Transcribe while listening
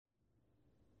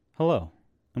Hello,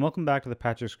 and welcome back to the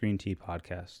Patrick's Green Tea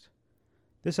podcast.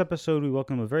 This episode, we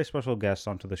welcome a very special guest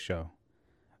onto the show.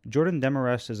 Jordan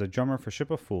Demarest is a drummer for Ship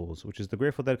of Fools, which is the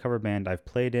Grateful Dead cover band I've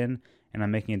played in and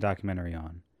I'm making a documentary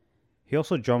on. He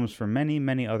also drums for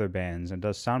many other bands and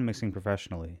does sound mixing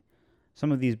professionally.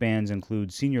 Some of these bands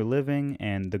include Senior Living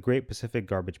and The Great Pacific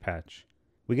Garbage Patch.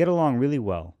 We get along really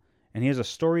well, and he has a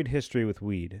storied history with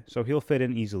weed, so he'll fit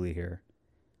in easily here.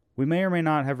 We may or may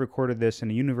not have recorded this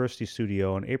in a university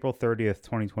studio on April 30th,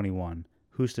 2021.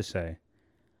 Who's to say?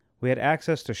 We had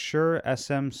access to Shure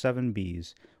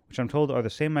SM7Bs, which I'm told are the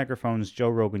same microphones Joe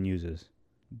Rogan uses.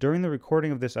 During the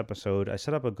recording of this episode, I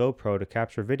set up a GoPro to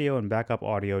capture video and backup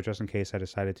audio just in case I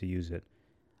decided to use it.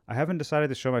 I haven't decided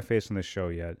to show my face on this show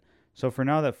yet, so for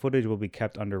now that footage will be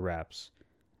kept under wraps.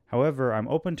 However, I'm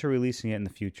open to releasing it in the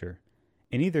future.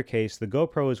 In either case, the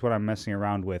GoPro is what I'm messing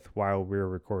around with while we're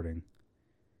recording.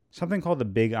 Something called the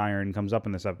Big Iron comes up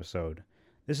in this episode.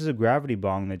 This is a gravity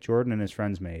bong that Jordan and his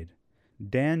friends made.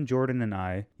 Dan, Jordan, and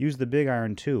I used the Big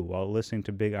Iron too while listening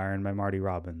to Big Iron by Marty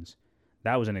Robbins.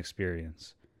 That was an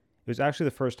experience. It was actually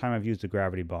the first time I've used a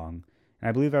gravity bong, and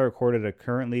I believe I recorded a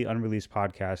currently unreleased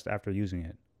podcast after using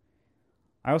it.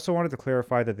 I also wanted to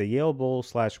clarify that the Yale Bowl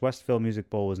 / Westville Music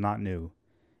Bowl is not new.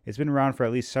 It's been around for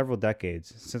at least several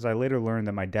decades, since I later learned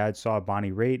that my dad saw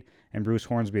Bonnie Raitt and Bruce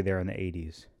Hornsby there in the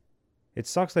 80s. It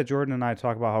sucks that Jordan and I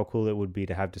talk about how cool it would be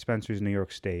to have dispensaries in New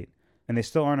York State, and they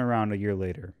still aren't around a year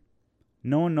later.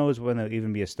 No one knows when they'll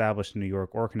even be established in New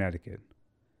York or Connecticut.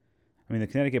 I mean, the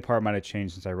Connecticut part might have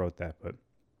changed since I wrote that, but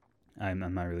I'm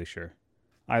not really sure.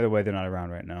 Either way, they're not around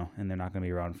right now, and they're not going to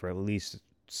be around for at least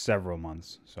several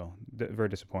months, so very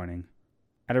disappointing.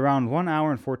 At around 1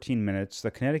 hour and 14 minutes,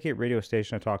 the Connecticut radio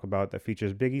station I talk about that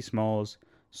features Biggie Smalls,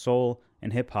 soul,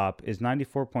 and hip-hop is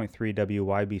 94.3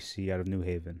 WYBC out of New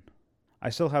Haven. I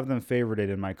still have them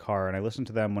favorited in my car, and I listen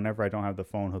to them whenever I don't have the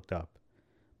phone hooked up.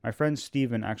 My friend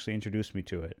Steven actually introduced me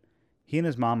to it. He and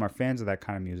his mom are fans of that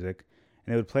kind of music,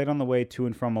 and they would play it on the way to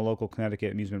and from a local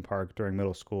Connecticut amusement park during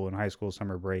middle school and high school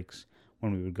summer breaks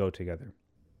when we would go together.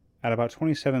 At about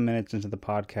 27 minutes into the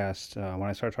podcast, when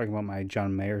I started talking about my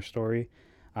John Mayer story,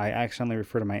 I accidentally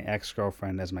referred to my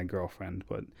ex-girlfriend as my girlfriend,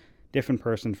 but different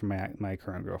person from my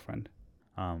current girlfriend.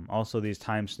 Also, these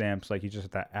timestamps, like you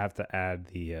just have to add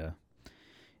the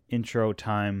intro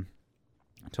time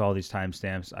to all these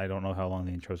timestamps. I don't know how long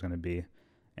the intro is going to be,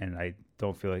 and I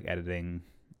don't feel like editing,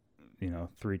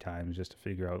 3 times just to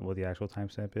figure out what the actual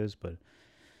timestamp is. But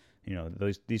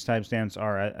these timestamps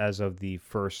are as of the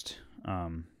first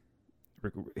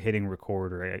hitting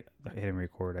record,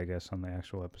 I guess, on the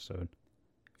actual episode.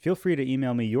 Feel free to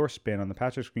email me your spin on the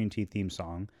Patrick's Green Tea theme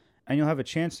song, and you'll have a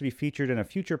chance to be featured in a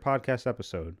future podcast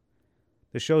episode.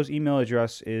 The show's email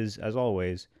address is, as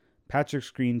always,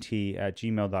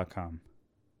 patricksgreenti@gmail.com.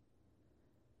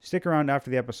 Stick around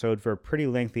after the episode for a pretty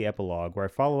lengthy epilogue where I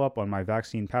follow up on my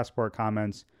vaccine passport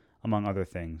comments, among other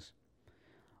things.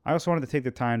 I also wanted to take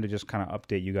the time to just kind of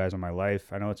update you guys on my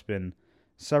life. I know it's been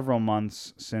several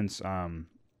months since the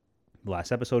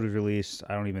last episode was released.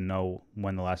 I don't even know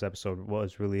when the last episode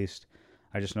was released.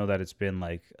 I just know that it's been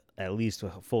like at least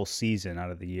a full season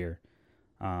out of the year.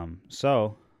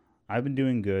 So I've been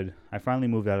doing good. I finally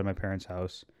moved out of my parents'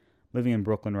 house. Living in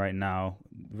Brooklyn right now,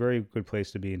 very good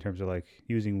place to be in terms of like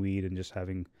using weed and just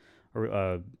having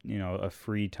a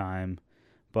free time.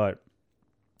 But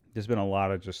there's been a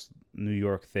lot of just New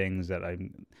York things that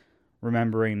I'm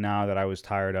remembering now that I was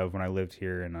tired of when I lived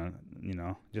here, and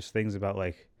just things about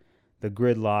like the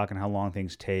gridlock and how long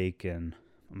things take. And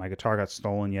my guitar got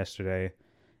stolen yesterday,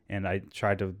 and I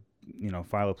tried to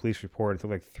file a police report. It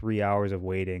took like 3 hours of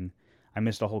waiting. I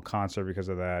missed a whole concert because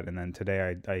of that, and then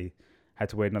today I had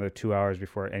to wait another 2 hours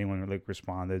before anyone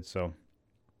responded. So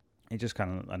it's just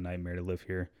kind of a nightmare to live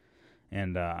here,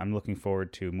 and I'm looking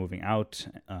forward to moving out.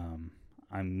 I'm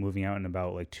moving out in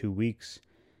about like 2 weeks.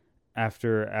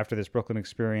 After this Brooklyn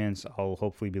experience, I'll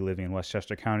hopefully be living in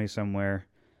Westchester County somewhere.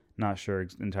 Not sure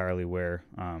entirely where.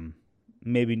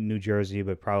 Maybe New Jersey,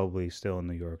 but probably still in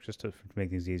New York, just to make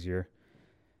things easier.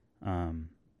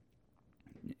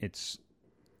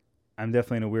 I'm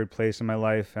definitely in a weird place in my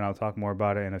life, and I'll talk more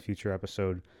about it in a future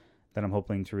episode that I'm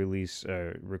hoping to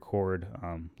record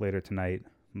later tonight.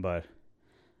 But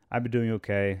I've been doing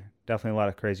okay. Definitely a lot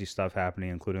of crazy stuff happening,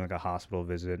 including like a hospital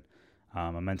visit,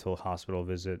 a mental hospital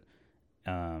visit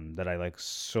that I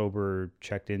sober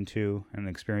checked into, and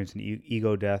experienced an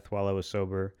ego death while I was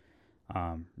sober.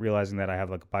 Realizing that I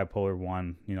have bipolar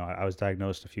 1. I was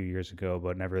diagnosed a few years ago,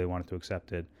 but never really wanted to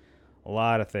accept it. A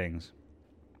lot of things.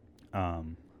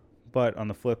 But on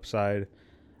the flip side,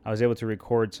 I was able to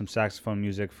record some saxophone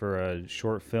music for a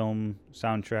short film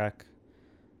soundtrack.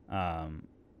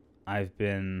 I've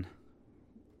been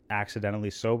accidentally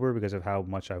sober because of how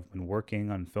much I've been working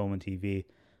on film and TV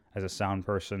as a sound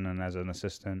person and as an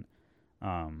assistant.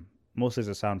 Mostly as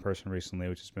a sound person recently,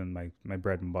 which has been my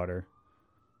bread and butter.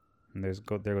 And there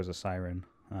goes a siren.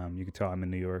 You can tell I'm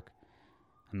in New York.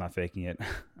 I'm not faking it.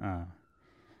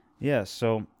 Yeah,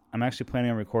 so I'm actually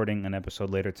planning on recording an episode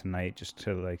later tonight just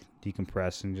to like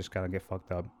decompress and just kind of get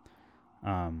fucked up.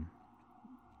 Um,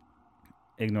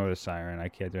 Ignore the siren. I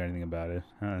can't do anything about it.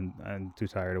 I'm too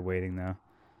tired of waiting now.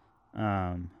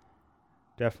 Um,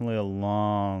 Definitely a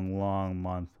long, long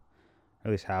month.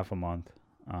 At least half a month.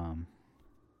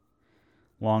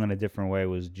 Long in a different way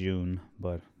was June,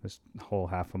 but this whole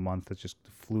half a month it just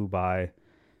flew by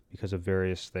because of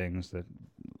various things that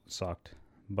sucked.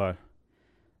 But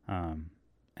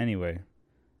anyway,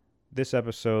 this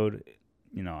episode,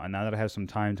 now that I have some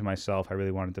time to myself, I really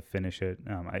wanted to finish it.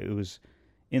 It was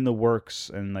in the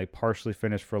works and like partially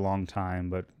finished for a long time,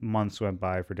 but months went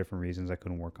by for different reasons. I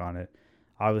couldn't work on it.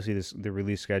 Obviously, the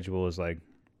release schedule is like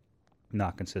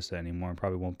not consistent anymore, and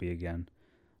probably won't be again.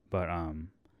 But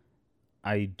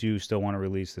I do still want to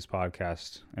release this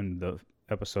podcast and the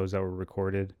episodes that were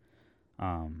recorded.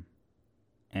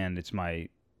 And it's my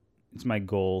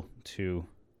goal to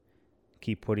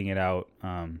keep putting it out,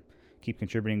 keep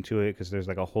contributing to it, because there's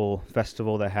like a whole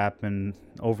festival that happened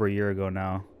over a year ago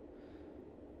now.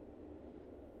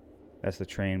 That's the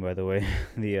train, by the way,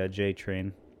 the J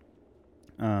train.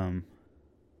 I'm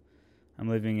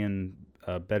living in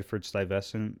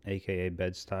Bedford-Stuyvesant, aka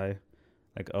Bed-Stuy,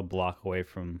 like a block away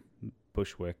from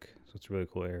Bushwick, so it's a really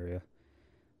cool area.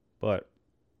 But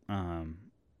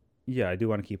yeah, I do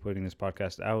want to keep putting this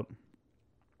podcast out.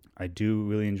 I do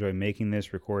really enjoy making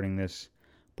this, recording this,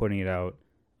 putting it out.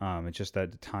 It's just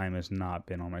that the time has not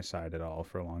been on my side at all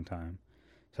for a long time,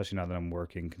 especially now that I'm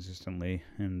working consistently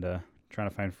and trying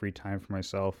to find free time for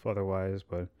myself otherwise.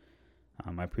 But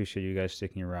I appreciate you guys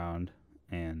sticking around,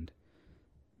 and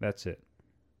that's it.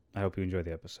 I hope you enjoy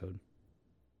the episode.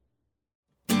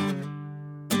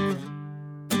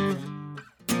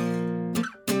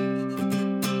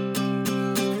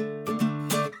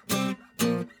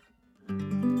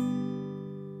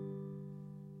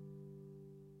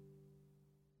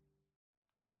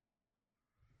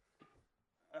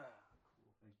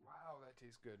 Wow, that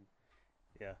tastes good.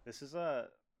 Yeah, this is the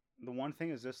one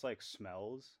thing is this like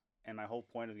smells, and my whole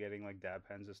point of getting like dab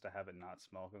pens is to have it not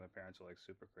smell because my parents are like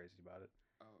super crazy about it.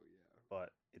 Oh yeah. But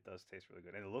it does taste really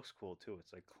good, and it looks cool too.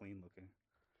 It's like clean looking.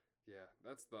 Yeah,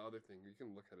 that's the other thing. You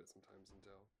can look at it sometimes and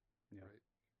tell. Yeah. Right.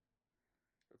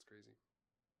 That's crazy.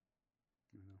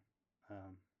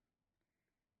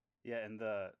 Yeah, and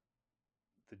the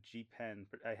G Pen.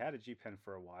 I had a G Pen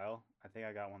for a while. I think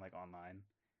I got one like online,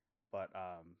 but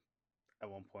at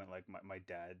one point like my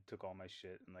dad took all my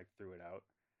shit and like threw it out.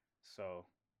 So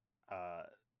uh,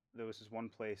 there was this one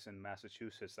place in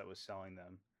Massachusetts that was selling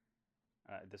them.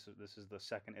 This is the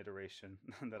second iteration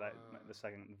that the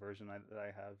second version that I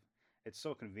have. It's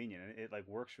so convenient and it like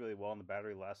works really well and the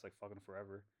battery lasts like fucking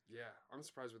forever. Yeah, I'm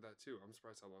surprised with that too. I'm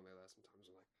surprised how long they last sometimes.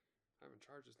 I'm like, I haven't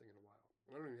charged this thing in a while.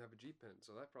 I don't even have a G Pen,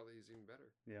 so that probably is even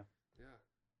better. Yeah. Yeah.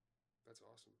 That's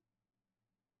awesome.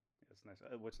 It's nice.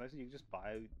 What's nice is you can just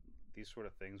buy these sort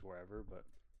of things wherever, but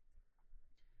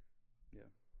yeah.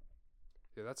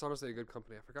 Yeah, that's honestly a good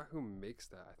company. I forgot who makes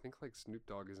that. I think like Snoop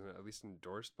Dogg isn't at least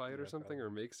endorsed by it or Yeah, something, probably.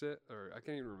 or makes it, or I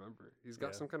can't even remember. He's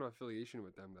got Yeah. some kind of affiliation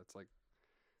with them that's like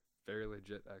very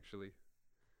legit, actually.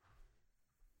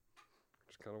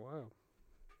 Which is kind of wild.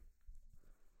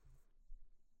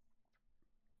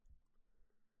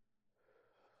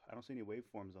 I don't see any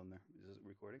waveforms on there. Is it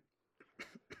recording?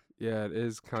 Yeah, it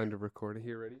is kind of recording.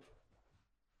 Here, ready?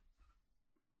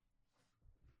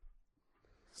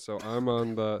 So I'm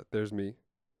on the. There's me,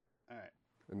 All right.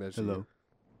 and there's Hello. you.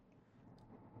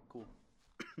 Cool.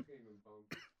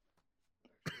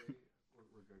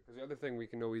 Because the other thing we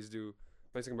can always do,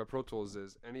 nice thing about Pro Tools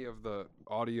is any of the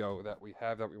audio that we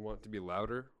have that we want to be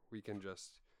louder, we can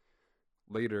just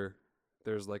later.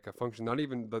 There's like a function, not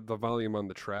even the volume on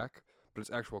the track, but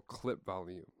it's actual clip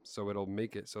volume. So it'll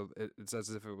make it so it's as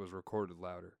if it was recorded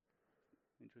louder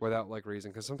without like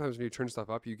raising. Because sometimes when you turn stuff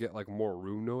up, you get like more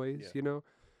room noise, Yeah. you know?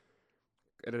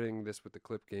 Editing this with the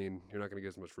clip gain, you're not going to get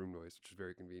as much room noise, which is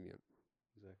very convenient.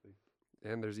 Exactly.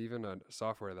 And there's even a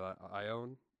software that I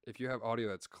own. If you have audio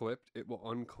that's clipped, it will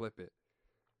unclip it.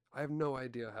 I have no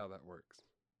idea how that works.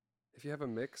 If you have a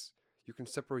mix, you can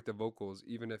separate the vocals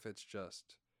even if it's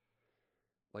just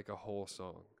like a whole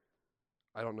song.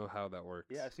 I don't know how that works.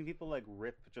 Yeah, I've seen people like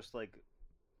rip just like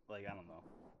I don't know,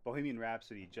 Bohemian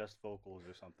Rhapsody, just vocals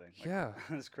or something. Like, Yeah.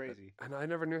 that's crazy. And I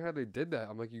never knew how they did that.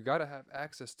 I'm like, you got to have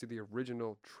access to the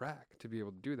original track to be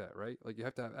able to do that, right? Like, you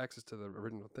have to have access to the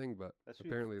original thing, but That's true.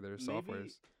 apparently there's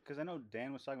softwares. Because I know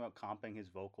Dan was talking about comping his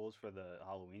vocals for the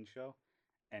Halloween show,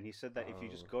 and he said that if you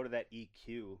just Oh. go to that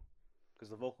EQ, because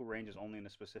the vocal range is only in a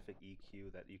specific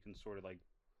EQ, that you can sort of like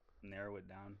narrow it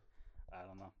down. I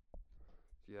don't know.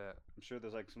 Yeah. I'm sure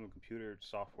there's like some computer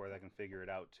software that can figure it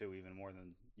out too, even more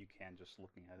than you can just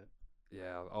looking at it.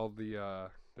 Yeah. All the,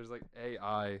 there's like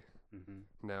AI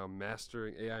Mm-hmm. now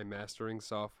AI mastering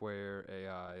software,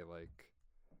 AI, like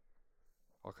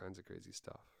all kinds of crazy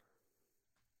stuff.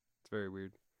 It's very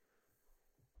weird.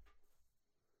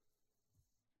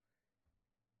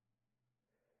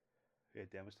 Yeah,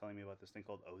 Dan was telling me about this thing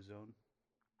called Ozone.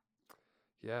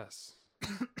 Yes.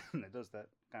 It does that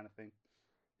kind of thing.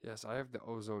 Yes, I have the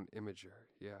Ozone Imager.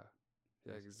 Yeah.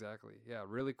 Yeah, exactly. Yeah,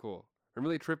 really cool. And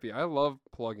really trippy. I love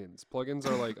plugins. Plugins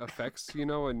are like effects, in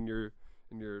your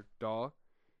DAW,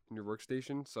 in your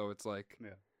workstation. So it's like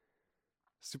Yeah.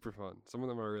 super fun. Some of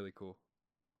them are really cool.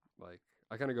 Like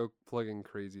I kind of go plugin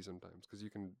crazy sometimes because you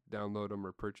can download them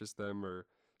or purchase them, or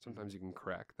sometimes you can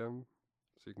crack them,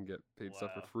 so you can get paid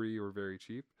stuff for Wow. free or very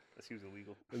cheap. That seems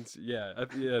illegal. And yeah,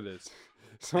 yeah, it is.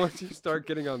 So once you start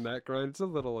getting on that grind, it's a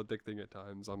little addicting at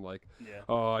times. I'm like, Yeah.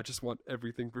 oh, I just want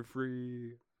everything for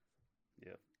free.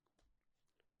 Yeah.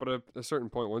 But at a certain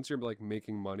point, once you're like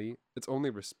making money, it's only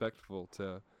respectful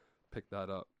to pick that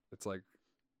up. It's like,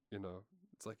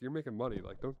 it's like you're making money.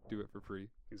 Like, don't do it for free.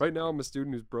 Right now, I'm a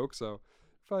student who's broke, so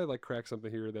if I like crack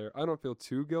something here or there, I don't feel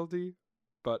too guilty.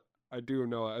 But I do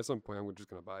know at some point I'm just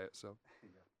gonna buy it. So.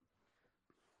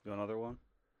 You want another one?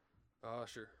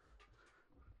 Sure.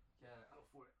 Yeah,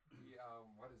 for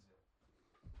what is it?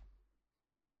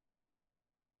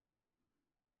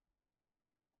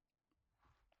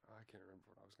 I can't remember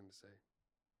what I was gonna say.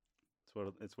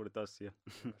 It's what it does to you.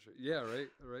 I'm not sure. Yeah,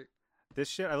 right. This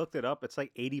shit, I looked it up. It's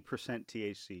like 80%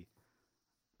 THC.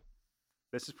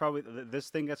 This is probably this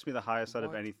thing gets me the highest out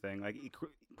of What? anything. Like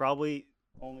probably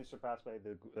only surpassed by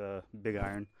the Big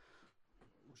Iron.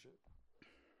 Oh shit.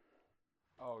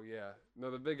 Oh yeah.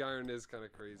 No, the Big Iron is kind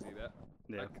of crazy. That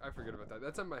Yeah. I forget about that.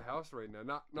 That's at my house right now.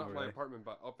 Not Oh, my really? apartment,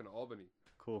 but up in Albany.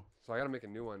 Cool. So I gotta make a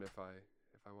new one if I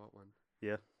want one.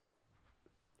 Yeah.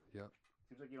 Yeah.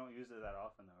 Seems like you don't use it that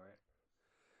often though, right?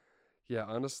 Yeah,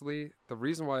 honestly,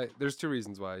 there's two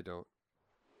reasons why I don't.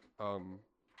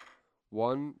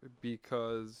 One,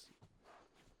 because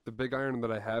the Big Iron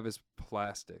that I have is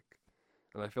plastic.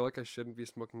 And I feel like I shouldn't be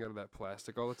smoking out of that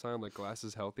plastic all the time. Like glass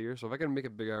is healthier. So if I can make a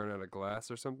Big Iron out of glass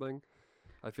or something,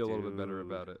 I feel a little bit better Dude.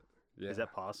 about it. Yeah. Is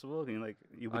that possible? Can you like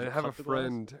would I you have a cut the glass?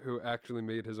 friend who actually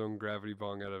made his own gravity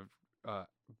bong out of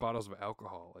bottles of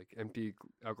alcohol, like empty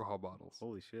alcohol bottles.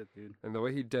 Holy shit, dude. And the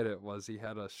way he did it was he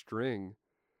had a string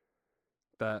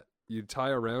that you'd tie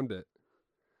around it,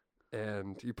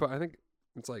 and you put, I think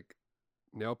it's like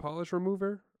nail polish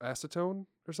remover, acetone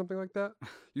or something like that.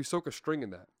 You soak a string in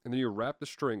that, and then you wrap the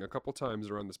string a couple times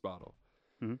around this bottle.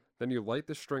 Mhm. Then you light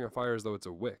the string on fire as though it's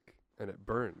a wick, and it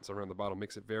burns around the bottle,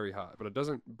 makes it very hot, but it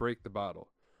doesn't break the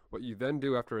bottle. What you then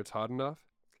do after it's hot enough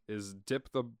is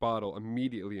dip the bottle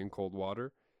immediately in cold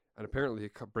water, and apparently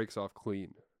it breaks off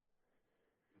clean.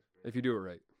 If you do it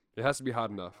right. It has to be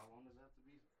hot enough. How long does it have to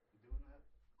be doing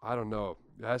that? I don't know.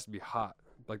 It has to be hot.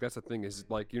 Like that's the thing is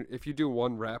like if you do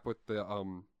one wrap with the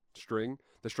string,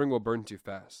 the string will burn too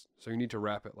fast. So you need to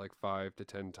wrap it like 5 to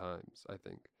 10 times, I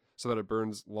think, so that it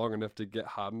burns long enough to get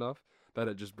hot enough that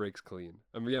it just breaks clean.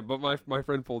 I mean, yeah, but my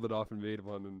friend pulled it off and made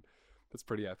one, and that's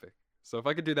pretty epic. So if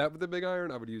I could do that with the Big Iron,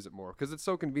 I would use it more because it's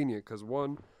so convenient. Because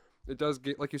one, it does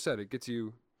get, like you said, it gets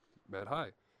you mad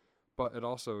high, but it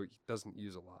also doesn't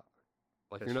use a lot.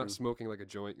 Like That's you're not true. smoking like a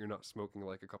joint. You're not smoking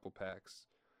like a couple packs.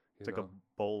 It's like a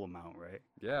bowl amount, right?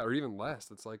 Yeah, or even less.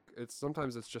 It's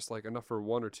sometimes it's just like enough for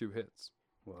 1 or 2 hits.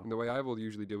 Well, And the way I will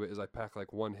usually do it is I pack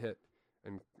like one hit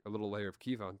and a little layer of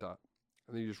kief on top,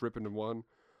 and then you just rip into one,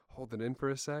 hold it in for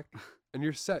a sec, and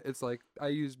you're set. It's like I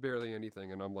use barely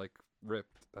anything, and I'm like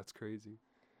ripped. That's crazy.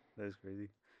 that is crazy.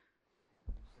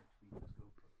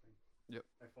 Yep.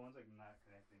 My phone's like not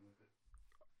connecting with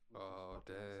it. Oh,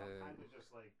 Sometimes dang. it's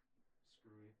just like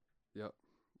screwy. Yep.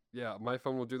 Yeah, my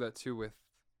phone will do that too with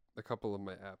a couple of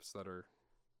my apps that are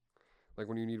like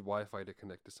when you need Wi-Fi to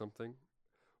connect to something.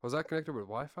 Was that connected with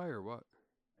Wi-Fi or what?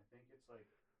 I think it's like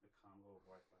the combo of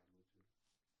Wi-Fi and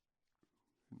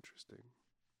Bluetooth. Interesting.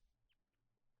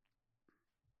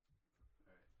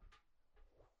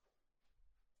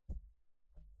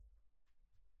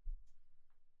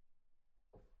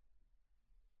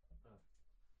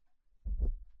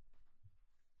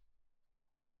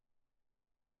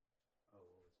 Oh,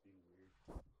 well, it's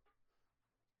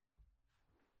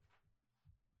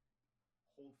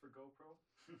old for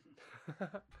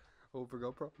GoPro. Old for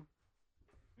GoPro?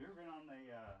 You ever been on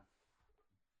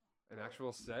An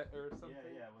actual set or something?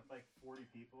 yeah, with like 40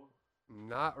 people?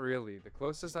 Not really. The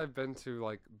closest I've been to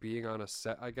like being on a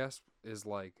set, I guess, is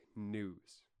like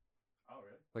news. Oh,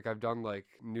 really? Like I've done like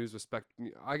news with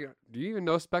do you even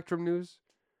know Spectrum News?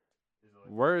 Is it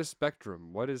like Where is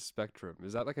Spectrum? What is Spectrum?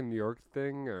 Is that like a New York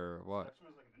thing or what? Spectrum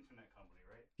is like an internet company,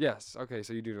 right? Yes. Okay,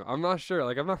 so you do know. I'm not sure.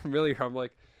 Like I'm not familiar. I'm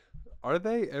like, are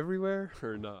they everywhere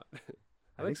or not? I think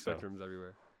think so. Spectrum's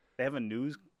everywhere. They have a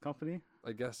news company?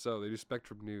 I guess so. They do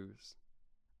Spectrum News,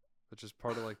 which is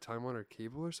part of like Time Warner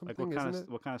Cable or something, Like isn't it?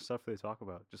 what kind of stuff do they talk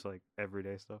about? Just like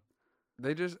everyday stuff?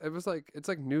 It's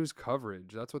like news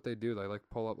coverage. That's what they do. They like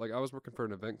pull up. Like I was working for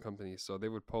an event company, so they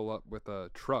would pull up with a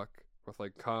truck with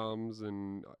like comms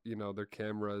and their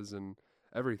cameras and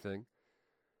everything,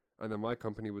 and then my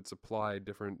company would supply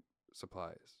different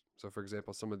supplies. So for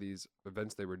example, some of these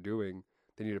events they were doing,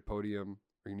 they need a podium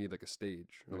or you need like a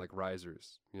stage or Right. like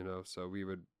risers. So we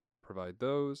would provide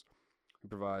those. We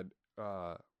provide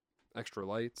extra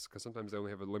lights because sometimes they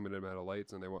only have a limited amount of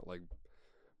lights and they want like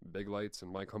big lights.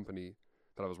 And my company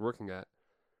that I was working at,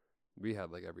 we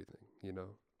had like everything.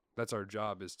 That's our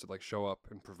job, is to like show up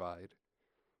and provide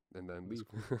and then That's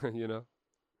leave.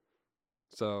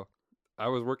 So I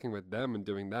was working with them and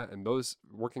doing that, and those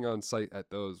working on site at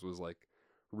those was like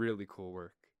really cool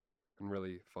work and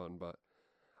really fun. But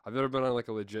I've never been on like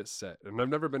a legit set, and I've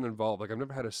never been involved. Like I've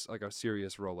never had a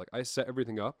serious role. Like I set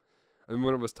everything up, and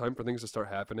when it was time for things to start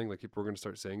happening, like people were gonna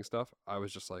start saying stuff, I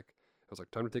was like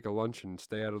time to take a lunch and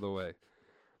stay out of the way.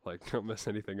 Like don't mess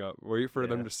anything up. Wait for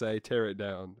them Yeah. to say tear it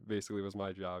down. Basically, was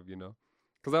my job.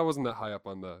 Because I wasn't that high up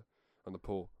on the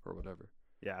pool or whatever.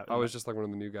 Yeah. I was just like one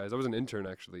of the new guys. I was an intern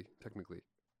actually, technically.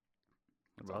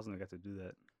 I wasn't got to do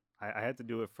that. I had to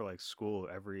do it for like school.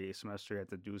 Every semester, you had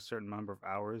to do a certain number of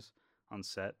hours on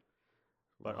set.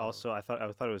 But Wow. also, I thought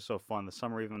it was so fun. The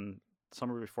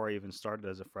summer before I even started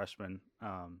as a freshman,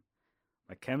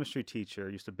 my chemistry teacher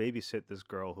used to babysit this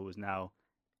girl who was now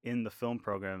in the film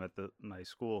program at my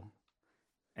school,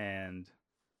 and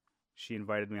she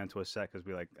invited me onto a set because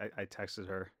I texted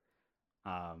her.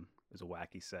 It was a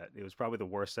wacky set. It was probably the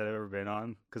worst set I've ever been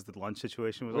on because the lunch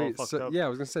situation was all Wait, fucked so up. yeah, I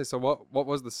was gonna say. So what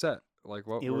was the set like?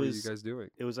 What It were you was- guys doing?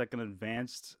 It was like an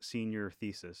advanced senior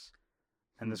thesis.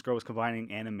 And Hmm. this girl was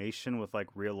combining animation with like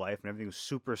real life, and everything was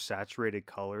super saturated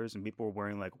colors, and people were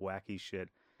wearing like wacky shit.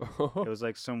 It was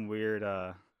like some weird,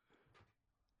 I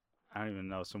don't even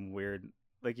know, some weird,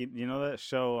 like you know that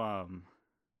show,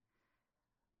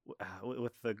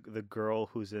 with the girl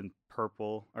who's in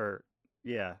purple or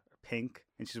yeah, pink,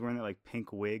 and she's wearing that like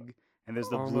pink wig, and there's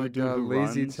the Oh blue my dude God, who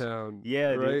Lazy runs. Town.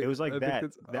 Yeah, dude, right? it was like I think that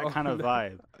it's- that oh, kind of no.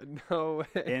 vibe No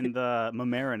way. in the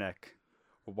Mamaroneck.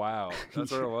 Wow,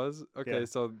 that's where it was. Okay, Yeah.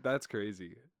 so that's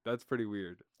crazy. That's pretty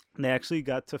weird. They actually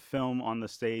got to film on the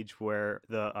stage where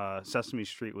the Sesame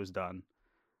Street was done.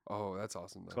 Oh, that's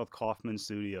awesome. It's Though. called Kaufman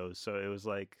Studios, so it was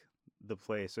like the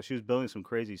place. So she was building some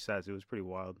crazy sets. It was pretty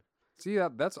wild. See,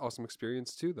 that's awesome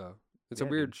experience too, though. It's a Yeah,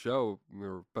 weird dude. show,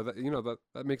 but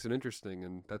that makes it interesting,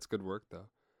 and that's good work, though.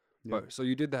 Yeah. But so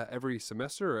you did that every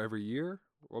semester or every year?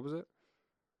 What was it?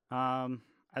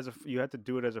 You had to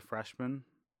do it as a freshman,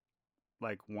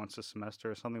 like once a semester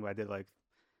or something. But I did like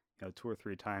 2 or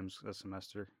 3 times a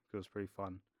semester. It was pretty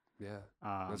fun. Yeah,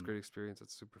 that's a Um, great experience.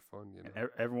 It's super fun, and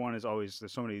everyone is always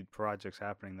there's so many projects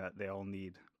happening that they all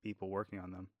need people working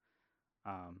on them.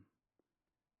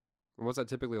 And what's that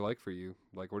typically like for you?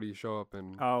 Like, where do you show up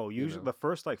and? Oh, you usually know? the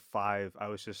first like 5, I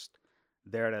was just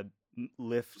there to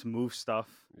lift, move stuff.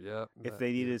 Yeah. If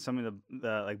they needed some of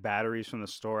the like batteries from the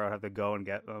store, I'd have to go and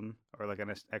get them, or like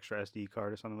an extra SD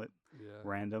card or something like Yeah,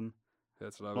 random.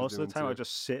 that's what I was Most doing of the time, I too. would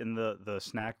just sit in the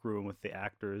snack room with the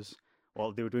actors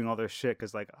while they were doing all their shit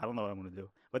because like I don't know what I'm gonna do.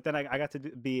 But then I got to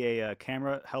be a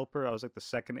camera helper. I was like the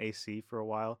second AC for a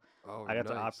while. Oh, I got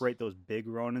to nice. operate those big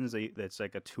Ronins. That's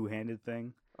like a 2-handed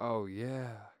thing. Oh yeah.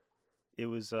 It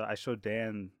was I showed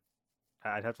Dan.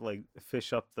 I'd have to like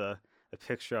fish up the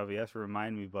picture of it. You have to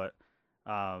remind me, but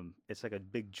it's like a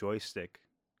big joystick.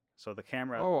 So the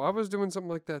camera, Oh, I was doing something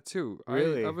like that too.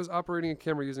 Really? I was operating a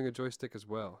camera using a joystick as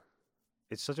well.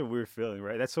 it's such a weird feeling,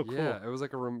 right? That's so cool. Yeah, it was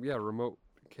like a remote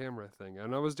camera thing,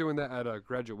 and I was doing that at a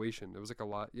graduation. It was like a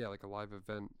live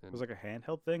event. And It was like a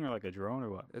handheld thing or like a drone or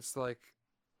what? it's like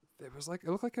it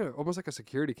looked like almost like a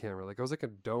security camera. Like it was like a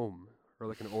dome or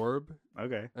like an orb,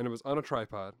 Okay. and it was on a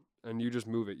tripod, and you just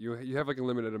move it. You have like a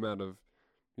limited amount of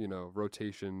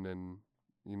rotation, and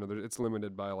it's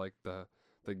limited by like the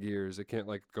gears. It can't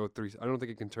like go I don't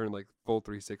think it can turn like full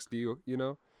 360.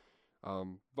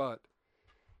 But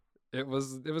it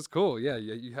was cool. Yeah,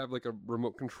 you have like a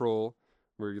remote control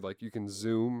where you can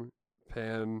zoom,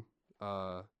 pan,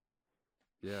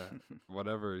 yeah,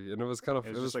 whatever. And it was kind of It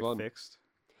it was was just like fun. fixed.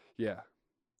 Yeah,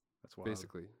 That's wild.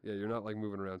 basically. Yeah, you're not like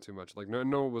moving around too much. Like no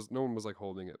one was like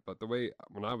holding it. But the way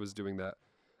when I was doing that,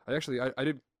 I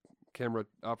did camera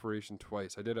operation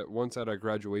twice. I did it once at a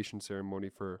graduation ceremony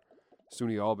for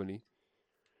SUNY Albany,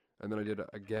 and then I did it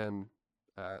again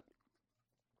at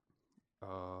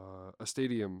a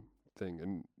stadium thing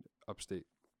in upstate,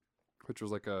 which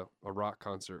was like a rock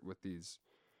concert with these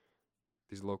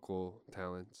local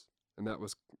talents, and that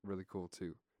was really cool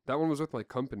too. That one was with my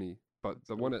company, but That's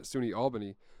the dope. one at SUNY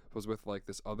Albany was with like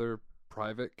this other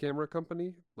private camera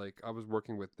company. Like I was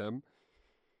working with them,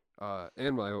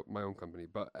 and my own company.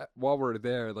 But while we're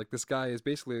there, like this guy is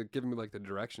basically giving me like the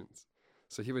directions.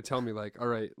 So he would tell me like, all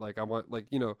right, like I want like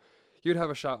he would have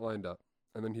a shot lined up,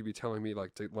 and then he'd be telling me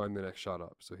like to line the next shot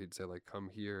up. So he'd say like, come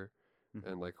here, Mhm.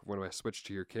 and like when I switch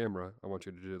to your camera, I want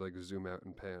you to do like zoom out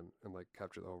and pan and like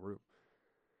capture the whole room.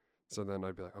 So then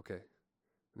I'd be like, okay.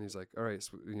 And he's like, all right,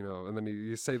 and then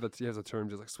you say that he has a term,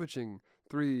 just like switching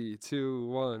 3, 2,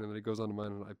 1, and then he goes on to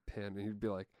mine, and I pan, and he'd be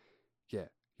like, yeah,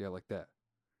 like that.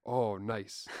 Oh,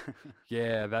 nice.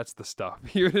 Yeah, that's the stuff.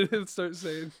 He would start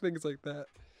saying things like that.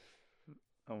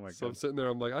 Oh my So I'm god. sitting there,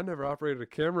 I'm like, I never operated a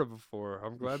camera before.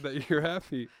 I'm glad that you're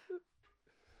happy.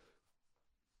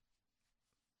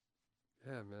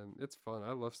 Yeah, man, it's fun.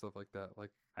 I love stuff like that. Like,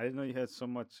 I didn't know you had so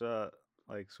much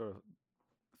like sort of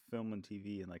film and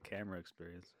TV and like camera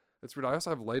experience. it's weird. I also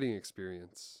have lighting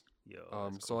experience. Yo,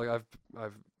 that's So cool. like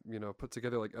I've put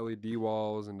together like LED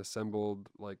walls and assembled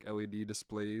like LED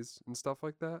displays and stuff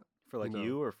like that For like know.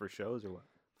 you or for shows or what?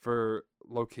 for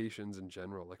locations in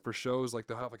general. Like for shows, like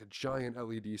they'll have like a giant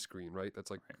LED screen, right?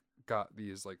 That's like Right. got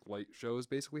these like light shows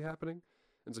basically happening.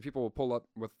 And so people will pull up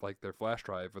with like their flash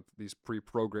drive with these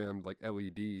pre-programmed like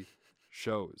LED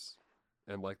shows,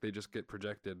 and like they just get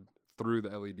projected through the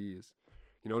LEDs.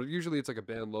 Usually it's like a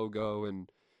band logo and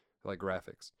like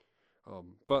graphics.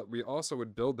 But we also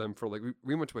would build them for like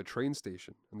we went to a train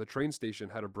station, and the train station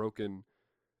had a broken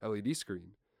LED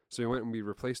screen. So we went and we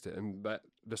replaced it, and that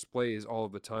displays all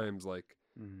of the times like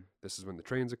Mm-hmm. this is when the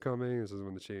trains are coming, this is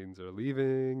when the trains are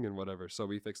leaving, and whatever. So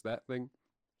we fixed that thing.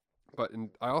 But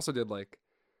I also did like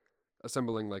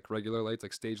assembling like regular lights,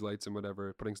 like stage lights and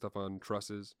whatever, putting stuff on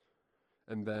trusses.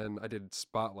 And then I did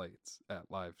spotlights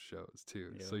at live shows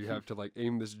too. So Yeah. you have to like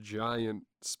aim this giant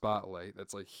spotlight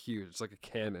that's like huge. It's like a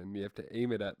cannon. You have to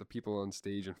aim it at the people on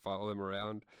stage and follow them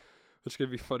around, which could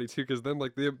be funny too, because then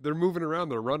like they're moving around,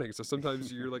 they're running. So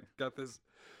sometimes you're like got this,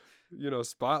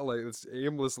 spotlight that's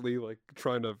aimlessly like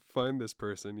trying to find this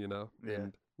person. Yeah.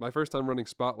 And my first time running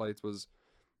spotlights was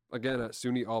again at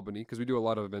SUNY Albany, because we do a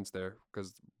lot of events there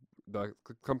because the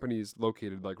company is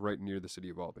located like right near the city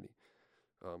of Albany.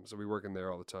 So we work in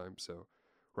there all the time. So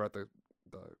we're at the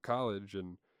college,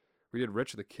 and we did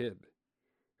Rich the Kid,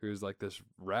 who's like this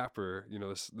rapper,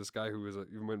 this guy who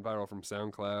even went viral from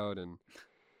SoundCloud, and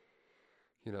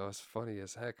it's funny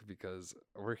as heck because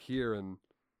we're here, and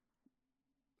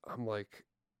I'm like,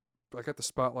 I got the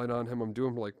spotlight on him. I'm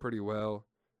doing like pretty well.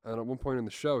 And at one point in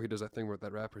the show, he does that thing where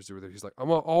that rappers do. He's like, I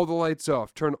want all the lights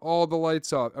off. Turn all the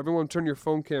lights off. Everyone turn your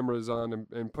phone cameras on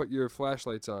and put your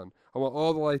flashlights on. I want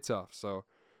all the lights off. So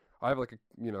I have like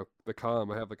the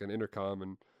comm. I have like an intercom,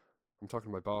 and I'm talking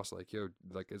to my boss like, yo,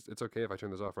 like it's okay if I turn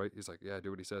this off, right? He's like, yeah,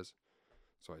 do what he says.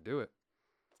 So I do it.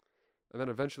 And then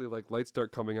eventually like lights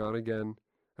start coming on again.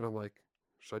 And I'm like,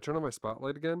 should I turn on my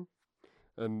spotlight again?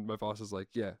 And my boss is like,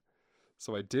 yeah.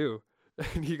 So I do.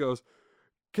 And he goes,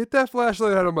 get that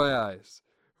flashlight out of my eyes.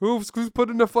 Who's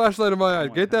putting a flashlight in my eyes?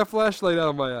 my Get God. that flashlight out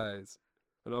of my eyes.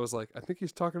 And I was like, I think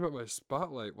he's talking about my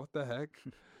spotlight. What the heck?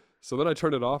 So then I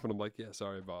turned it off, and I'm like, yeah,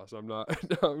 sorry, boss. I'm not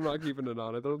keeping it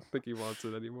on. I don't think he wants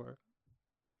it anymore.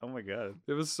 Oh my god.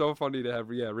 It was so funny to have,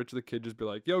 Rich the Kid just be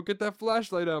like, yo, get that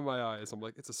flashlight out of my eyes. I'm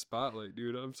like, it's a spotlight,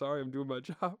 dude. I'm sorry. I'm doing my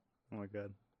job. Oh my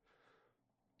god.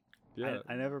 Yeah.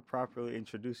 I never properly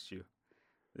introduced you.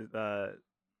 I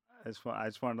just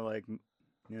wanted to like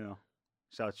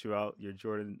shout you out. You're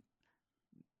Jordan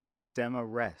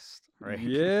Demarest, right?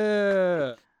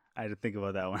 Yeah. I had to think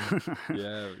about that one.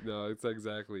 Yeah. No, it's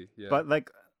exactly. Yeah. But like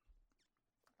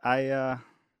I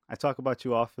talk about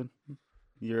you often.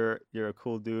 You're a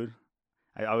cool dude.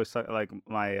 I always talk like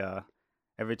my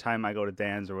every time I go to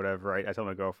Dan's or whatever, I tell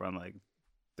my girlfriend like,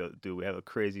 dude, we have a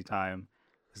crazy time.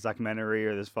 This documentary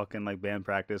or this fucking like band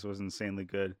practice was insanely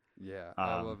good. Yeah,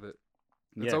 I love it.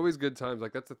 It's Yeah. always good times.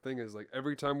 Like that's the thing is like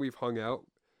every time we've hung out,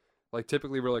 like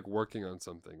typically we're like working on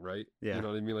something, right? Yeah. You know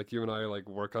what I mean? Like you and I like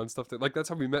work on stuff. Like that's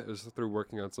how we met, is through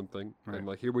working on something. Right. And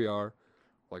like here we are,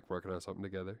 like working on something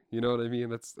together. You know what I mean?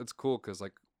 That's cool because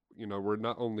like we're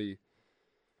not only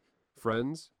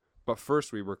friends, but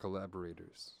first we were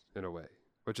collaborators in a way,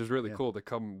 which is really Yeah. cool to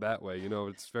come that way.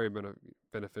 It's very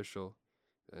beneficial,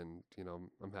 and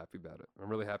I'm happy about it. I'm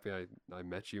really happy I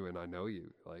met you and I know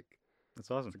you. Like,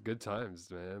 That's awesome. it's good times,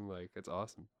 man. Like, it's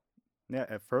awesome. Yeah,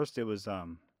 at first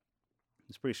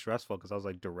it's pretty stressful because I was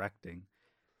like directing,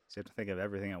 so you have to think of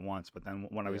everything at once. But then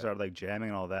when we Yeah. started like jamming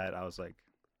and all that, I was like,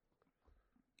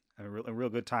 a real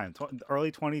good time.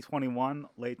 Early 2021,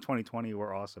 late 2020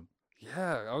 were awesome.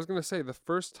 Yeah, I was gonna say the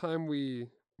first time we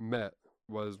met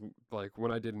was like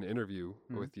when I did an interview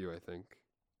Mhm. with you, I think.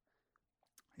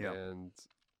 Yeah. And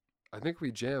I think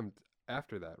we jammed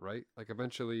after that, right? Like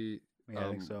eventually, Yeah,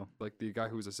 I think so. like the guy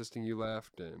who was assisting you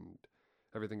left, and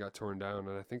everything got torn down.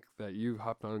 And I think that you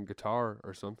hopped on guitar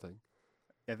or something.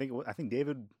 I think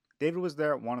David was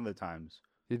there at one of the times.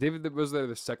 Yeah, David was there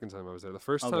the second time I was there. The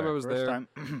first Oh, time I there. was First there, time.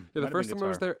 yeah, Might the have first been time I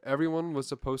was guitar. there, everyone was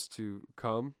supposed to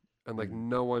come, and like Mhm.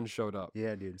 no one showed up.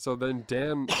 Yeah, dude. So then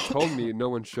Dan told me no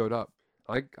one showed up.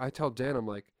 I tell Dan, I'm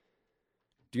like,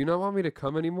 do you not want me to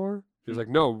come anymore? He was like,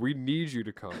 no, we need you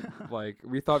to come. Like,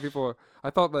 I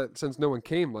thought that since no one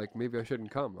came, like, maybe I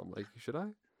shouldn't come. I'm like, should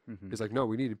I? Mhm. He's like, no,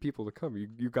 we needed people to come.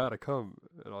 You gotta come.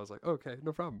 And I was like, okay,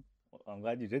 no problem. Well, I'm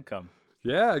glad you did come.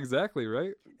 Yeah, exactly,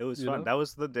 right? It was You fun. know? That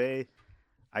was the day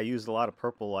I used a lot of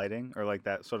purple lighting or like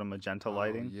that sort of magenta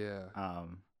lighting. Yeah.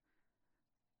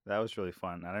 That was really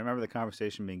fun. And I remember the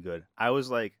conversation being good. I was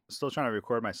like still trying to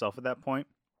record myself at that point.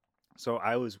 So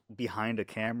I was behind a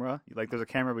camera. Like there's a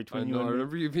camera I between you know. I and me.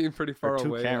 remember you being pretty far two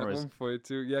away cameras. at one point,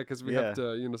 too. Yeah, because we have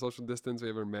to, social distance. We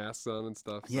have our masks on and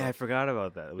stuff. Yeah, so- I forgot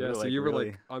about that. We Yeah, were, so like, you were really-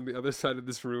 like on the other side of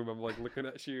this room. I'm like looking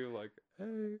at you like,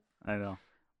 hey. I know.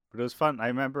 But it was fun. I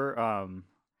remember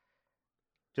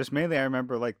just mainly I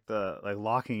remember like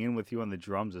locking in with you on the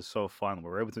drums is so fun.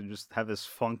 We're able to just have this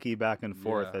funky back and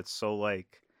forth Yeah. that's so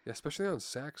like Yeah, especially on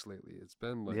sax lately. It's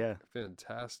been like Yeah.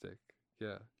 fantastic.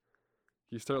 Yeah.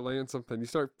 You start laying something, you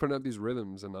start putting out these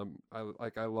rhythms, and I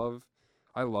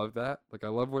love that. Like I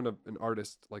love when an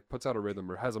artist like puts out a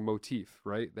rhythm or has a motif,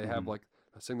 right? They have Mhm. like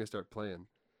a thing they start playing.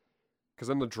 Because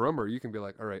then the drummer, you can be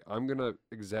like, all right, I'm gonna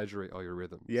exaggerate all your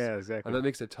rhythms. Yeah, exactly. And that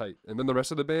makes it tight. And then the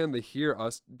rest of the band, they hear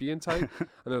us being tight, and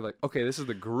they're like, okay, this is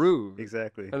the groove.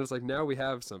 Exactly. And it's like now we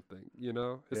have something, It's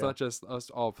Yeah. not just us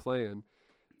all playing.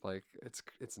 Like it's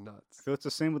I nuts. feel it's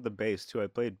the same with the bass too. I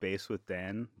played bass with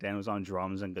Dan. Dan was on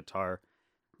drums and guitar.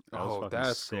 That was Oh, fucking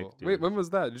that's sick, cool. dude. Wait, when was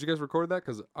that? Did you guys record that?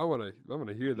 Because I wanna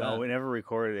hear that. No, we never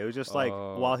recorded it. It was just like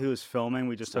Oh. while he was filming,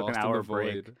 we just It's took an lost in hour the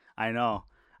break. void. I know.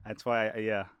 That's why,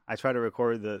 I try to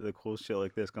record the cool shit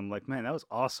like this. 'Cause I'm like, man, that was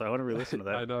awesome. I want to re-listen to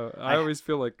that. I know. I- I always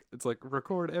feel like it's like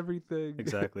record everything.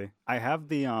 Exactly. I have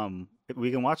the we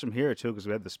can watch them here too because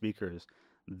we had the speakers.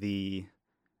 The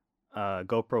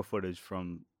GoPro footage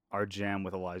from our jam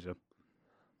with Elijah.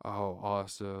 Oh,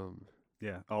 awesome.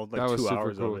 Yeah, all like that was 2 super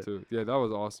hours cool of it. too. Yeah, that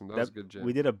was awesome. That was a good jam.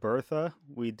 We did a Bertha.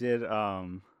 We did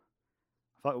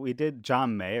we did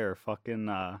John Mayer fucking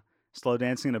Slow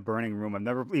Dancing in a Burning Room. I've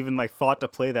never even like thought to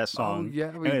play that Oh song.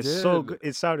 yeah, we and it's did. so good.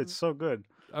 It sounded so good,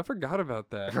 I forgot about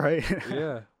that. right?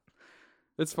 Yeah.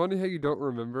 It's funny how you don't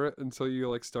remember it until you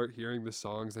like start hearing the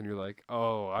songs and you're like,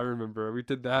 oh, I remember. We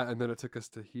did that, and then it took us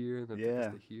to here, and then it took Yeah.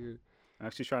 us to here. I'm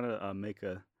actually trying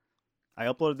to I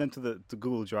uploaded them to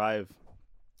Google Drive.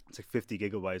 It's like 50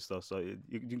 gigabytes though, so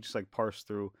you can just like parse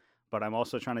through. But I'm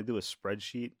also trying to do a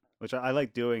spreadsheet, which I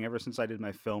like doing ever since I did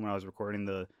my film when I was recording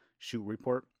the shoot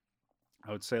report.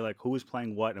 I would say like who was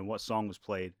playing what and what song was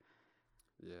played.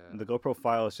 Yeah. The GoPro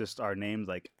file is just our names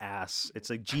like ass. It's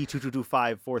like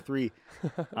G2222543.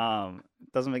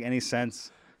 Doesn't make any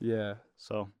sense. Yeah.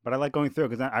 So, but I like going through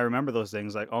because I remember those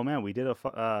things. Like, oh man, we did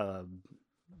a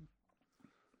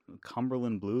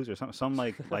Cumberland Blues or something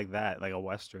like that, like a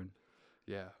western.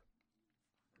 Yeah.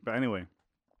 But anyway,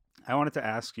 I wanted to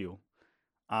ask you,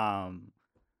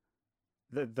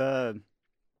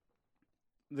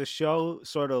 the show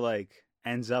sort of like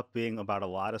ends up being about a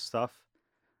lot of stuff,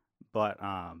 but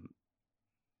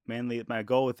mainly my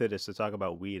goal with it is to talk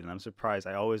about weed, and I'm surprised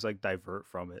I always like divert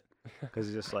from it because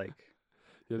it's just like.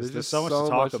 Yeah, There's there's just so much to so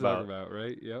talk much to talk about. about,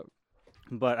 right? Yep.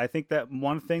 But I think that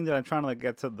one thing that I'm trying to like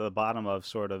get to the bottom of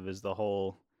sort of is the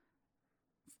whole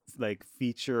like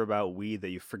feature about weed that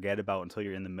you forget about until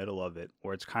you're in the middle of it,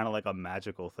 where it's kind of like a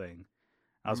magical thing.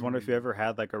 I was wondering if you ever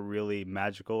had like a really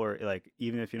magical or like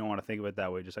even if you don't want to think of it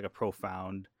that way, just like a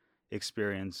profound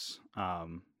experience.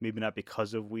 Maybe not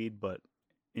because of weed, but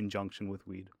in junction with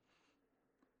weed.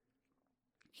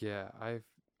 Yeah,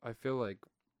 I feel like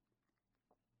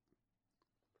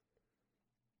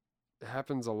it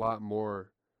happens a lot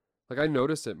more. Like I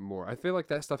notice it more. I feel like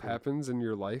that stuff happens in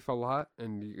your life a lot,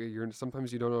 and you're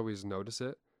sometimes you don't always notice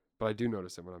it, but I do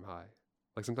notice it when I'm high.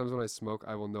 Like sometimes when I smoke,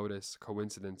 I will notice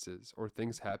coincidences or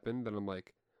things happen that I'm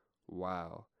like,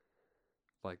 wow,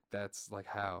 like that's like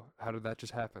how did that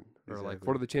just happen? Or like Exactly.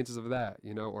 what are the chances of that?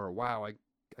 You know? Or wow, I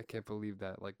can't believe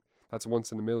that. Like that's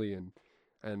once in a million,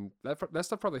 and that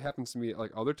stuff probably happens to me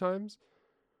like other times,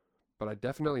 but I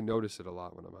definitely notice it a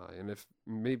lot when I'm high. And if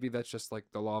maybe that's just like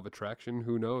the law of attraction,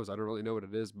 who knows? I don't really know what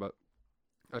it is, but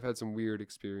I've had some weird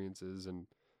experiences, and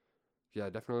yeah,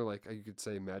 definitely like you could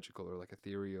say magical or like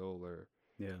ethereal or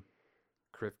Yeah.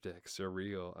 cryptic,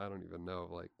 surreal. I don't even know.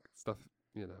 Like stuff,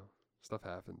 you know, stuff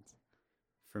happens.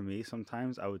 For me,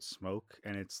 sometimes I would smoke,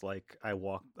 and it's like I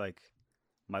walk like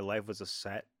my life was a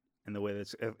set in the way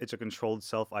that it's a controlled,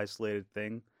 self isolated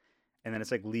thing, and then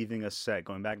it's like leaving a set,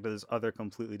 going back to this other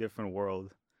completely different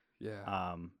world. Yeah.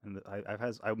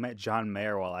 I met John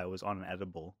Mayer while I was on an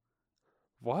edible,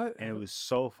 What? and it was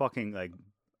so fucking like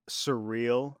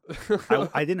surreal.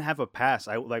 I didn't have a pass.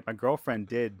 I like my girlfriend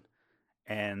did,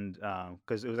 and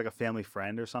because it was like a family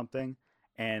friend or something,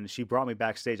 and she brought me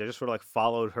backstage. I just sort of like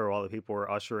followed her while the people were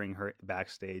ushering her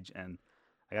backstage, and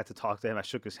I got to talk to him. I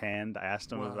shook his hand. I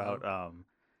asked him Wow. about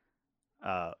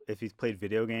if he's played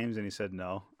video games, and he said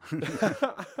no.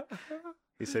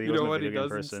 He said he You know wasn't a what he video game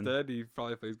does person. instead? He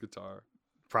probably plays guitar.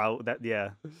 Probably that,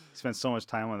 yeah. He spent so much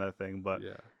time on that thing, but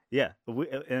Yeah. yeah,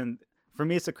 and for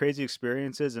me, it's the crazy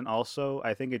experiences, and also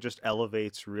I think it just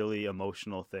elevates really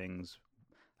emotional things.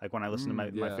 Like when I listen to my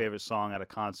Yeah. favorite song at a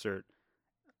concert,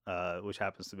 which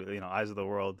happens to be Eyes of the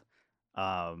World.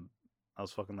 I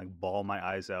was fucking like bawl my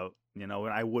eyes out, and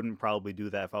I wouldn't probably do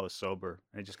that if I was sober.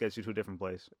 And it just gets you to a different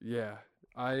place. Yeah.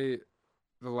 The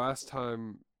last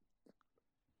time,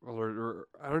 or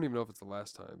I don't even know if it's the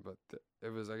last time, but it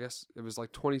was, I guess it was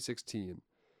like 2016,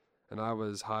 and I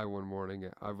was high one morning.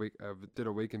 I did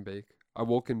a wake and bake. I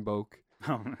woke and boke,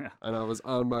 Oh yeah. and I was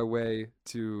on my way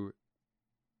to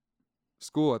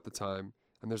school at the time.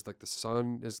 And there's like the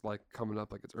sun is like coming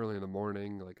up, like it's early in the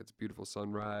morning, like it's beautiful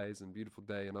sunrise and beautiful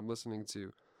day. And I'm listening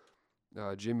to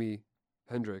Jimi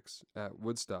Hendrix at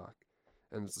Woodstock,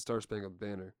 and it's the Star Spangled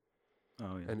Banner.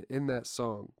 Oh yeah. And in that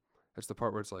song, it's the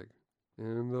part where it's like,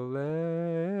 "In the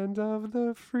land of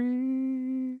the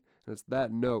free," and it's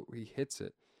that note. He hits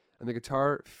it, and the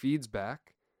guitar feeds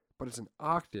back, but it's an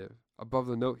octave above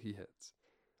the note he hits,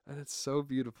 and it's so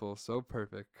beautiful, so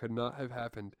perfect. Could not have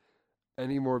happened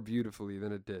any more beautifully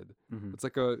than it did. Hmm.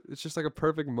 It's just like a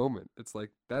perfect moment. It's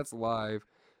like that's live.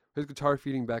 His guitar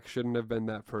feeding back shouldn't have been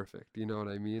that perfect. You know what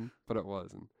I mean? But it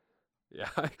was, and yeah,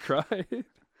 I cried.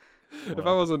 If I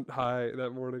Well. wasn't high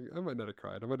that morning, I might not have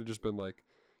cried. I might have just been like,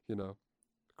 you know,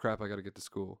 crap, I got to get to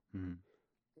school. Mhm.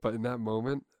 But in that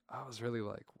moment, I was really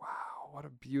like, wow, what a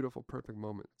beautiful, perfect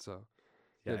moment. So,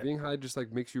 yeah, Yeah, being high just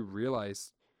like makes you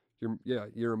realize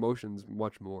your emotions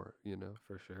much more, you know?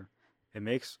 for sure. It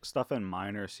makes stuff in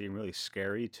minor seem really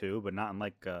scary too, but not in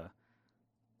like a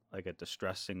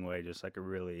distressing way. Just like a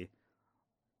really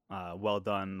well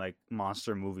done like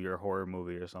monster movie or horror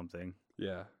movie or something.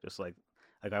 Yeah. Just like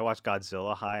I watched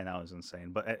Godzilla high, and that was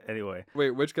insane. But anyway, Wait,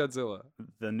 which Godzilla?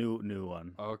 the new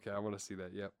one. Oh, okay, I want to see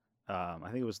that. Yep. I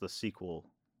think it was the sequel,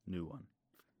 new one.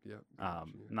 Yep. Got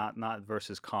you. Not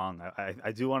versus Kong.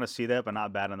 I do want to see that, but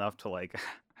not bad enough to like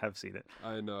have seen it.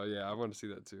 I know. Yeah, I want to see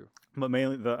that too. But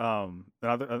mainly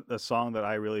the song that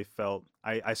I really felt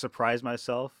I surprised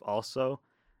myself also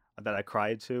that I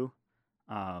cried to,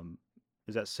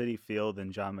 is at City Field,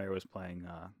 and John Mayer was playing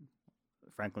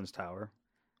Franklin's Tower.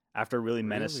 After really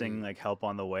menacing Really? like Help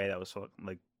on the Way, that was so,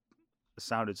 like it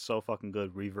sounded so fucking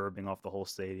good, reverbing off the whole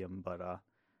stadium. But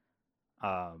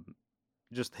um,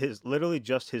 just his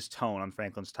tone on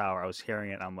Franklin's Tower, I was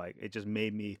hearing it, and I'm like, it just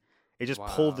made me, it just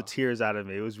pulled the Wow. tears out of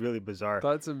me. It was really bizarre.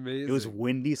 That's It was amazing.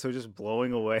 windy, so just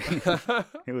blowing away.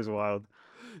 It was wild.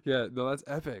 Yeah, no, that's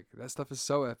epic. That stuff is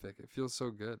so epic. It feels so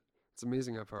good. It's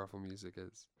amazing how powerful music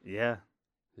is, Yeah,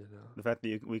 you know? the fact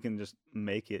that we can just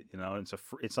make it,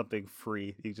 it's something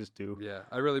free. You just do. Yeah,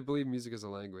 I really believe music is a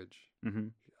language. Hmm.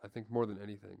 I think more than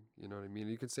anything, you know what I mean?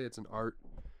 You could say it's an art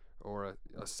or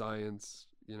a science,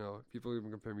 you know, people even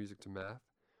compare music to math.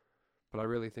 But I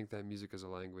really think that music is a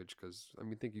language because, I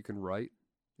mean, think you can write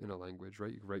in a language,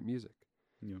 right? You can write music.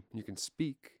 Yeah. And you can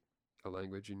speak a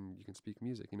language and you can speak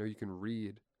music. You know, you can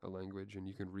read a language and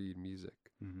you can read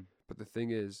music. Hmm. But the thing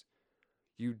is,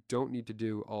 you don't need to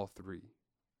do all three,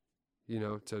 you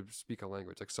know, to speak a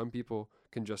language. Like some people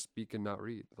can just speak and not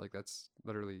read. Like that's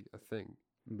literally a thing,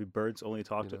 Maybe birds only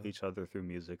talk you to know? each other through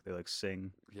music. They like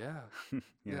sing. Yeah. you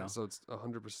Yeah. know. So it's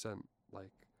 100%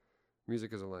 like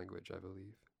music is a language, I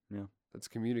believe. Yeah. That's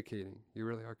communicating. You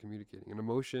really are communicating an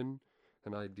emotion,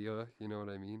 an idea. You know what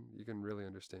I mean? You can really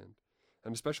understand.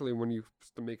 And especially when you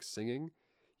make singing,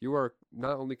 you are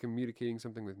not only communicating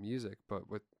something with music, but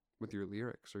with your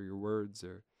lyrics or your words,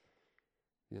 or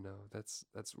that's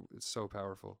it's so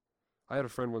powerful. I had a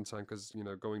friend one time, because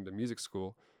going to music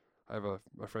school, I have a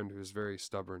friend who's very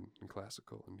stubborn in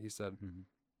classical, and he said, Hmm.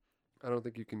 I don't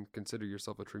think you can consider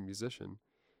yourself a true musician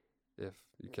if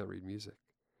you can't read music.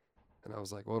 And I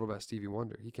was like, well, what about Stevie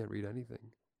Wonder? He can't read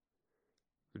anything.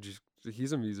 Would you?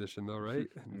 He's a musician though, right?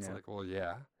 And it's Yeah. like, well,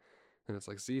 yeah. And it's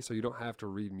like, see, so you don't have to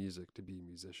read music to be a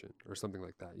musician or something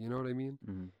like that. You know what I mean?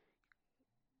 Hmm.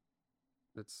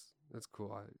 That's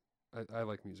cool. I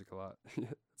like music a lot. Yeah,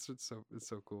 it's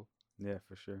so cool. Yeah,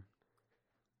 for sure.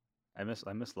 I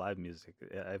miss live music.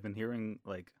 I've been hearing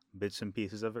like bits and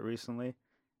pieces of it recently,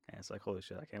 and it's like holy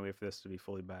shit! I can't wait for this to be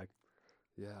fully back.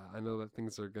 Yeah, I know that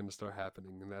things are gonna start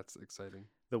happening, and that's exciting.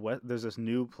 There's this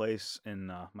new place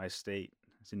in my state.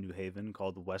 It's in New Haven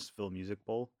called the Westville Music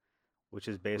Bowl, which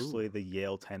is Ooh. basically the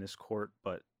Yale tennis court,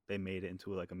 but they made it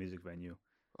into like a music venue.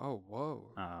 Oh,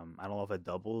 whoa. I don't know if it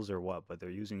doubles or what, but they're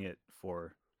using it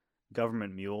for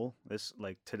Government Mule this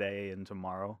like today and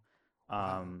tomorrow.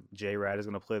 Wow. J Rad is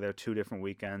gonna play there 2 different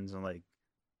weekends and like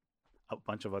a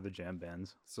bunch of other jam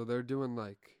bands. So they're doing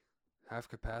like half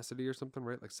capacity or something,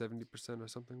 right? Like 70% or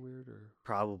something weird, or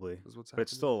Probably, is what's but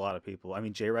it's happening? still a lot of people. I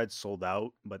mean, J Rad's sold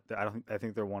out, but I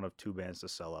think they're one of two bands to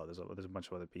sell out. There's a bunch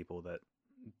of other people that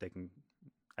they can.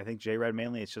 I think J Rad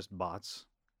mainly it's just bots,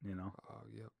 you know, Oh,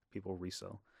 yep. people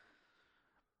resell.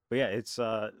 But yeah,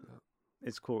 Yep.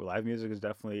 it's cool. Live music is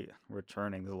definitely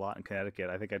returning. There's a lot in Connecticut.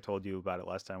 I think I told you about it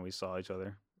last time we saw each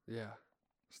other. Yeah.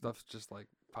 Stuff's just like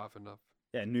popping up.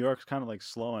 Yeah, New York's kind of like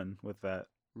slowing with that.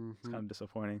 It's Mm-hmm. kind of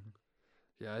disappointing.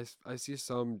 Yeah, I see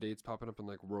some dates popping up in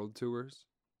like world tours,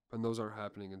 and those aren't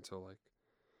happening until like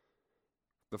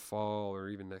the fall or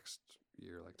even next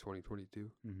year, like 2022.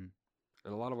 Hmm.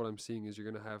 And a lot of what I'm seeing is you're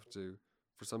gonna have to,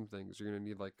 for some things, you're gonna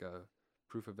need like a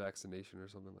proof of vaccination or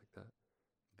something like that.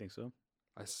 Think so?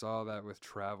 I saw that with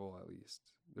travel, at least.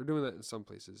 They're doing that in some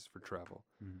places for travel.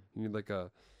 Hmm. You need like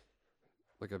a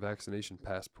vaccination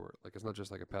passport. Like it's not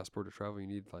just like a passport to travel. You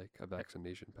need like a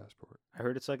vaccination passport. I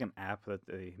heard it's like an app that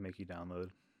they make you download,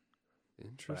 but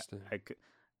Interesting.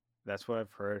 that's what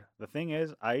I've heard. The thing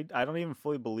is, I don't even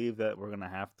fully believe that we're gonna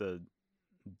have to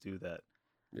do that.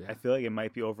 I Yeah, feel like it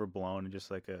might be overblown and just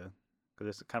like because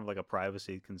it's kind of like a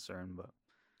privacy concern.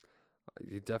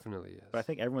 it definitely But I is.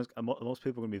 think most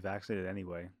people are gonna be vaccinated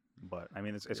anyway. But I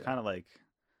mean, it's Yeah, kind of like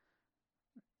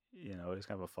it's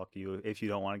kind of a fuck you if you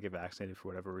don't want to get vaccinated for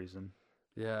whatever reason.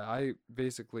 yeah.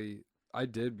 I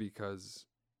did because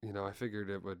I figured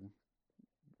it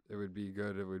would be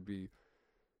good. It would be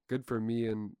good for me,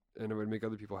 and it would make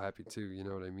other people happy too. You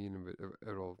know what I mean?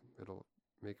 It'll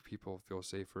make people feel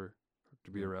safer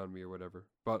to be Yeah. around me or whatever.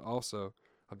 But also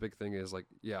a big thing is like,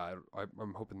 yeah,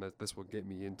 I'm hoping that this will get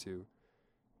me into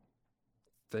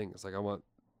things. Like I want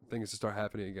things to start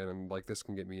happening again, and like this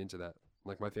can get me into that.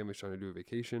 Like my family's trying to do a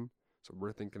vacation, so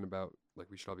we're thinking about like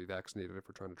we should all be vaccinated if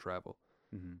we're trying to travel,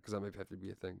 Hmm. because that might have to be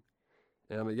a thing.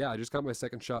 And yeah, I just got my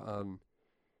second shot on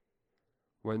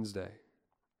Wednesday,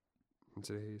 and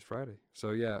today is Friday.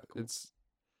 So yeah, Cool.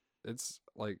 it's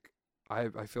like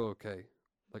I feel okay.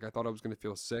 Like I thought I was gonna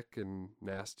feel sick and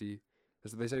nasty.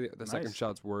 So they say the second Nice.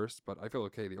 shot's worse, but I feel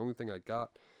okay. The only thing I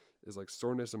got is like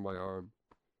soreness in my arm.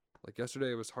 Like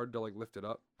yesterday, it was hard to like lift it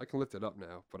up. I can lift it up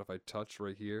now, but if I touch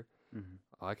right here, Hmm.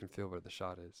 I can feel where the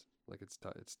shot is. Like it's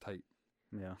tight.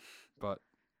 Yeah. But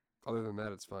other than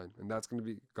that, it's fine, and that's gonna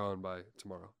be gone by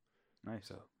tomorrow. Nice.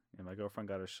 So Yeah, my girlfriend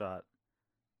got a shot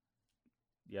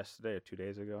yesterday or 2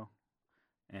 days ago,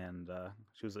 and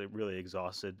she was like really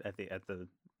exhausted at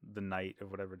the night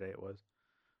of whatever day it was.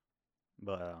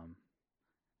 But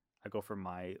I go for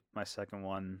my second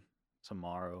one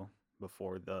tomorrow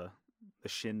before the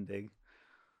shindig.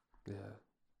 yeah,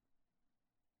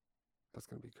 that's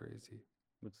gonna be crazy.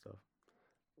 Good stuff.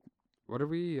 What are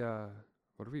we?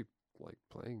 What are we like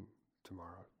playing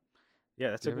tomorrow?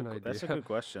 Yeah, Do you have an that's a idea? good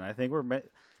question. I think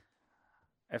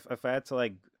if I had to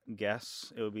like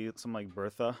guess, it would be some like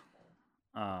Bertha.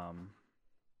 Um,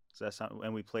 so that's not,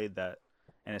 and we played that,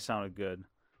 and it sounded good.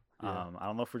 Yeah, I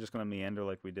don't know if we're just gonna meander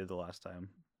like we did the last time,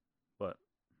 but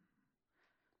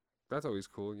that's always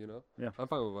cool. yeah. I'm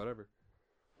fine with whatever.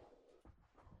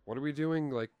 What are we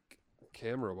doing like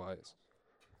camera wise?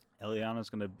 Eliana's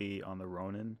gonna be on the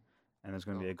Ronin, and there's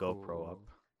gonna be Oh, a GoPro up. cool.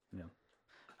 Yeah,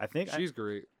 I think She's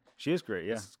great. she is great.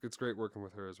 Yeah, It's great working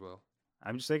with her as well.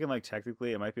 I'm just thinking like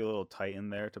technically it might be a little tight in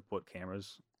there to put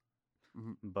cameras,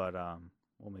 Hmm. but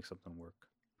we'll make something work.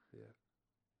 Yeah.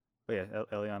 But yeah,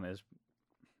 Eliana is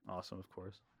awesome, of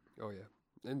course. Oh yeah.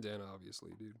 And Dana,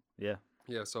 obviously, dude. Yeah.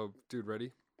 Yeah. So, dude,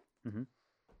 ready? Hmm.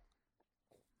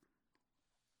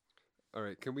 All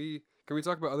right. Can we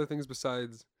talk about other things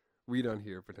besides weed on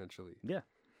here potentially? Yeah.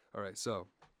 All right. So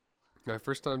my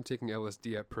first time taking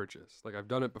LSD at Purchase. Like I've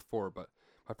done it before, but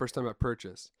my first time at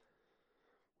Purchase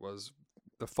was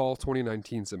the fall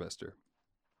 2019 semester.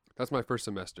 That's my first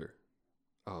semester.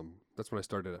 That's when I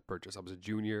started at Purchase. I was a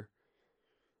junior.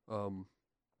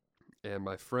 And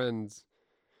my friends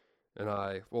and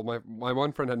I, well, my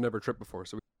one friend had never tripped before,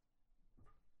 so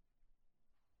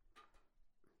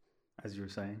As you were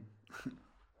saying.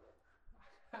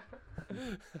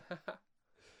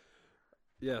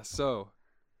 yeah. So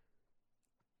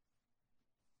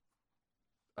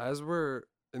as we're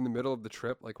in the middle of the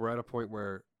trip, like we're at a point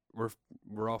where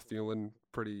we're all feeling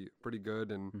pretty good,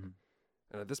 and Mhm.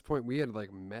 and at this point we had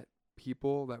like met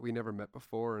people that we never met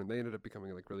before, and they ended up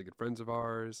becoming like really good friends of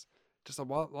ours. Just a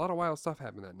lot of wild stuff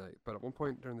happened that night. But at one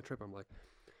point during the trip, I'm like,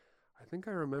 I think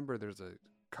I remember there's a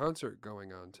concert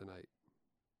going on tonight,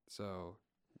 so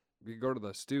we go to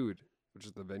the Stewed, which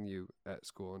is the venue at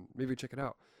school, and maybe check it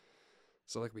out.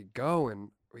 So like we go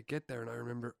and we get there, and I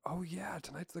remember, oh yeah,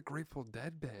 tonight's the Grateful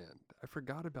Dead band. I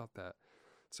forgot about that.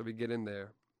 So we get in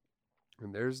there,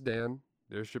 and there's Dan,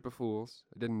 there's Ship of Fools.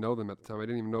 I didn't know them at the time. I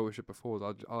didn't even know it was Ship of Fools.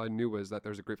 All I knew was that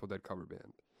there's a Grateful Dead cover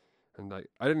band, and I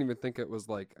didn't even think it was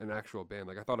like an actual band.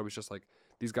 Like I thought it was just like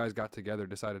these guys got together,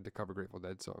 decided to cover Grateful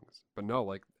Dead songs. But no,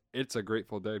 like it's a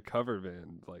Grateful Dead cover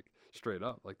band, like straight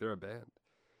up, like they're a band.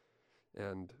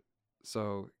 And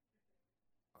so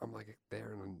I'm like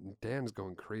there, and Dan's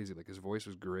going crazy. Like his voice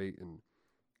was great, and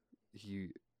he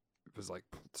was like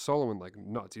soloing like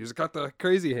nuts. He just got the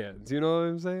crazy hands, you know what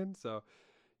I'm saying? So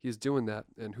he's doing that,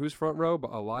 and who's front row?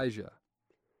 But Elijah,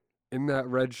 in that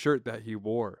red shirt that he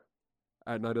wore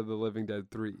at Night of the Living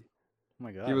Dead 3. Oh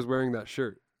my God. He was wearing that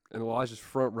shirt, and Elijah's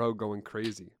front row going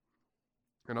crazy,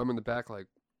 and I'm in the back like,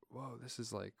 whoa, this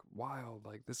is like wild.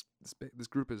 Like this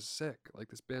group is sick. Like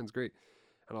this band's great,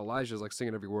 and Elijah's like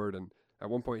singing every word. And at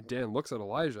one point, Dan looks at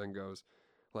Elijah and goes,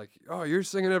 like, oh, you're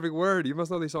singing every word. You must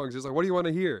know these songs. He's like, what do you want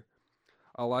to hear?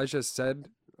 Elijah said,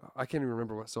 I can't even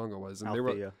remember what song it was, and they were,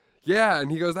 Althea. yeah,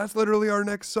 and he goes, that's literally our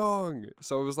next song.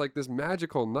 So it was like this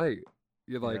magical night.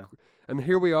 You're like, Yeah. and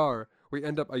here we are. We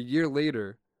end up a year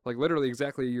later, like literally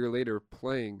exactly a year later,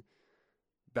 playing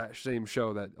that same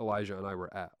show that Elijah and I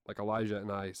were at. Like Elijah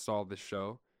and I saw this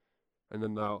show, and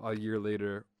then now a year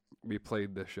later we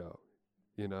played this show,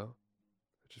 you know,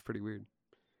 which is pretty weird.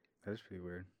 That is pretty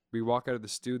weird. We walk out of the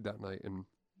Stewed that night, and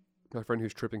my friend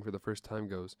who's tripping for the first time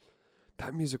goes,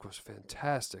 that music was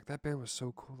fantastic. That band was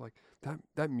so cool. Like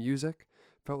that music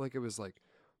felt like it was like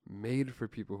made for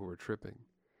people who were tripping.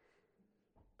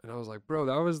 And I was like, bro,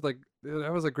 that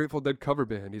was a Grateful Dead cover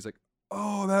band. He's like,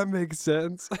 oh, that makes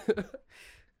sense.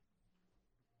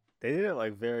 They did it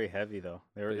like very heavy though.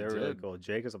 They were They really did. cool.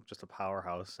 Jake is just a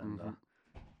powerhouse, and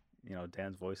Mhm.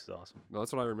 Dan's voice is awesome. No,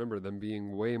 that's what I remember, them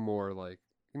being way more like,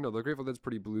 the Grateful Dead's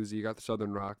pretty bluesy. You got the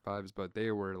Southern rock vibes, but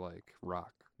they were like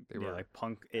rock. They Yeah, were like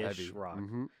punk-ish heavy. rock.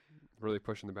 Really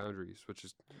pushing the boundaries, which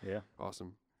is Yeah.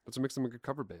 awesome. That's what makes them a good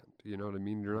cover band. You know what I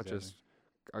mean? You're not Exactly. just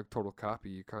a total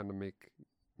copy. You kind of make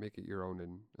it your own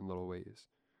in little ways.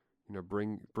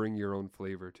 Bring your own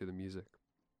flavor to the music.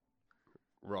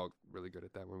 We're all really good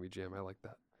at that when we jam. I like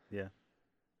that. Yeah.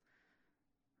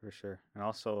 For sure. And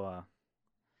also,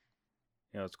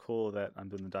 it's cool that I'm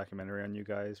doing the documentary on you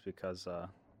guys because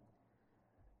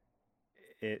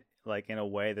it, like, in a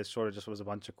way, this sort of just was a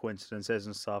bunch of coincidences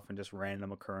and stuff and just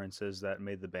random occurrences that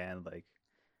made the band, like,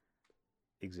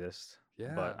 exist.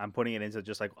 Yeah. But I'm putting it into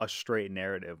just, like, a straight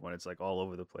narrative when it's, like, all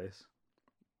over the place.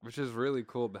 Which is really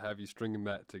cool to have you stringing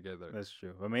that together. That's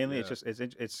true. But mainly Yeah.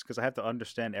 it's because I have to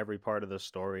understand every part of the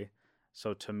story.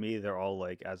 So to me, they're all,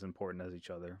 like, as important as each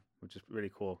other, which is really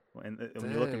cool. And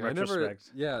when you look in Dang, I never.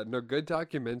 retrospect, Yeah, no, good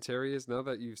documentaries. Now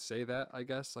that you say that, I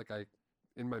guess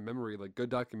in my memory, like good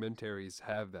documentaries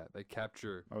have that. They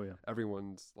capture oh yeah,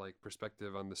 everyone's like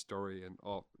perspective on the story, and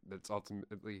all that's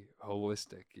ultimately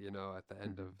holistic. At the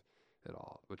end Mhm. of it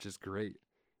all, which is great.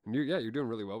 And you're doing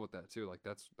really well with that too. Like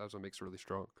that's what makes it really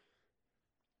strong.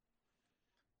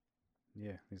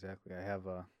 yeah, exactly. I have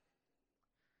a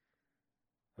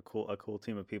cool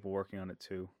team of people working on it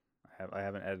too. I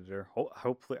have an editor.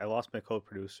 Hopefully, I lost my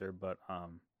co-producer, but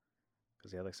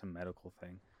because he had like some medical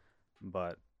thing.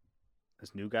 But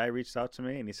this new guy reached out to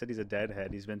me, and he said he's a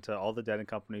Deadhead. He's been to all the Dead and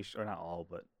Company, or not all,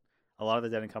 but a lot of the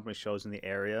Dead and Company shows in the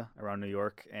area around New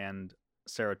York and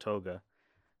Saratoga.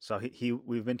 So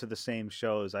we've been to the same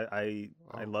shows. I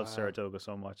Oh, love wow. Saratoga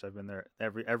so much. I've been there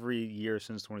every year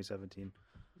since 2017.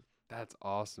 That's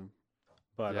awesome.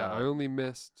 But Yeah, I only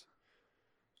missed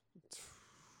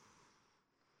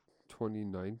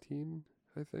 2019,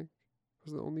 I think,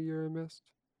 was the only year I missed.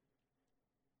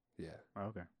 Yeah. Oh,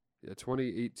 okay. Yeah,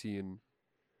 2018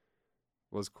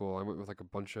 was cool. I went with like a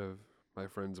bunch of my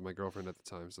friends and my girlfriend at the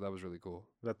time, so that was really cool.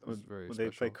 That, It was very would they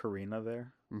play special. Karina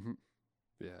there? Hmm.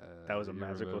 Yeah, That was a you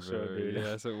magical show, remember. dude.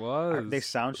 Yes, it They was.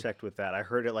 sound checked with that. I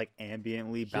heard it like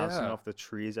ambiently bouncing Yeah. off the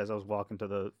trees as I was walking to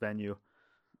the venue.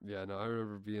 Yeah, no, I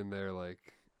remember being there like,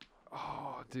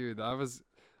 oh, dude, I was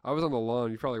on the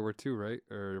lawn. You probably were too, right?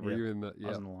 Or were Yeah, you in the? I was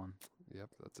Yep, on the lawn. yep,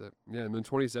 that's it. Yeah, and then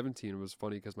 2017 was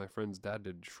funny because my friend's dad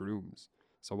did shrooms,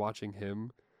 so watching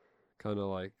him kind of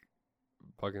like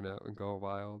bugging out and go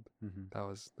wild, Hmm. that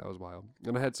was wild.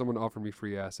 And I had someone offer me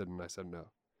free acid, and I said no,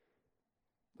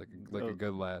 like a Oh,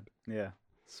 good lad. yeah,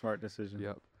 smart decision.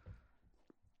 Yep.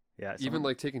 Yeah, Even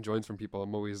like taking joints from people,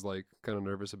 I'm always like kind of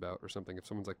nervous about or something. If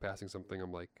someone's like passing something,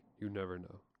 I'm like, you never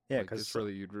know. yeah, Like because it's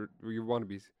really you want to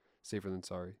be safer than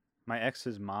sorry. my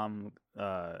ex's mom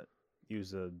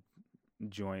used a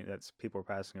joint that's people were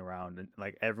passing around, and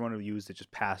like everyone who used it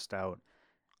just passed out,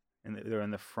 and they're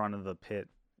in the front of the pit.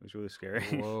 It was really scary.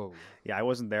 Whoa. Yeah, I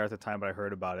wasn't there at the time, but I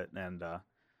heard about it, and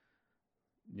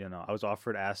I was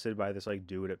offered acid by this like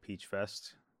dude at Peach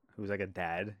Fest who was like a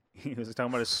dad. He was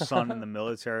talking about his son in the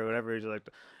military or whatever. He's like,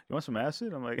 "You want some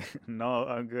acid?" I'm like, "No,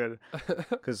 I'm good."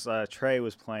 Because Trey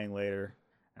was playing later,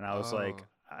 and I was like,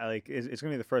 Oh. it's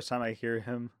gonna be the first time I hear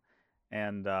him,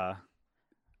 and I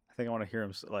think I want to hear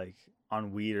him like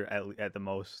on weed or at the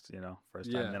most,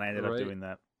 first time. Yeah, Then I ended up right. doing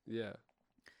that, Yeah.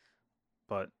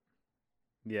 but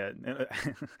yeah,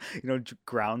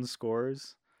 ground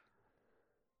scores.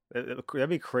 That'd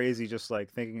be crazy. Just like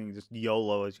thinking, just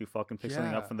YOLO as you fucking pick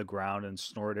something up Yeah. from the ground and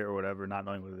snort it or whatever, not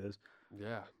knowing what it is.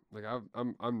 Yeah. Like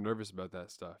I'm nervous about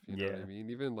that stuff. You know what Yeah, I mean?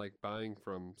 Even like buying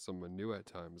from someone new at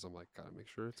times, I'm like, gotta make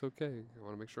sure it's okay. I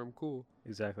want to make sure I'm cool.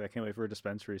 exactly. I can't wait for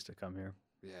dispensaries to come here.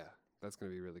 Yeah, that's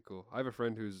gonna be really cool. I have a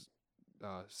friend who's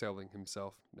selling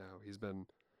himself now. He's been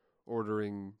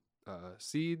ordering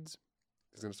seeds.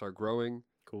 He's gonna start growing,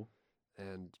 Cool.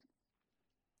 and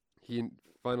he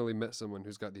finally met someone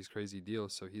who's got these crazy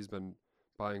deals. So he's been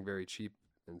buying very cheap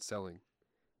and selling.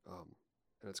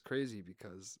 And it's crazy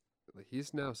because like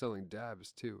he's now selling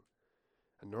dabs too.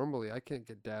 And normally I can't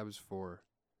get dabs for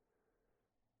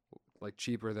like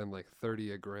cheaper than like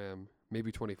 30 a gram,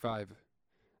 maybe 25,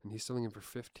 and he's selling them for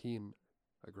 15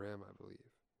 a gram, I believe.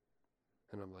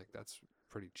 And I'm like, that's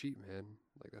pretty cheap, man.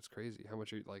 Like that's crazy. How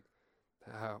much are you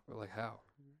how?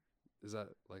 Is that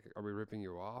like are we ripping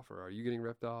you off or are you getting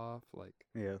ripped off? Like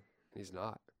Yeah. he's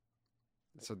not.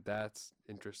 So that's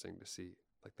interesting to see.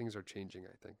 Like things are changing,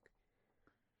 I think.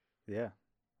 Yeah.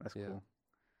 That's Yeah. cool.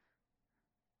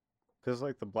 Because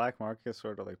like the black market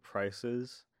sort of like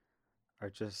prices are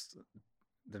just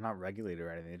they're not regulated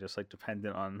or anything. They're just like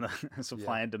dependent on the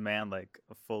supply Yeah. and demand like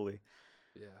fully.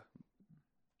 Yeah.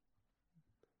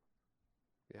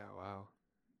 Yeah, wow.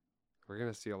 We're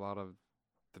gonna see a lot of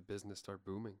the business start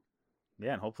booming.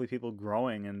 Yeah, and hopefully people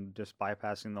growing and just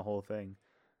bypassing the whole thing.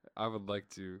 I would like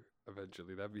to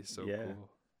eventually. That'd be so Yeah. cool.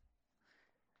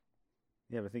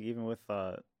 Yeah, but I think even with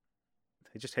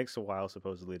it just takes a while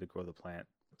supposedly to grow the plant.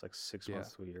 It's like 6 Yeah.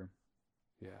 months to a year.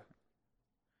 Yeah.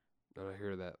 And I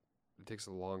hear that it takes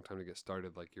a long time to get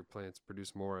started. Like your plants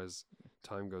produce more as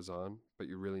time goes on, but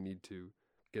you really need to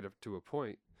get up to a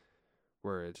point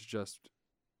where it's just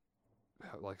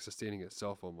like sustaining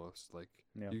itself almost. Like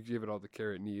Yeah. you give it all the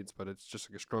care it needs, but it's just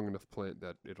like a strong enough plant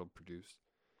that it'll produce.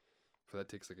 So that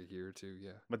takes like a year or two.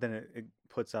 Yeah. But then it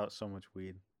puts out so much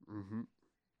weed. Mm-hmm.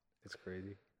 It's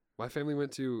crazy. My family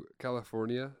went to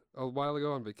California a while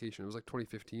ago on vacation. It was like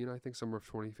 2015, I think, summer of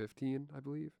 2015, I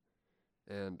believe.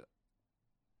 And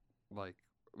like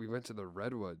we went to the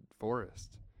redwood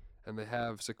forest, and they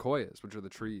have sequoias, which are the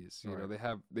trees. You know,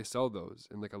 Right. they sell those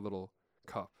in like a little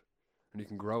cup, and you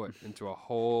can grow it into a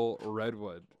whole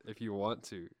redwood if you want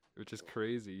to, which is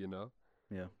crazy, you know.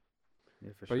 Yeah.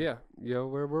 Yeah, for But sure. yeah,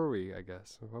 where were we? I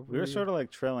guess what We were sort of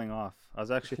like trailing off. I was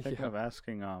actually thinking Yeah. of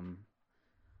asking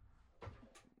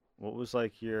what was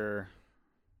like your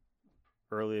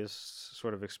earliest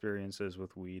sort of experiences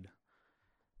with weed?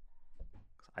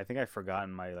 I think I've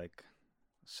forgotten my like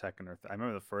second or I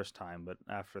remember the first time, but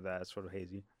after that it's sort of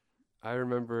hazy. I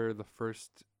remember the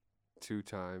first 2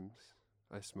 times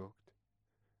I smoked,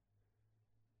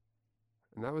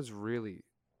 and that was really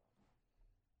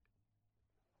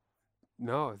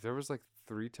no. There was like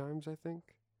 3 times, I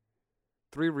think.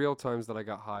 3 real times that I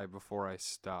got high before I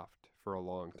stopped for a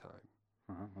long time.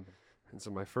 Okay. And so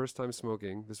my first time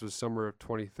smoking, this was summer of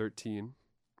 2013.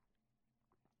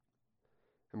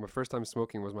 And my first time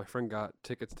smoking was my friend got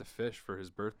tickets to fish for his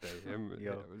birthday. Him,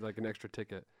 Yo. it was like an extra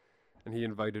ticket, and he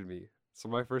invited me. So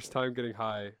my first time getting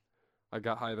high, I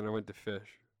got high, then I went to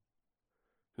fish,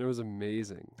 and it was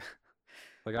amazing.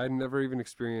 Like I'd never even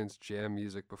experienced jam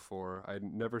music before. I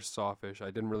never saw Fish.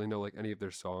 I didn't really know like any of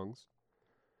their songs,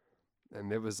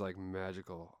 and it was like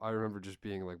magical. I remember just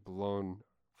being like blown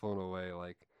away.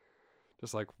 Like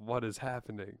just like what is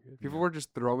happening? People Yeah. were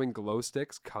just throwing glow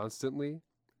sticks constantly,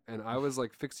 and I was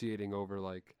like fixating over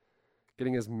like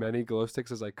getting as many glow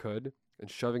sticks as I could and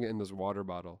shoving it in this water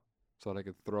bottle so that I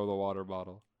could throw the water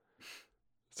bottle.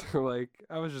 So like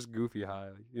I was just goofy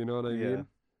high, you know what I Yeah. mean?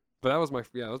 But that was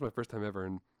that was my first time ever,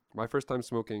 and my first time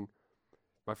smoking.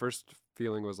 My first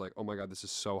feeling was like, oh my god, this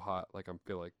is so hot. Like I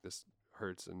feel like this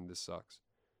hurts and this sucks.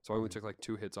 So I only Mhm. took like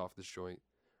 2 hits off this joint,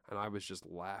 and I was just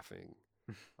laughing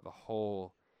the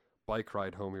whole bike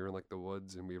ride home. We were in like the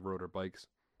woods, and we rode our bikes.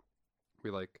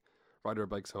 We like ride our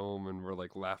bikes home, and we're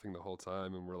like laughing the whole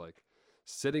time, and we're like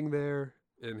sitting there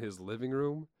in his living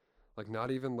room, like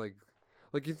not even like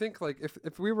you think like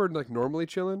if we were like normally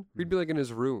chilling, we'd be like in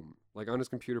his room, like on his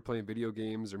computer playing video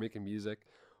games or making music.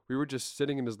 We were just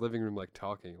sitting in his living room like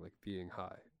talking, like being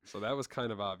high. So that was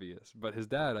kind of obvious. But his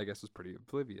dad, I guess, was pretty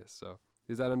oblivious. So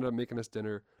his dad ended up making us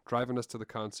dinner, driving us to the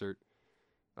concert,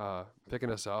 picking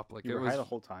us up. Like You it were high was the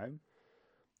whole time?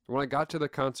 when I got to the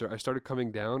concert, I started coming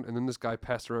down, and then this guy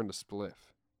passed around a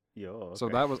spliff. Yo, So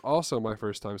okay. that was also my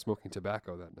first time smoking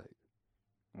tobacco that night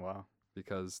Wow.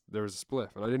 because there was a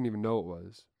spliff, and I didn't even know it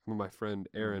was. From my friend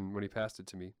Mm. Aaron, when he passed it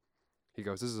to me, he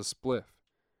goes, "This is a spliff,"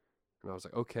 and I was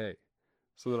like, "Okay."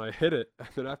 So then I hit it, and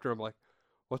then after I'm like,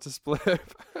 "What's a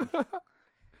spliff?"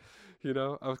 You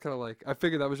know, I was kind of like, I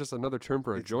figured that was just another term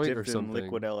for a It's joint or dipped in something.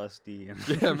 liquid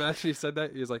LSD. Yeah, imagine he said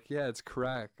that. He was like, "Yeah, it's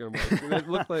crack." And I'm like, "It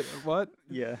looked like what?"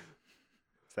 Yeah.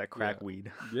 It's that crack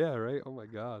weed. Yeah, right. Oh my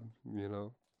god, you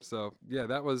know. So yeah,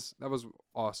 that was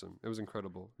awesome. It was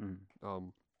incredible.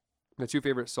 Mm. My two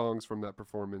favorite songs from that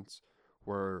performance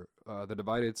were "The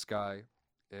Divided Sky"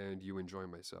 and "You Enjoy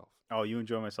Myself." Oh, You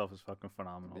Enjoy Myself is fucking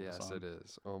phenomenal. the Yes, song. it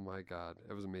is. Oh my god,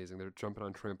 it was amazing. They're jumping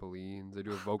on trampolines. They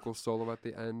do a vocal solo at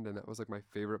the end, and that was like my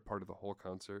favorite part of the whole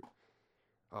concert.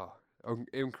 Oh,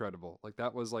 incredible! Like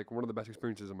that was like one of the best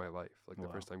experiences of my life. Like the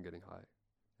Wow. first time getting high,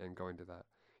 and going to that.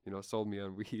 You know, sold me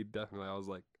on weed. Definitely, I was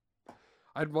like,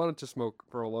 I'd wanted to smoke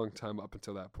for a long time up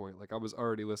until that point. Like I was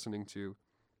already listening to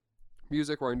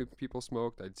music where I knew people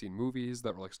smoked. I'd seen movies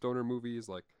that were like stoner movies.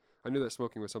 Like I knew that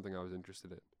smoking was something I was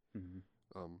interested in.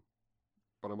 Mm-hmm. Um,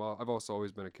 but I've also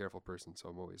always been a careful person, so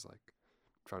I'm always like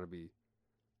trying to be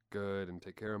good and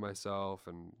take care of myself,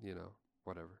 and you know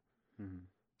whatever. Mm-hmm.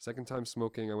 Second time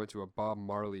smoking, I went to a Bob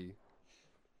Marley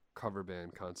cover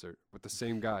band concert with the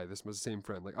same guy. This was the same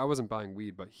friend. Like I wasn't buying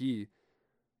weed, but he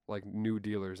like knew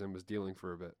dealers and was dealing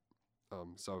for a bit.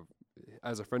 So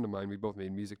as a friend of mine, we both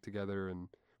made music together and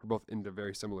we're both into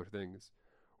very similar things.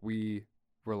 We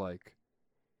were like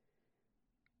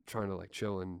trying to like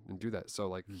chill and do that. So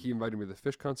like he invited me to the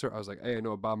Fish concert. I was like, hey, I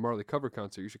know a Bob Marley cover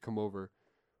concert. You should come over.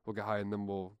 We'll get high and then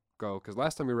we'll go. Because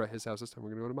last time we were at his house, this time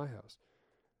we're gonna go to my house.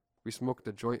 We smoked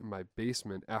a joint in my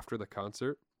basement after the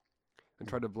concert and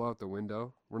tried to blow out the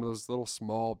window. One of those little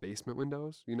small basement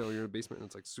windows. You know, you're in a basement and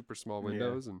it's like super small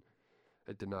windows, and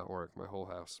it did not work. My whole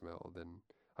house smelled, and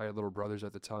I had little brothers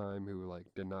at the time who like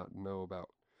did not know about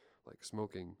like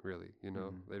smoking really. You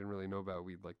know, Mhm. they didn't really know about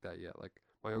weed like that yet. Like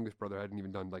my youngest brother hadn't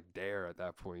even done like dare at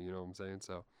that point. You know what I'm saying?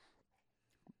 So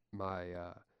my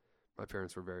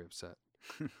parents were very upset,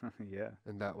 Yeah.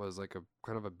 and that was like a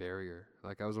kind of a barrier.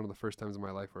 Like that was one of the first times in my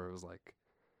life where it was like,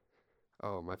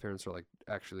 oh, my parents are like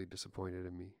actually disappointed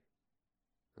in me,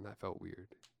 and that felt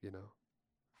weird. You know,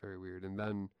 very weird. And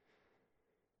then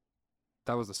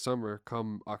that was the summer.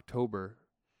 Come October,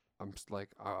 I'm just like,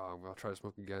 oh, I'll try to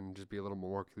smoke again and just be a little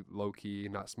more low key,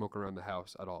 not smoke around the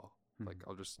house at all. Like Mhm.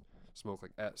 I'll just smoke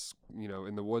like you know,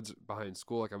 in the woods behind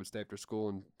school. Like I would stay after school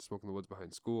and smoke in the woods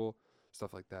behind school,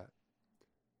 stuff like that.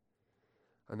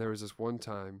 And there was this one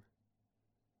time.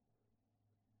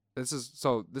 This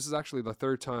is actually the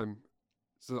third time.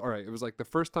 So all right, it was like the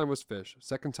first time was Fish,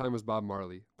 second time was Bob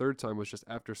Marley, third time was just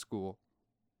after school.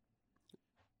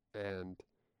 And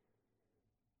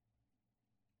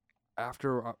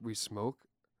after we smoke,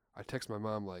 I text my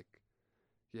mom like,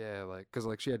 yeah, like, cause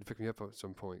like she had to pick me up at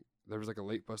some point. There was like a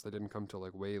late bus that didn't come till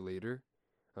like way later.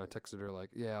 And I texted her like,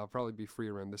 yeah, I'll probably be free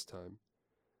around this time.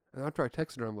 And after I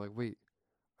texted her, I'm like, wait,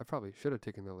 I probably should have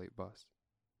taken the late bus.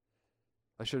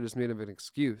 I should have just made him an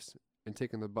excuse and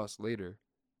taken the bus later,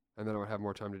 and then I would have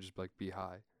more time to just like be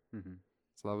high. Mhm.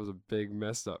 So that was a big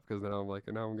mess up because then I'm like,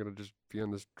 now I'm gonna just be on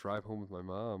this drive home with my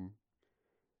mom,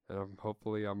 and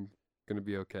hopefully I'm gonna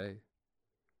be okay.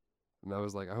 And I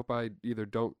was like, I hope I either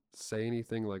don't say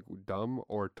anything like dumb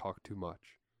or talk too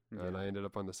much. And Yeah. I ended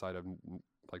up on the side of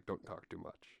like don't talk too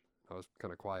much. I was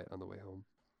kind of quiet on the way home,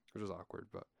 which was awkward,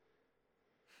 but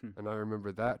And I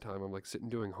remember that time I'm like sitting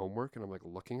doing homework and I'm like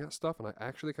looking at stuff and I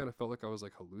actually kind of felt like I was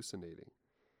like hallucinating.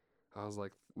 I was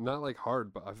like, not like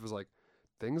hard, but I was like,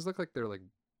 things look like they're like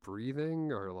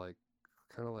breathing or like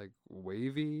kind of like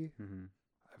wavy. Mm-hmm.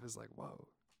 I was like, whoa.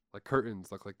 Like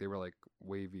curtains look like they were like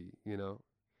wavy, you know?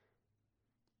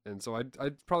 And so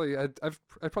I'd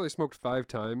probably smoked 5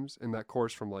 times in that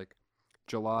course from like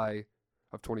July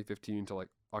of 2015 to like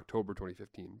October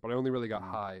 2015. But I only really got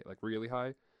high, like really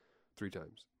high, 3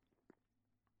 times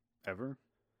Ever?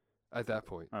 at that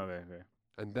point. Okay.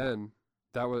 And then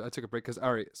I took a break because,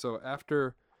 all right, so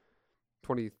after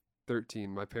 2013,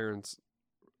 my parents,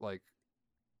 like,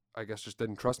 I guess just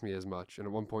didn't trust me as much. And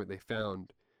at one point they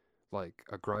found like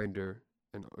a grinder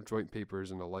and joint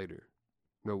papers and a lighter.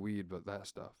 No weed, but that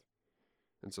stuff.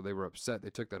 And so they were upset. They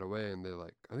took that away and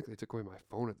I think they took away my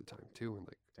phone at the time too. And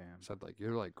like Damn. said like,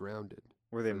 you're like grounded.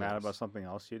 Were they for mad this. about something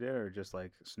else you did, or just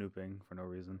like snooping for no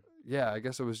reason? Yeah, I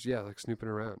guess it was, like snooping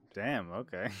around. Damn.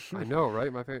 Okay. I know,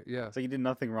 right? My parents, yeah. It's like you did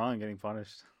nothing wrong and getting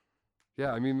punished.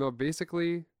 Yeah, I mean, though,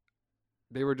 basically,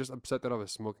 they were just upset that I was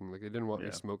smoking. Like, they didn't want me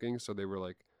Yeah. smoking, so they were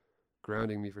like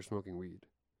grounding me for smoking weed.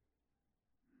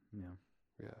 Yeah.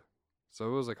 Yeah. So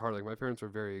it was like hard. Like, my parents were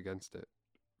very against it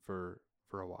for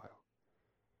a while.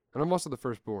 And I'm also the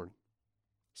firstborn.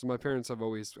 So my parents I've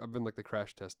been like the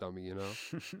crash test dummy, you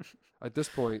know? At this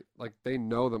point, like, they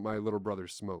know that my little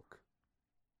brothers smoke,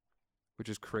 which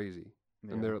is crazy.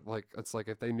 Yeah. And they're like, it's like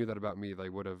if they knew that about me, they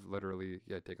would have literally,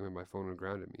 taken away my phone and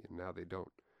grounded me. And now they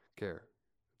don't care.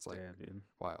 It's like yeah, dude.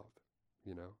 wild,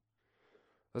 you know?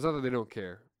 It's not that they don't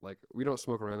care. Like, we don't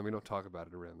smoke around them. We don't talk about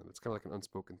it around them. It's kind of like an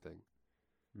unspoken thing.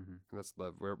 Mm-hmm. And that's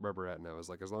where we're at now. Is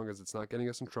like, as long as it's not getting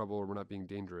us in trouble or we're not being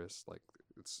dangerous, like,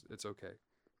 it's okay.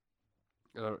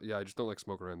 And I just don't like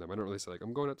smoke around them. I don't really say like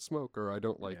I'm going out to smoke, or I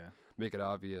don't like Yeah. make it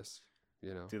obvious,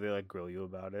 you know. Do they like grill you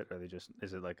about it, or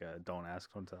is it like a don't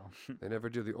ask, don't tell? They never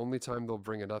do. The only time they'll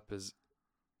bring it up is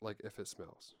like if it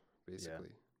smells,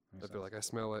 basically. Makes If they're like, I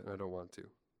smell it and I don't want to.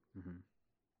 Mm-hmm.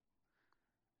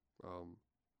 Um,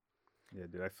 Yeah,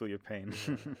 dude, I feel your pain.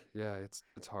 yeah, it's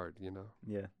hard, you know.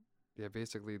 Yeah. Yeah,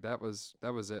 basically that was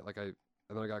it. Like and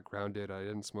then I got grounded. I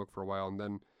didn't smoke for a while, and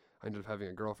then I ended up having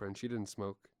a girlfriend. She didn't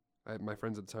smoke. My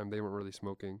friends at the time, they weren't really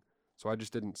smoking, so I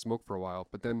just didn't smoke for a while.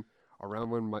 But then around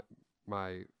when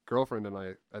my girlfriend and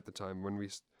I at the time, when we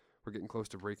were getting close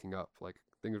to breaking up, like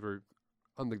things were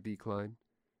on the decline.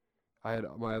 I had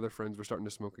my other friends were starting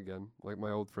to smoke again, like my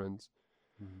old friends.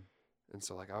 Mm-hmm. And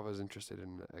so, like, I was interested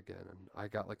in it again. And I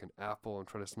got, like, an apple. I'm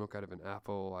trying to smoke out of an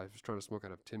apple. I was trying to smoke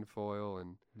out of tinfoil,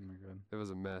 and Oh my god. it was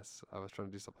a mess. I was trying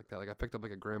to do stuff like that. Like, I picked up,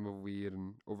 like, a gram of weed,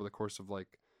 and over the course of,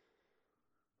 like,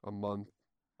 a month,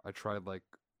 I tried, like,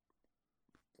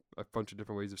 a bunch of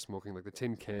different ways of smoking, like the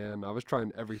tin can. I was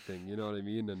trying everything, you know what I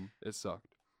mean? And it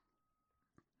sucked.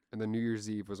 And then New Year's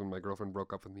Eve was when my girlfriend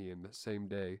broke up with me, and the same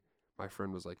day, my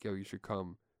friend was like, yo, you should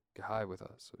come get high with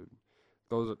us. And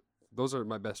those are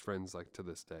my best friends, like, to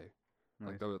this day.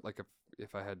 Nice. Like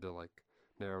if I had to like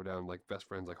narrow down like best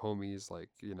friends, like homies, like,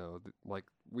 you know, like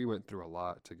we went through a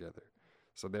lot together.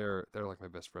 So they're like my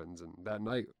best friends. And that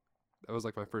night, that was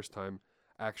like my first time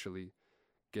actually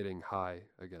getting high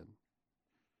again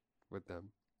with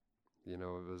them. You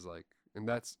know, it was like, and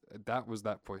that was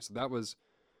that point. So that was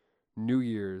New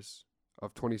Year's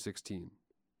of 2016.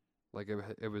 Like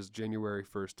it was January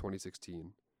 1st,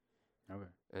 2016. Okay.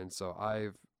 And so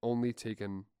I've only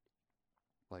taken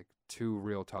like 2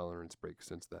 real tolerance breaks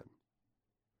since then.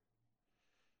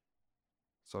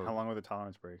 So How long were the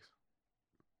tolerance breaks?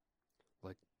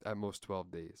 like at most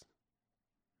 12 days.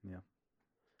 Yeah.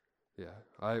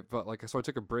 Yeah. But like, so I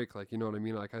took a break, like, you know what I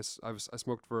mean? Like I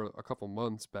smoked for a couple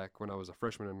months back when I was a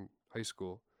freshman in high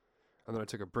school. And then I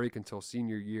took a break until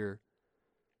senior year.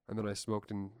 And then I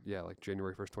smoked in, like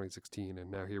January 1st, 2016. And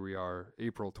now here we are,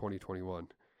 April 2021.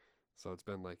 So it's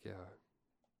been like,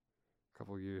 a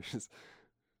couple years.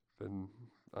 Been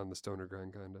on the stoner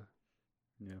grind, kind of.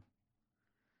 Yeah.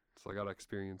 So I got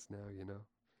experience now, you know.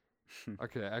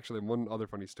 Okay, actually, one other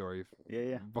funny story.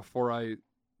 Yeah. Before I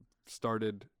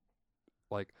started,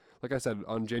 like I said,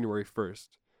 on January 1st,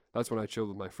 that's when I chilled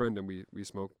with my friend and we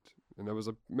smoked, and it was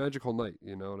a magical night.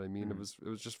 You know what I mean? Mhm. It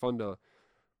was just fun to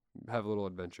have a little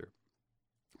adventure.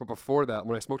 But before that,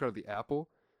 when I smoked out of the apple,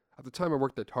 at the time I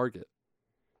worked at Target,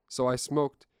 so I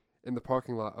smoked in the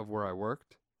parking lot of where I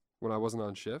worked when I wasn't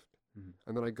on shift, Mhm.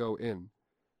 and then I go in,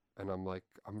 and I'm like,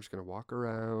 I'm just gonna walk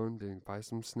around and buy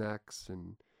some snacks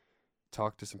and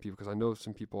talk to some people, because I know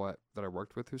some people that I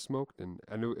worked with who smoked, and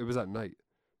I knew it was at night,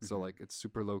 so Mhm. like it's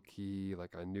super low key.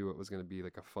 Like I knew it was gonna be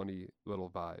like a funny little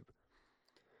vibe.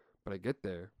 But I get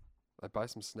there, I buy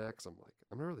some snacks. I'm like,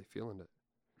 I'm not really feeling it,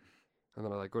 and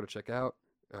then I like go to check out,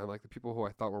 And like the people who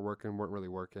I thought were working weren't really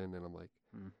working, and I'm like,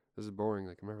 this is boring.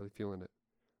 Like I'm not really feeling it.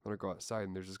 Then I go outside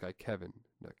and there's this guy Kevin.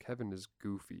 Now Kevin is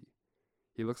goofy.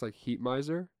 He looks like Heat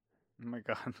Miser. Oh my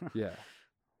god. Yeah,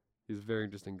 he's a very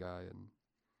interesting guy, and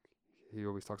he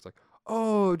always talks like,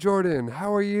 "Oh, Jordan,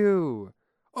 how are you?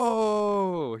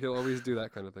 Oh," he'll always do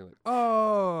that kind of thing, like,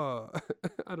 "Oh."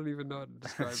 I don't even know how to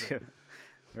describe it.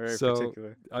 Very So,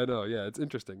 particular. I know, yeah, it's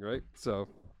interesting, right? So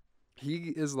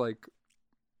he is like,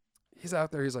 he's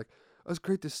out there. He's like, "It's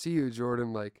great to see you,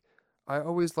 Jordan. Like, I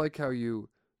always like how you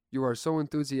are so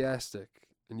enthusiastic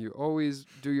and you always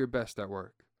do your best at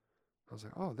work." I was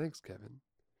like, "Oh, thanks, Kevin."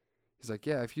 He's like,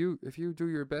 "Yeah, if you do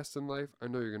your best in life, I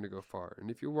know you're gonna go far. And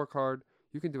if you work hard,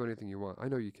 you can do anything you want. I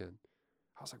know you can."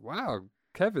 I was like, "Wow,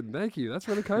 Kevin, thank you. That's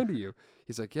really kind of you."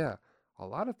 He's like, "Yeah, a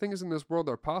lot of things in this world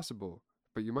are possible,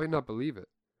 but you might not believe it."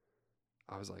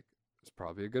 I was like, "That's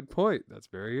probably a good point. That's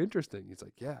very interesting." He's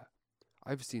like, "Yeah,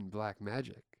 I've seen black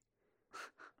magic."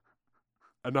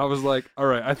 And I was like, "All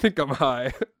right, I think I'm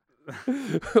high."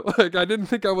 Like I didn't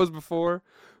think I was before,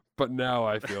 but now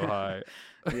I feel high.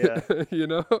 Yeah. You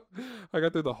know? I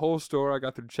got through the whole store. I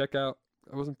got through checkout.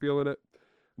 I wasn't feeling it.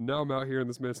 Now I'm out here and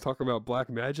this man's talking about black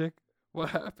magic. What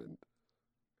happened?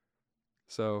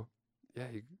 So, yeah,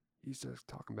 he's just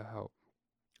talking about how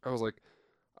I was like,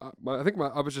 I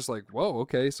was just like, whoa,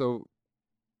 okay, so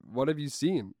what have you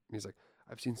seen? And he's like,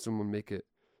 I've seen someone make it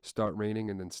start raining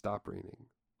and then stop raining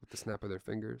with the snap of their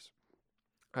fingers.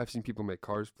 I've seen people make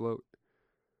cars float.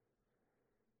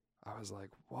 I was like,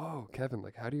 whoa, Kevin,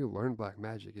 like, how do you learn black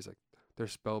magic? He's like,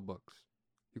 there's spell books.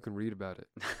 You can read about it.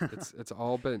 It's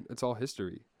all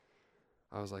history.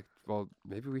 I was like, well,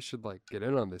 maybe we should like get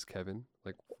in on this, Kevin.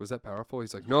 Like, was that powerful?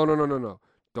 He's like, no.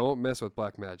 Don't mess with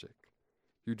black magic.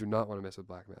 You do not want to mess with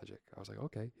black magic. I was like,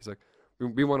 okay. He's like,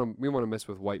 we want to mess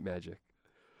with white magic.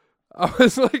 I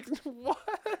was like,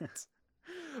 what?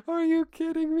 Are you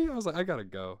kidding me? I was like, I gotta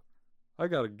go. I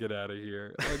gotta get out of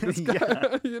here. Like this guy,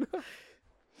 Yeah. you know.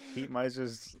 Heat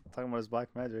Miser's talking about his black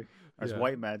magic. Or his Yeah.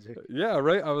 white magic. Yeah,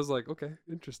 right. I was like, okay,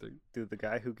 interesting. Dude, the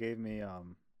guy who gave me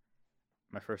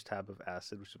my first tab of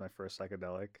acid, which is my first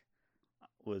psychedelic,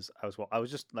 I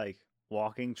was just like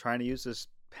walking, trying to use this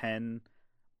pen,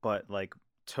 but like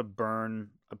to burn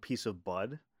a piece of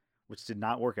bud, which did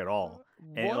not work at all.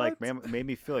 And it like made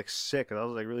me feel like sick. 'Cause I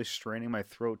was like really straining my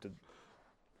throat to,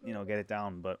 get it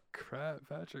down. But Crap,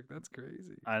 Patrick, that's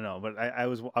crazy. I know. But I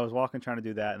was walking trying to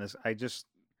do that, and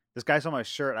this guy saw my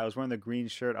shirt. I was wearing the green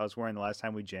shirt I was wearing the last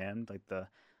time we jammed, like the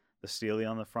Steely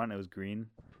on the front. It was green,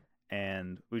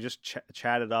 and we just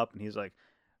chatted up. And he's like,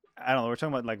 I don't know, we're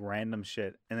talking about like random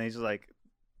shit, and then he's just like,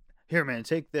 "Here, man,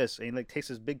 take this." And he like takes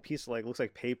this big piece of like looks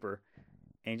like paper,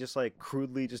 and he just like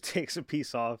crudely just takes a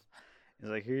piece off. He's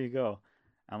like, "Here you go."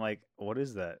 I'm like, "What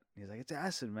is that?" He's like, "It's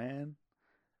acid, man."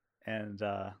 And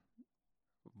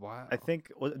Wow. I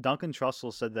think Duncan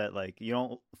Trussell said that like you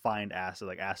don't find acid,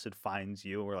 like acid finds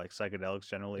you, or like psychedelics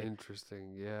generally.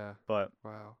 Interesting. Yeah. But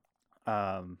Wow.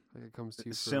 like it comes to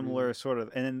you for a similar reason. sort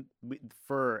of. And then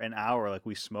for an hour, like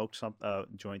we smoked some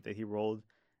joint that he rolled,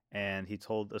 and he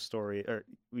told a story, or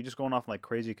we just going off like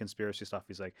crazy conspiracy stuff.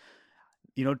 He's like,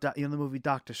 you know the movie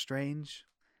Doctor Strange?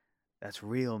 That's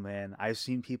real, man. I've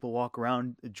seen people walk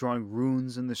around drawing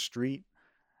runes in the street.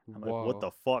 I'm like, what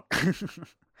the fuck?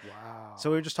 Wow.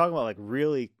 So we were just talking about like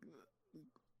really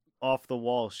off the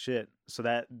wall shit. So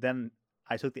that then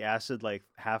I took the acid like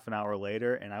half an hour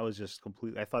later, and I was just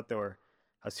completely. I thought I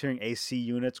was hearing AC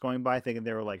units going by, thinking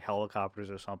they were like helicopters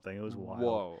or something. It was wild.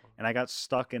 Whoa. And I got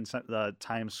stuck in the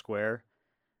Times Square.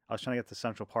 I was trying to get to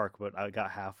Central Park, but I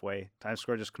got halfway. Times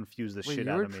Square just confused the Wait, shit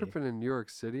you out were of me. tripping in New York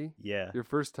City? Yeah. Your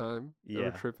first time ever Yeah.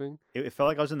 tripping? It felt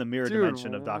like I was in the mirror Dude,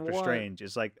 dimension of Doctor what? Strange.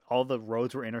 It's like all the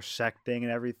roads were intersecting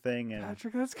and everything. And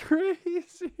Patrick, that's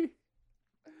crazy.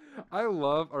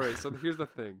 Alright, so here's the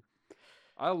thing.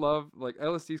 I love, like,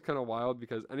 LSD is kind of wild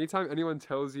because anytime anyone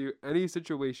tells you any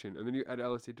situation and then you add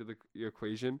LSD to the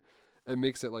equation, it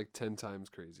makes it like 10 times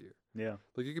crazier. yeah.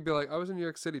 Like, you could be like, I was in New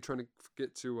York City trying to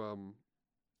get to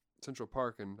Central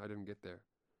Park and I didn't get there.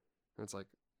 And it's like,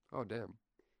 oh, damn.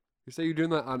 You say you're doing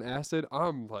that on acid?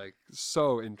 I'm, like,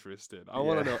 so interested. I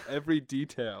want to Yeah. know every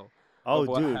detail Oh, of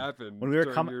what dude. happened When we were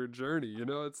during your journey. You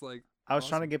know, it's like, I was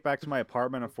trying to awesome. get back to my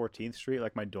apartment on 14th Street,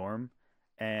 like my dorm,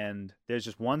 and there's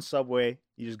just one subway.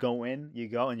 You just go in, you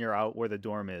go, and you're out where the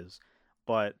dorm is.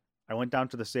 But I went down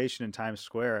to the station in Times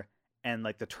Square, and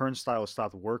like the turnstile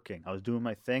stopped working. I was doing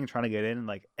my thing, trying to get in, and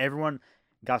like everyone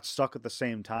got stuck at the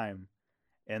same time,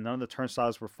 and none of the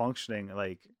turnstiles were functioning.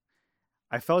 Like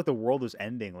I felt like the world was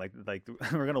ending. Like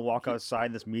we're gonna walk outside,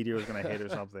 and this meteor was gonna hit or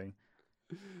something.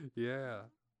 Yeah.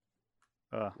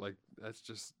 Like that's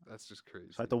just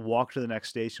crazy. So I had to walk to the next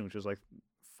station, which was like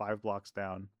 5 blocks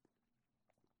down.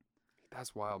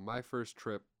 That's wild. My first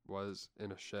trip was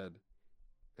in a shed,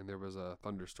 and there was a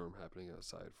thunderstorm happening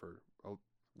outside for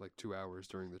like 2 hours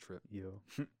during the trip, Yo.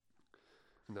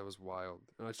 and that was wild.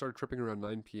 And I started tripping around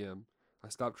 9 p.m. I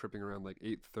stopped tripping around like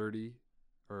 8:30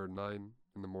 or 9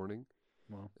 in the morning,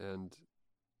 Well, and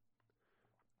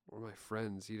one of my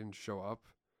friends, he didn't show up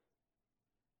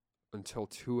until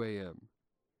 2 a.m.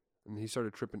 and he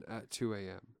started tripping at 2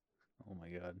 a.m. oh my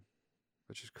God.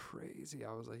 which is crazy.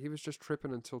 I was like, he was just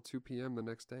tripping until 2 p.m. the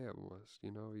next day almost,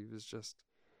 you know? He was just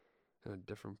in a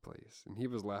different place. And he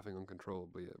was laughing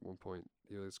uncontrollably at one point.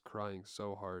 He was crying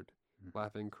so hard,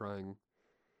 laughing, crying,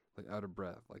 like out of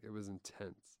breath. Like it was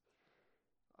intense.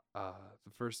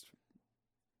 The first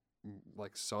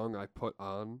like song I put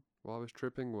on while I was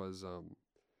tripping was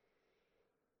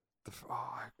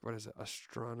what is it?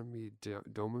 Astronomy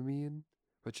Dopamine,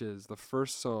 which is the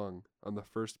first song on the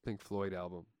first Pink Floyd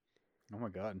album. Oh my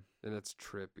God. And it's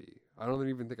trippy. I don't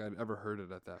even think I'd ever heard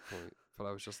it at that point, but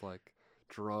I was just like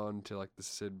drawn to like the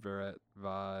Sid Barrett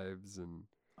vibes and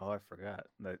Oh, I forgot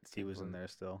that he was in there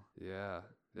still. yeah,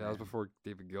 that was before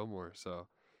David Gilmour, so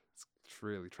it's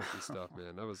really trippy stuff,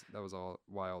 man. That was all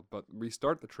wild. But we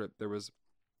start the trip. There was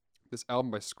this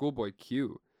album by Schoolboy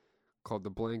Q called the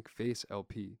Blank Face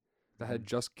LP that had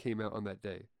just came out on that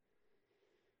day.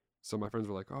 So my friends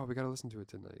were like, "Oh, we gotta listen to it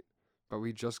tonight," but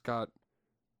we just got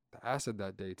the acid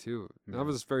that day too. And that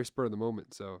was just very spur of the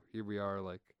moment. So here we are,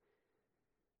 like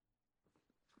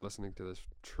listening to this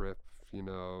trip, you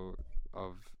know,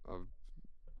 of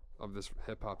this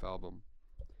hip hop album.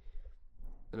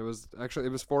 And it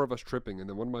was 4 of us tripping, and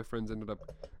then one of my friends ended up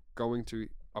going to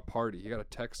a party. He got a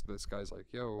text. This guy's like,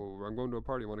 "Yo, I'm going to a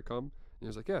party. Want to come?" And he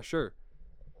was like, "Yeah, sure."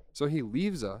 So he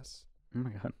leaves us. Oh my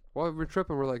God. While we're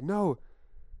tripping, we're like, "No,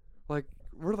 like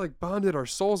we're like bonded. Our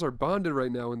souls are bonded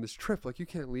right now in this trip. Like you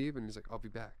can't leave." And he's like, "I'll be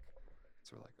back."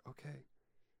 So we're like, "Okay."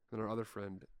 And our other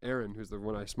friend, Aaron, who's the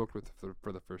one I smoked with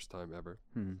for the first time ever,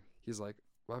 he's like,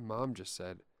 "My mom just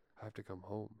said I have to come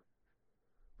home."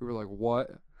 We were like,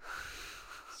 "What?"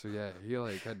 So yeah, he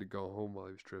like had to go home while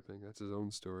he was tripping. That's his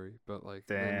own story. But like,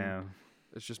 Damn.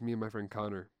 it's just me and my friend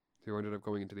Connor, who ended up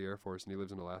going into the Air Force, and he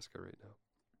lives in Alaska right now.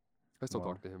 I still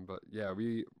talk to him, but yeah,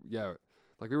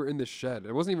 like we were in this shed.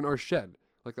 It wasn't even our shed.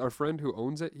 Like our friend who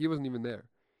owns it, he wasn't even there.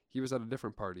 He was at a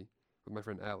different party with my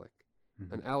friend Alec.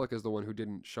 And Alec is the one who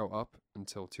didn't show up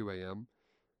until 2 a.m.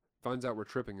 Finds out we're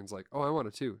tripping and is like, "Oh, I want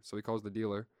it too." So he calls the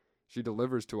dealer. She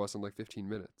delivers to us in like 15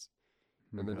 minutes.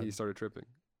 And then he started tripping.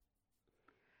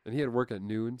 And he had work at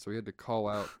noon, so he had to call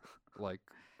out like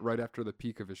right after the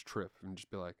peak of his trip and just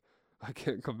be like, "I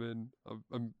can't come in.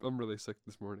 I'm really sick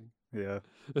this morning." Yeah.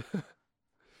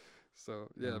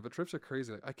 So yeah, but trips are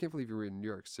crazy. Like, I can't believe you were in New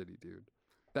York City, dude.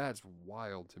 That's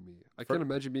wild to me. I can't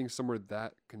imagine being somewhere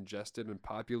that congested and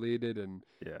populated and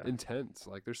intense.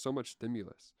 Like there's so much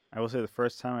stimulus. I will say the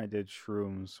first time I did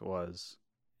shrooms was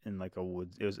in like a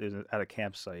woods. It was at a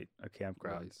campsite, a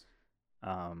campground.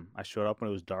 Nice. I showed up when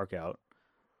it was dark out.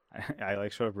 I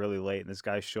like showed up really late, and this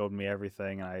guy showed me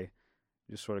everything, and I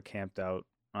just sort of camped out.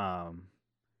 And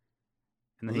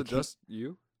then Was it just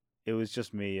you? It was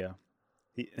just me. Yeah.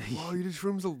 Wow, you did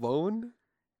shrooms alone?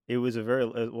 It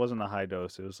wasn't a high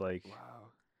dose. It was like,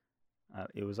 wow.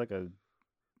 It was like a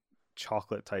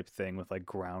chocolate type thing with like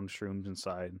ground shrooms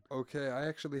inside. Okay, I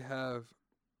actually have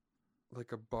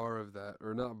like a bar of that,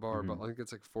 or not a bar, but I think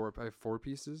it's like 4. I have 4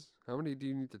 pieces. How many do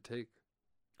you need to take?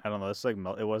 I don't know. It's like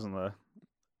it wasn't a.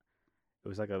 It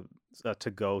was like a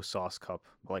to-go sauce cup,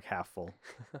 like half full.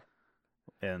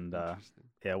 And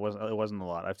yeah, it wasn't a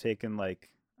lot. I've taken like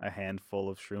a handful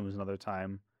of shrooms another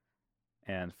time,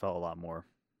 and felt a lot more.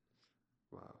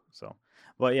 Wow. So,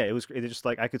 but yeah, it just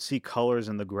like I could see colors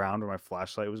in the ground where my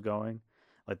flashlight was going.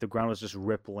 Like the ground was just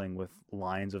rippling with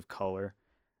lines of color.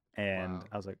 And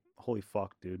I was like, holy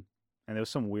fuck, dude. And there was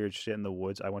some weird shit in the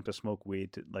woods. I went to smoke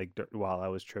weed while I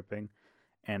was tripping.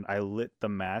 And I lit the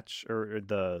match or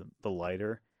the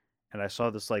lighter. And I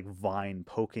saw this like vine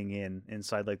poking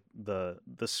inside like the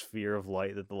sphere of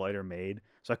light that the lighter made.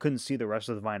 So I couldn't see the rest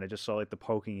of the vine. I just saw like the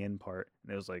poking in part.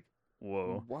 And it was like,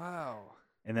 whoa. Wow.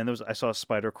 And then I saw a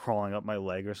spider crawling up my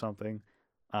leg or something.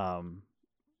 I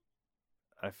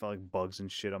felt like bugs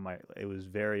and shit on it was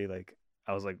very like,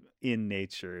 I was like in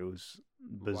nature. It was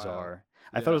bizarre.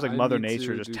 Wow. I thought it was like Mother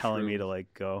Nature just telling me to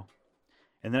like go.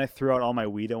 And then I threw out all my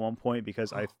weed at one point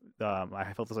because I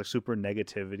felt this like super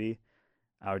negativity.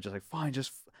 I was just like, fine,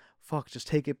 just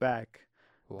take it back.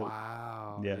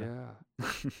 Wow. Yeah.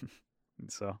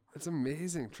 So it's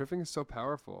amazing. Tripping is so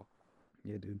powerful.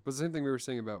 Yeah, dude. But the same thing we were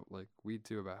saying about like weed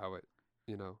too, about how it,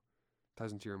 you know,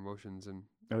 ties into your emotions and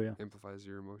Oh yeah. amplifies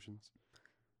your emotions.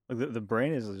 Like the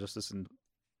brain is just this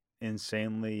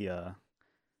insanely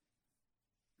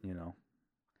you know,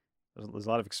 there's a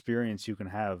lot of experience you can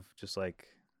have just like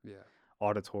Yeah.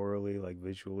 auditorily, like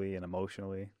visually and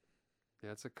emotionally.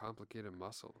 Yeah, it's a complicated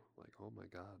muscle. Like, oh my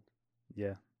God.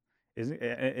 Yeah. Isn't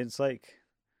it's like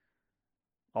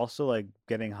also like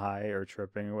getting high or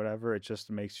tripping or whatever, it just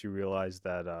makes you realize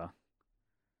that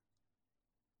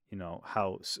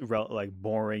how like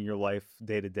boring your life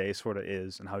day to day sort of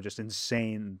is and how just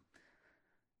insane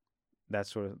that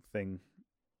sort of thing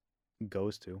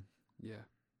goes to. Yeah.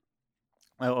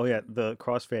 Oh yeah, the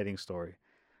crossfading story.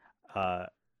 Uh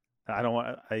I don't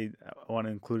want I want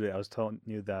to include it. I was telling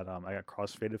you that I got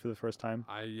crossfaded for the first time.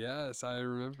 Yes, I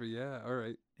remember. Yeah. All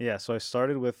right. Yeah, so I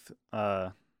started with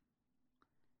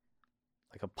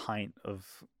like a pint of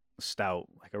stout,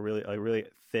 like a really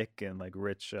thick and like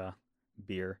rich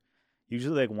beer.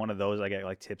 Usually like one of those I get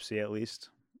like tipsy at least.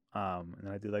 And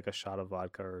then I do like a shot of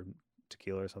vodka or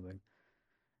tequila or something.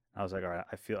 I was like, all right,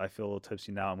 I feel a little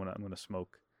tipsy now. I'm gonna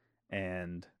smoke.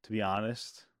 And to be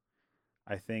honest,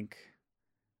 I think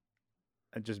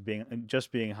just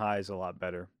being high is a lot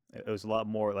better. It was a lot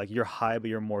more like you're high, but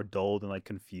you're more dulled and like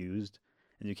confused,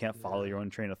 and you can't follow Yeah. your own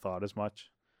train of thought as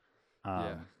much.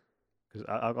 Yeah. Because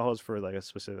alcohol is for like a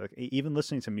specific. Even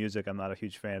listening to music, I'm not a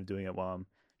huge fan of doing it while I'm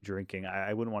drinking.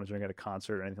 I wouldn't want to drink at a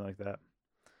concert or anything like that.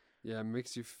 Yeah. It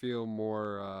makes you feel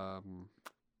more,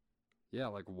 yeah,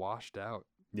 like washed out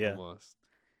Yeah, almost,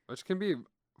 which can be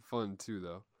fun too,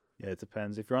 though. yeah, it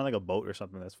depends. If you're on like a boat or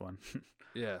something, that's fun.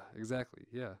 Yeah. Exactly.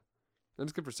 Yeah. And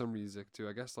it's good for some music too.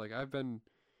 I guess like I've been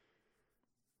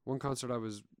one concert I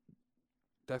was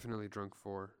definitely drunk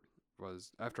for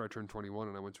was after I turned 21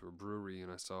 and I went to a brewery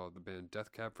and I saw the band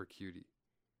Death Cab for Cutie,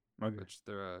 Okay. which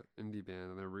they're a indie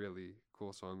band and they're really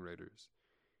cool songwriters.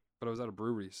 But I was at a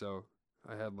brewery, so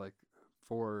I had like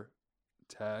 4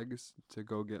 tags to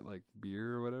go get like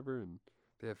beer or whatever, and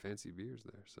they have fancy beers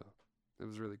there, so it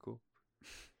was really cool.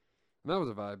 And that was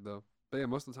a vibe though. But yeah,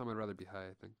 most of the time I'd rather be high,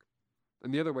 I think.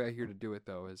 And the other way I hear to do it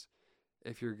though is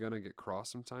if you're gonna get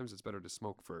cross sometimes, it's better to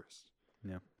smoke first.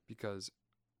 Yeah. Because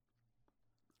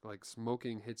like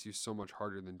smoking hits you so much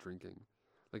harder than drinking.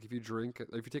 Like if you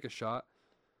take a shot,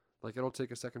 like it'll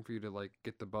take a second for you to like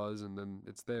get the buzz and then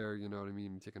it's there, you know what I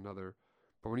mean? You take another.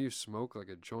 But when you smoke like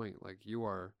a joint, like you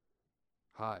are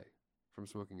high from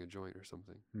smoking a joint or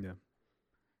something. Yeah.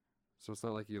 So it's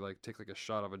not like you like take like a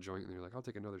shot of a joint and you're like, I'll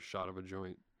take another shot of a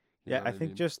joint. You Yeah, know I what I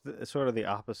think mean? just sort of the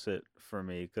opposite for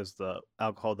me because the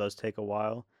alcohol does take a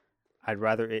while. I'd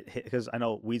rather it hit because I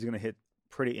know weed's gonna hit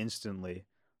pretty instantly.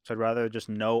 So I'd rather just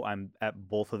know I'm at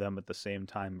both of them at the same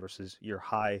time versus you're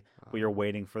high, but you're Uh,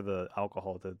 waiting for the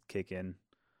alcohol to kick in.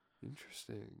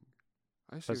 Interesting.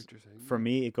 I see Because what you're saying. for Yeah.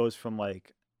 me, it goes from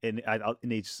like it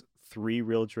needs 3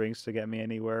 real drinks to get me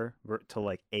anywhere to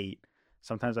like 8.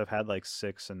 Sometimes I've had like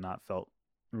 6 and not felt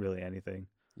really anything.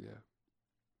 Yeah.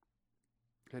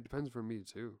 It depends for me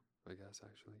too, I guess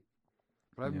actually.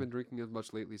 But I haven't Yeah, been drinking as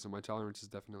much lately, so my tolerance is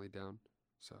definitely down.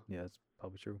 So yeah, that's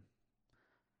probably true.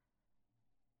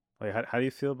 Like, how do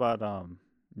you feel about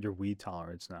your weed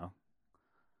tolerance now?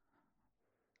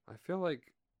 I feel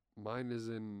like mine is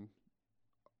in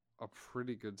a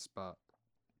pretty good spot.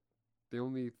 The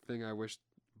only thing I wish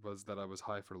was that I was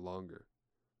high for longer.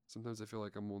 Sometimes I feel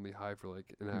like I'm only high for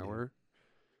like an Yeah, hour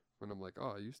when I'm like,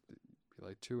 oh, I used to be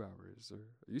like 2 hours or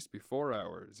it used to be 4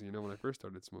 hours, when I first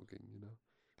started smoking.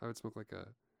 I would smoke like a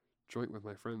joint with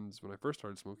my friends when I first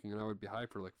started smoking and I would be high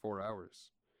for like 4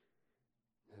 hours.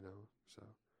 So,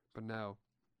 but now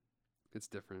it's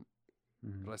different.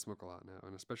 hmm But I smoke a lot now.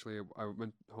 And especially I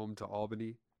went home to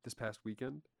Albany this past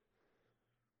weekend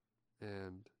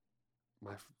and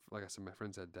like I said, my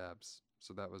friends had dabs.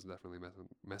 So that was definitely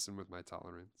messing with my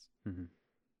tolerance. hmm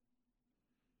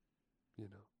You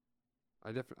know,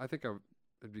 I think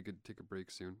it'd be good to take a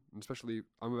break soon, and especially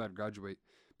I'm about to graduate,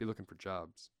 be looking for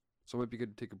jobs. So it might be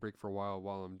good to take a break for a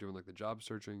while I'm doing like the job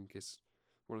searching in case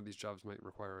one of these jobs might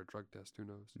require a drug test. Who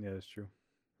knows? Yeah, that's true.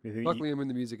 You think Luckily, I'm in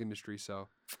the music industry, so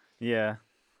yeah,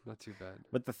 not too bad.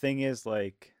 but the thing is,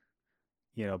 like,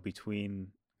 between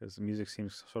because music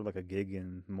seems sort of like a gig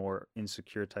and more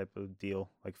insecure type of deal,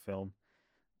 like film,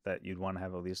 that you'd want to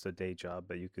have at least a day job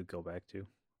that you could go back to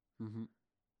Hmm.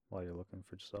 while you're looking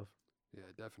for stuff. Yeah,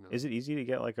 definitely. Is it easy to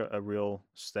get like a real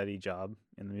steady job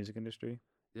in the music industry?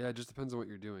 Yeah, it just depends on what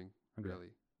you're doing, Okay.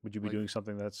 really. Would you be Like, doing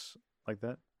something that's like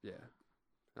that? yeah,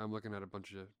 I'm looking at a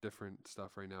bunch of different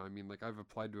stuff right now. I mean, like I've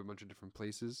applied to a bunch of different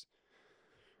places.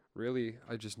 Really,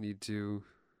 I just need to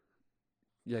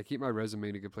yeah, keep my resume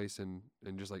in a good place and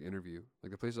just like interview.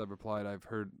 Like the places I've applied, I've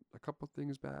heard a couple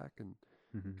things back and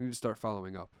Mhm. You need to start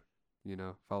following up.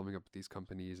 Following up with these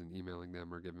companies and emailing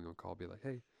them or giving them a call. Be like,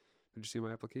 hey, did you see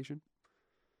my application?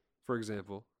 For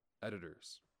example,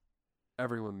 editors.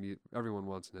 Everyone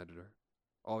wants an editor.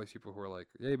 All these people who are like,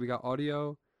 hey, we got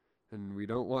audio, and we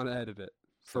don't want to edit it.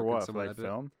 For So can what? For someone like edit it?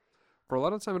 film? For a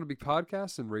lot of time, it'll be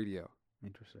podcasts and radio.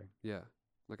 Interesting. Yeah.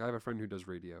 Like I have a friend who does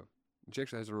radio. And she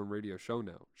actually has her own radio show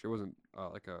now. She wasn't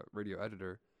like a radio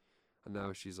editor, and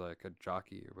now she's like a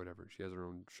jockey or whatever. She has her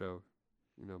own show,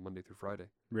 Monday through Friday.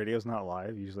 Radio's not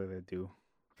live. Usually they do.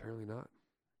 Apparently not.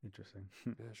 Interesting.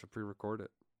 Yeah, she'll pre-record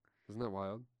it. Isn't that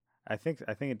wild? I think it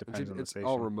And depends on the it's station.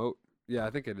 all remote. Yeah, I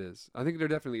think it is. I think there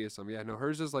definitely is some. Yeah, no,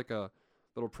 hers is like a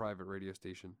little private radio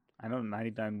station. I know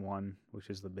 99.1, which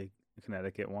is the big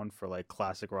Connecticut one for like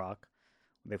classic rock.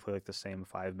 They play like the same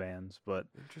 5 bands, but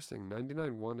Interesting.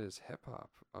 99.1 is hip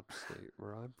hop upstate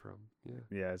where I'm from. Yeah.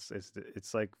 yeah,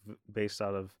 it's like based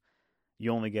out of.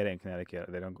 You only get it in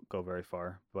Connecticut. They don't go very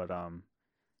far, but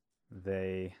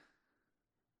they.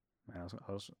 Man,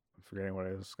 I was forgetting what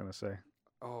I was gonna say.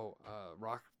 Oh,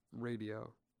 rock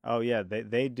radio. Oh yeah,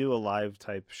 they do a live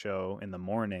type show in the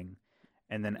morning,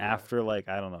 and then Yeah. after like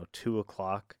I don't know 2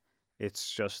 o'clock,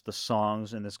 it's just the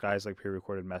songs and this guy's like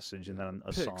pre-recorded message and then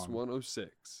a Picks song.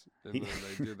 106. And then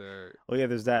they do their. Oh yeah,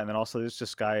 there's that, and then also there's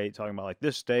this guy talking about like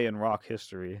this day in rock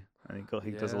history, and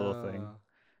he does a little thing.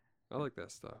 I like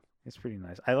that stuff. It's pretty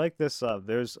nice. I like this.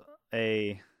 There's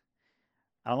a,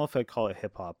 I don't know if I'd call it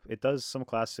hip hop. It does some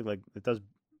classic like it does,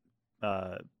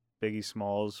 Biggie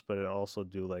Smalls, but it also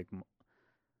do like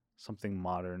something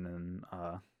modern and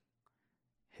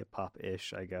hip hop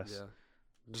ish, I guess. Yeah.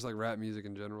 Just like rap music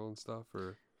in general and stuff,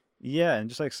 or Yeah, and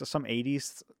just like some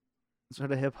 '80s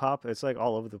sort of hip hop. It's like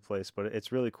all over the place, but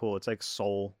it's really cool. It's like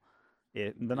soul.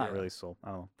 They're not Yeah. really soul. I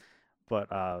don't know,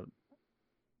 but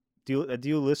do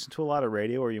you listen to a lot of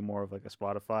radio, or are you more of like a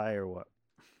Spotify or what?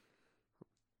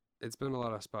 it's been a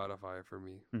lot of Spotify for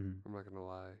me. Mm-hmm. I'm not gonna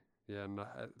lie. Yeah, and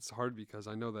it's hard because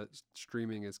I know that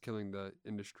streaming is killing the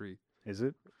industry Is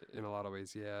it? in a lot of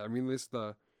ways. Yeah, I mean, at least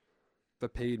the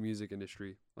paid music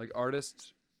industry. Like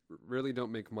artists really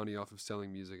don't make money off of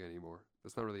selling music anymore.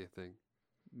 That's not really a thing.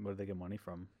 Where do they get money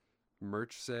from?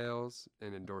 Merch sales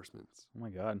and endorsements. Oh my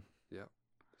God.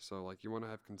 So like you want to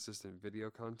have consistent video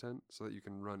content so that you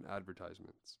can run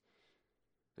advertisements.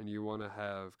 And you want to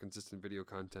have consistent video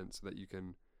content so that you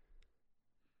can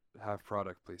have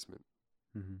product placement,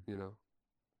 Mm-hmm. you know?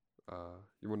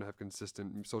 You want to have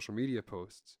consistent social media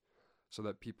posts so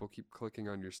that people keep clicking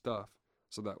on your stuff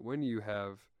so that when you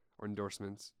have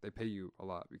endorsements, they pay you a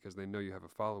lot because they know you have a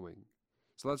following.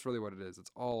 So that's really what it is.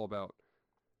 It's all about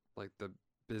like the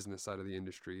business side of the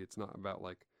industry. It's not about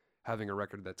like having a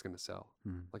record that's going to sell.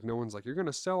 Mm-hmm. Like no one's like, you're going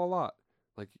to sell a lot.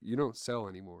 Like you don't sell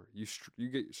anymore. You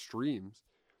get streams,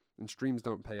 and streams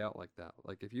don't pay out like that.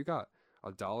 Like if you got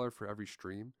 $1 for every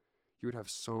stream, you would have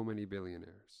so many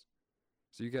billionaires.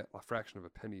 So you get a fraction of a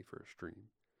penny for a stream.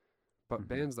 But Mhm.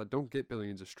 bands that don't get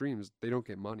billions of streams, they don't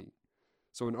get money.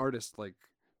 So an artist like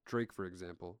Drake, for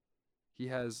example, he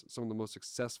has some of the most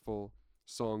successful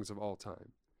songs of all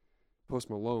time. Post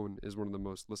Malone is one of the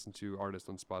most listened to artists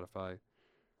on Spotify.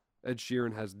 Ed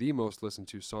Sheeran has the most listened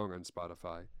to song on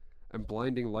Spotify. And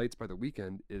Blinding Lights by The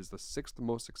Weeknd is the 6th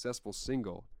most successful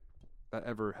single that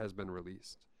ever has been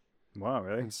released. Wow,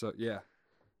 really? And so, yeah.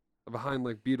 Behind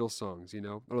like Beatles songs,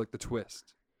 or like The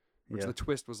Twist. Which Yeah. The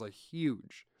Twist was like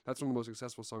huge. That's one of the most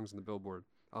successful songs in the Billboard.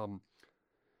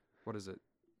 What is it?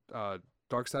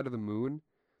 Dark Side of the Moon.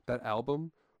 That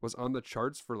album was on the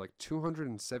charts for like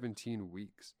 217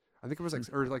 weeks. I think it was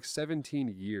like 17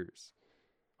 years.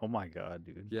 Oh my God,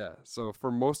 dude. Yeah. So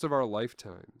for most of our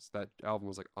lifetimes, that album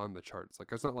was like on the charts. Like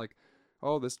it's not like,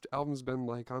 oh, this album's been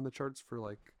like on the charts for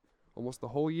like almost the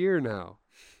whole year now.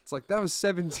 It's like that was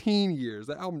 17 years.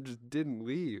 That album just didn't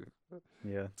leave.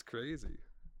 Yeah. It's crazy.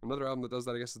 Another album that does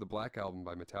that, I guess, is the Black Album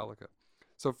by Metallica.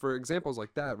 So for examples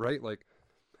like that, right? Like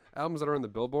albums that are on the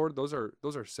Billboard, those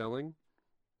are selling.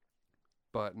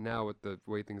 But now with the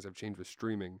way things have changed with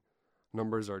streaming,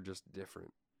 numbers are just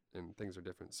different and things are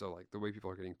different. So like the way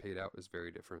people are getting paid out is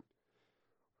very different.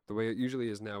 The way it usually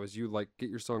is now is you like get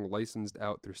your song licensed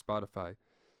out through Spotify.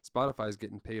 Spotify is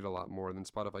getting paid a lot more than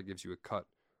Spotify gives you a cut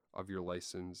of your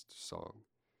licensed song.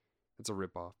 It's a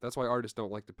ripoff. That's why artists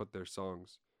don't like to put their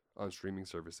songs on streaming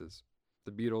services.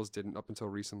 The Beatles didn't up until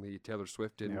recently. Taylor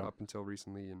Swift didn't Yeah. up until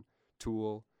recently. And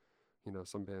Tool,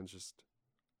 some bands just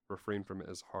refrain from it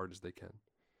as hard as they can.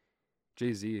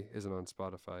 Jay-Z isn't on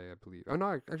Spotify, I believe. Oh,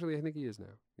 no, actually, I think he is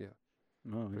now. Yeah.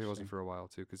 Oh, But he wasn't interesting. for a while,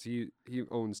 too, because he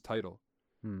owns Tidal,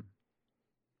 Hmm.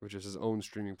 which is his own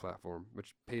streaming platform,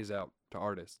 which pays out to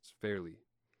artists fairly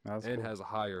That's and cool. has a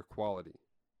higher quality.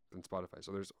 than Spotify.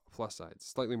 So there's plus sides.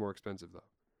 Slightly more expensive though,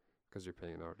 because you're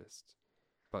paying artists.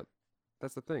 But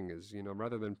that's the thing is,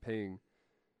 rather than paying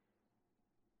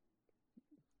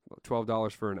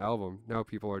 $12 for an album, now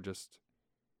people are just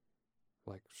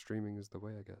like streaming is the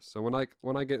way, I guess. So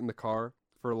when I get in the car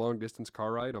for a long distance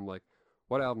car ride, I'm like,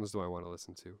 what albums do I want to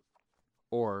listen to?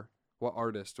 Or what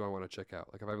artist do I want to check out?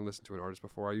 Like if I haven't listened to an artist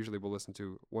before, I usually will listen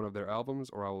to one of their albums,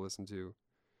 or I will listen to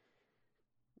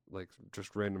like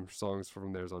just random songs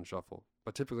from theirs on shuffle.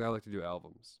 But typically I like to do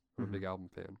albums. I'm a big album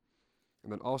fan.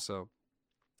 And then also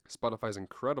Spotify's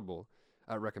incredible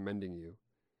at recommending you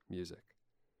music.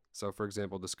 So for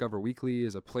example, Discover Weekly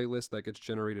is a playlist that gets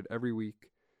generated every week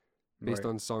based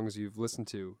on songs you've listened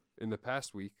to in the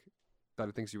past week that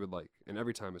it thinks you would like. And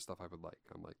every time it's stuff I would like.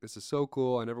 I'm like, this is so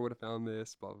cool. I never would have found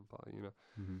this, blah, blah, blah,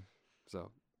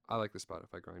 So I like the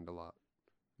Spotify grind a lot.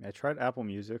 I tried Apple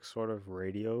Music's sort of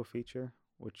radio feature,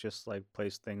 which just like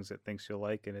plays things it thinks you'll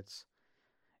like, and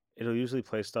it'll usually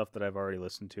play stuff that I've already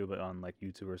listened to, but on like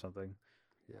YouTube or something.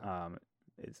 Yeah.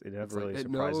 It never really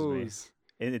surprises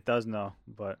me. It does know,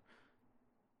 but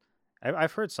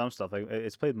I've heard some stuff. Like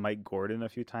it's played Mike Gordon a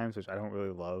few times, which I don't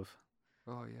really love.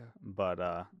 Oh yeah. But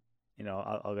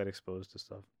I'll get exposed to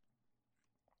stuff.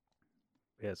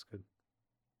 Yeah, it's good.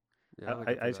 Yeah,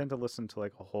 I tend to listen to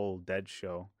like a whole Dead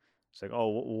show. It's like, oh,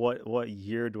 what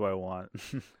year do I want?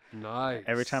 Nice.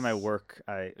 Every time I work,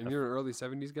 And you're an early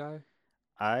 70s guy?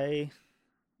 I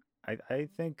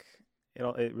think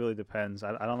it really depends.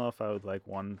 I don't know if I would like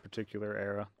one particular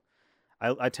era.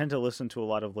 I tend to listen to a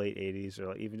lot of late 80s or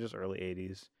like even just early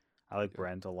 80s. I like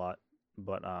Brent a lot,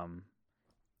 but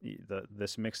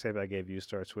this mixtape I gave you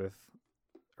starts with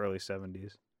early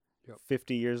 70s. Yep.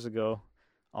 50 years ago,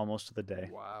 almost to the day.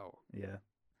 Wow. Yeah.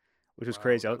 Which was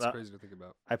crazy. That's crazy to think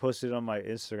about. I posted on my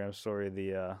Instagram story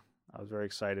I was very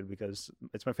excited because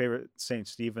it's my favorite St.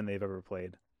 Stephen they've ever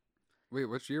played. Wait,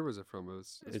 which year was it from?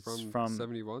 It's from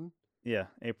 71? Yeah,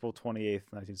 April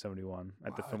 28th, 1971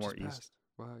 at the Fillmore East. Passed.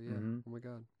 Wow, yeah. Oh my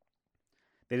God.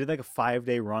 They did like a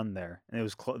 5-day run there, and it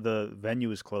was the venue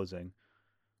was closing.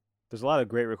 There's a lot of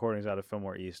great recordings out of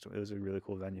Fillmore East. It was a really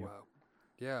cool venue. Wow.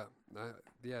 Yeah.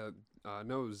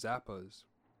 No, Zappa's.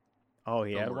 Oh,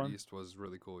 he had Fillmore one? East was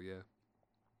really cool, yeah.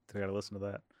 I got to listen to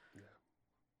that.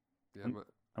 Yeah.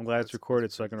 I'm glad it's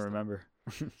recorded so I can remember.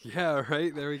 Yeah,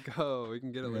 right? There we go. We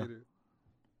can get it later.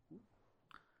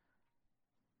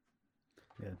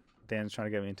 Yeah. Dan's trying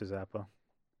to get me into Zappa.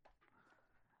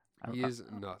 He is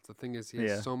nuts. The thing is, he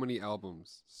has so many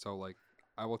albums. So, like,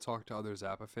 I will talk to other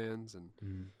Zappa fans and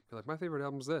be like, my favorite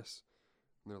album's this.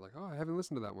 And they're like, oh, I haven't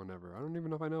listened to that one ever. I don't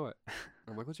even know if I know it.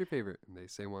 I'm like, what's your favorite? And they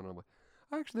say one, and I'm like,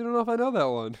 I actually don't know if I know that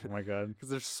one. Oh, my God. Because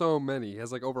there's so many. He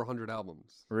has, like, over 100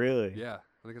 albums. Really? Yeah.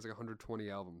 I think it's like 120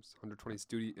 albums. 120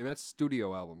 studio. And that's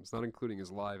studio albums, not including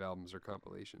his live albums or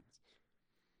compilations.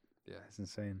 Yeah. That's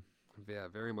insane. Yeah,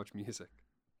 very much music.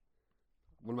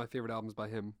 One of my favorite albums by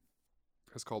him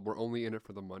is called We're Only In It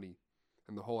For The Money.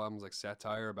 And the whole album's like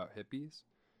satire about hippies.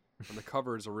 And the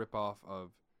cover is a ripoff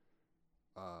of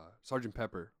Sgt.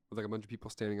 Pepper with like a bunch of people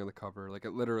standing on the cover. Like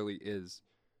it literally is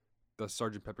the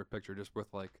Sgt. Pepper picture just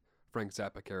with like Frank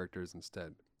Zappa characters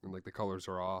instead. And like the colors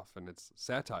are off and it's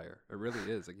satire. It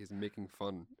really is. Like he's making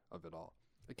fun of it all.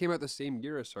 It came out the same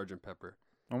year as Sgt. Pepper.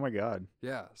 Oh my God.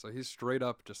 Yeah. So he's straight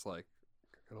up just like,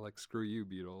 kind of like, screw you,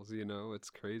 Beatles. You know, it's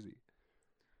crazy.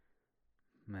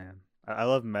 Man, I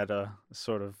love meta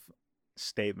sort of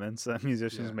statements that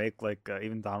musicians make, like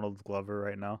even Donald Glover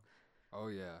right now. Oh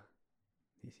yeah,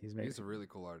 he's a really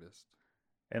cool artist.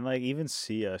 And like even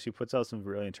Sia, she puts out some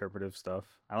really interpretive stuff.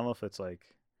 I don't know if it's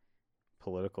like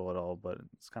political at all, but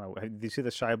it's kind of. Did you see the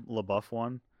Shia LaBeouf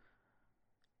one?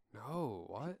 No,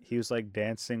 what? He was like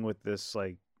dancing with this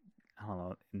like I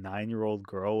don't know 9-year-old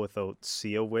girl with a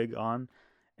Sia wig on,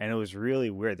 and it was really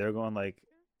weird. They're going like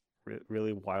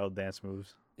really wild dance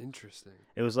moves. Interesting.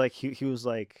 It was like he was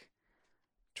like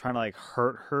trying to like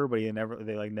hurt her, but they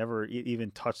never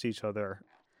even touched each other.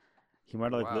 He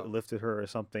might have like lifted her or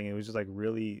something. It was just like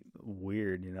really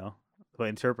weird, you know, but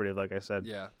interpretive, like I said.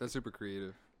 Yeah, that's super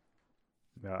creative.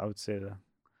 Yeah, I would say the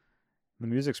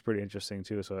music's pretty interesting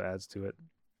too, so it adds to it.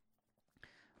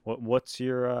 What's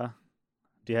your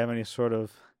do you have any sort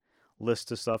of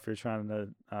list of stuff you're trying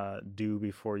to do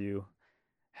before you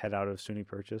head out of SUNY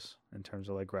Purchase in terms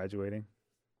of like graduating?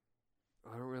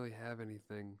 I don't really have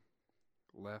anything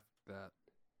left that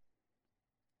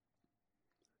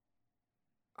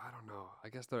I don't know. I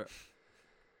guess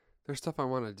there's stuff I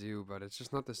want to do, but it's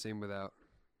just not the same without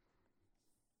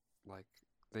like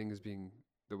things being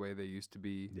the way they used to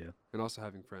be. Yeah. And also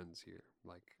having friends here.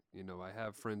 Like, you know, I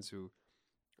have friends who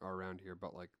are around here,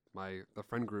 but like the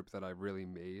friend group that I really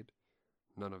made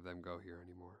none of them go here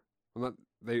anymore. Well, not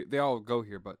they all go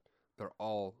here, but they're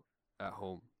all at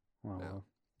home Wow. now,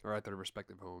 or at their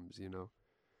respective homes, you know.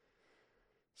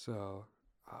 So,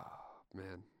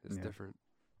 man, it's Yeah. different.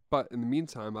 But in the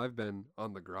meantime, I've been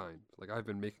on the grind. Like, I've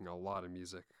been making a lot of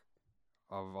music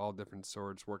of all different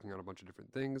sorts, working on a bunch of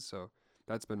different things. So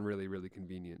that's been really, really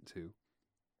convenient too.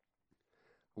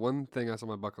 One thing that's on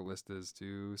my bucket list is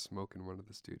to smoke in one of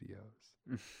the studios.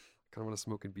 Kind of want to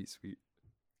smoke in Beat Sweet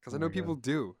because Oh I know my people God.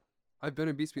 do. I've been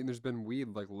in Beat Sweet and there's been weed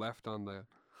like left on the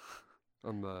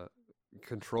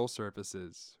control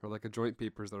surfaces or like a joint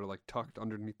papers that are like tucked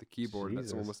underneath the keyboard that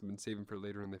someone Jesus. must have been saving for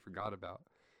later and they forgot about.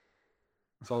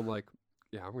 So I'm like,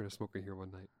 yeah, I'm gonna smoke in here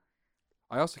one night.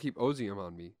 I also keep Ozium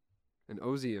on me, and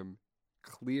Ozium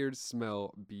clears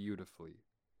smell beautifully.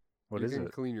 What You is can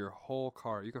it? clean your whole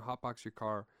car. You can hotbox your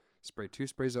car, spray 2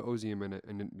 sprays of Ozium in it,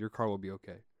 and then your car will be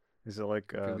okay Is it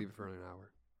like if you leave it for an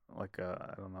hour.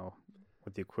 I don't know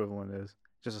what the equivalent is.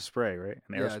 Just a spray, right?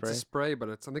 An air Yeah, it's a spray. spray, but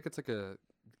I think it's like a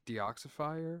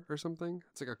deoxifier or something.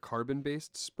 It's like a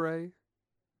carbon-based spray,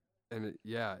 and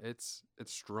it's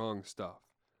strong stuff.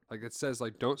 Like it says,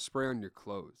 like don't spray on your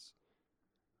clothes.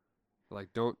 Like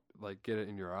don't like get it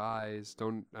in your eyes. I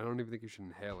don't even think you should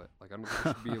inhale it. Like I don't think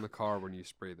you should be in the car when you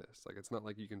spray this. Like it's not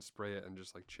like you can spray it and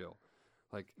just like chill.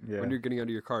 Like Yeah. when you're getting out of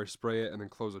your car, spray it and then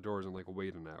close the doors and like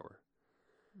wait an hour.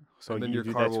 So and then you your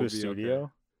do car that will to a be studio?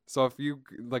 okay. So if you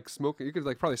like smoke, you could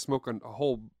like probably smoke a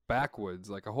whole backwoods,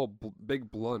 like a whole big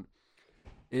blunt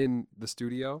in the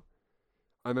studio.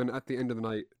 And then at the end of the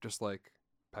night, just like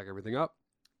pack everything up,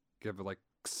 give it like,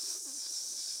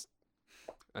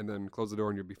 and then close the door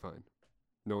and you'll be fine.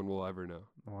 No one will ever know.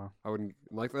 Wow. I wouldn't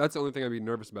like. That's the only thing I'd be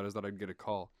nervous about is that I'd get a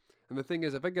call. And the thing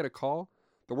is, if I get a call,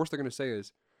 the worst they're gonna say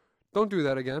is, "Don't do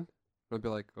that again." And I'd be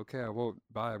like, "Okay, I won't.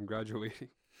 Bye. I'm graduating."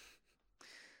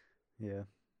 Yeah.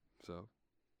 So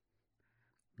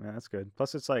Man, that's good.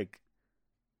 Plus, it's like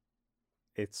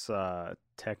it's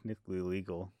technically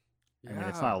legal. I mean,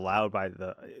 it's not allowed by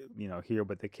the here,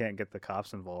 but they can't get the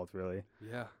cops involved, really.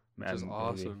 yeah, which is And maybe.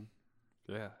 awesome.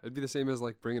 Yeah, it'd be the same as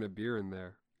like bringing a beer in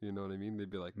there. You know what I mean? They'd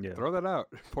be like, Yeah. "Throw that out,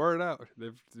 pour it out."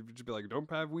 They'd just be like, "Don't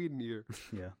have weed in here."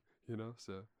 Yeah. You know,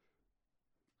 so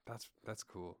that's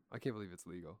cool. I can't believe it's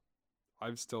legal.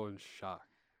 I'm still in shock.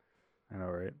 I know,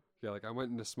 right? Yeah, like I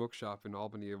went in a smoke shop in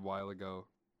Albany a while ago,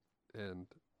 and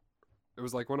it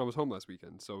was like when I was home last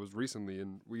weekend. So it was recently,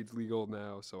 and weed's legal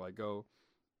now. So I go,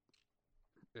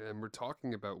 and we're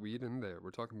talking about weed in there.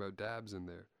 We're talking about dabs in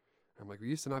there. I'm like, we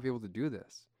used to not be able to do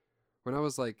this. When I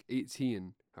was like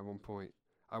 18 at one point,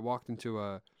 I walked into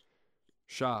a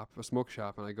smoke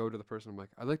shop, and I go to the person. I'm like,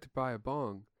 I'd like to buy a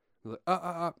bong. They're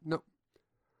like, no,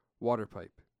 water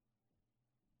pipe.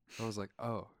 I was like,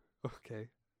 oh, okay.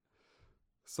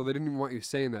 So they didn't even want you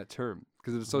saying that term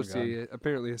because it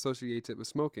apparently associates it with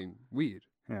smoking weed.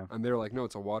 Yeah. And they're like, no,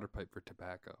 it's a water pipe for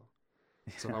tobacco.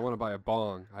 So if I want to buy a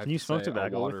bong, I have Can you to smoke say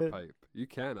tobacco a with water it? pipe. You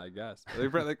can, I guess.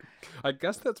 Like, I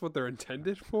guess that's what they're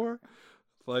intended for.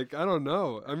 Like, I don't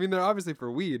know. I mean, they're obviously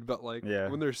for weed, but like Yeah.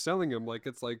 when they're selling them, like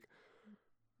it's like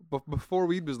before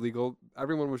weed was legal,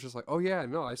 everyone was just like, oh yeah,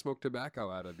 no, I smoke tobacco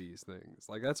out of these things.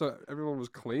 Like that's what everyone was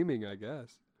claiming, I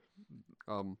guess.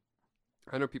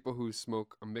 I know people who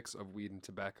smoke a mix of weed and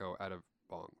tobacco out of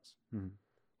bongs. Hmm.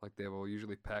 Like they will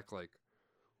usually pack like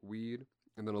weed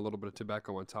and then a little bit of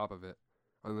tobacco on top of it,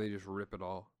 and they just rip it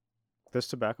all. Does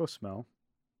tobacco smell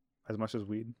as much as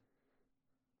weed?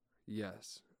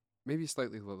 Yes, maybe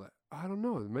slightly a little. I don't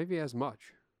know. Maybe as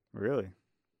much. Really?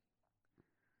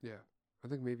 Yeah, I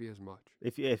think maybe as much.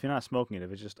 If you're not smoking it,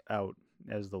 if it's just out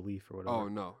as the leaf or whatever. Oh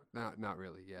no, not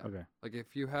really. Yeah. Okay. Like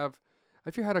if you had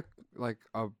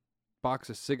a box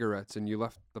of cigarettes and you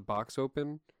left the box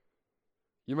open,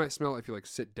 you might smell it if you like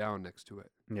sit down next to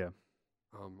it. Yeah.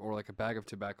 Or like a bag of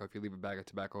tobacco. If you leave a bag of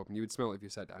tobacco open, you would smell it if you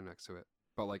sat down next to it.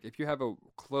 But like if you have a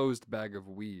closed bag of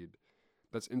weed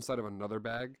that's inside of another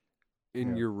bag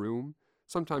in your room,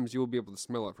 sometimes you'll be able to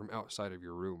smell it from outside of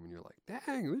your room, and you're like,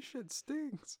 "Dang, this shit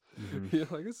stinks." Mm-hmm. You're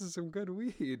like, "This is some good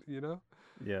weed," you know.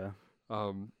 Yeah.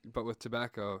 But with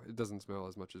tobacco, it doesn't smell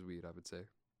as much as weed, I would say.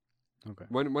 Okay.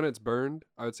 When it's burned,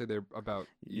 I would say they're about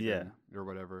even Yeah. or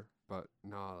whatever. But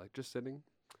no, like just sitting.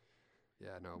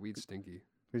 Yeah, no, weed's stinky.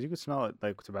 Because you could smell it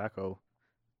like tobacco,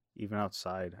 even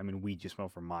outside. I mean, weed you smell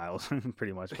for miles,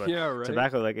 pretty much. But Yeah, right.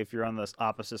 tobacco, like if you're on the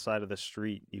opposite side of the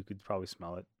street, you could probably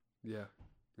smell it. Yeah,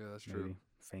 that's Maybe true.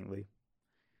 faintly.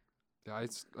 Yeah,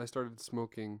 I started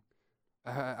smoking.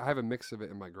 I have a mix of it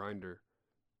in my grinder.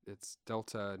 It's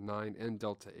Delta 9 and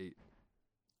Delta 8.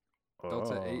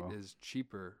 Delta 8 Oh. is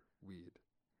cheaper weed.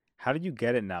 How did you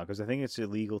get it now? Because I think it's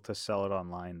illegal to sell it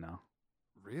online now.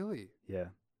 Really? Yeah.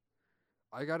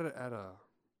 I got it at a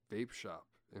vape shop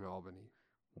in Albany.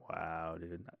 Wow,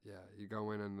 dude. Yeah, you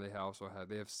go in and they have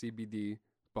CBD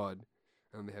bud,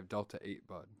 and they have Delta 8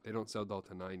 bud. They don't sell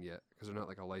Delta 9 yet because they're not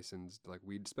like a licensed like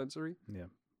weed dispensary. Yeah.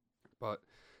 But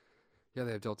yeah,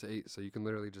 they have Delta 8, so you can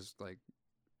literally just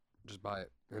buy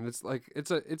it. And it's like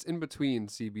it's in between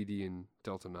CBD and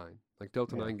Delta 9. Like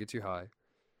Delta Yeah. 9 gets you high,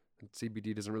 and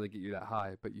CBD doesn't really get you that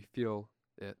high, but you feel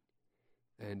it.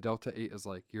 And Delta 8 is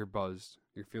like you're buzzed,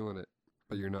 you're feeling it,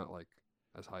 but you're not like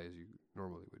as high as you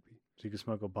normally would be. So you can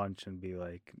smoke a bunch and be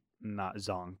like not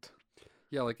zonked.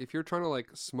 Yeah, like if you're trying to like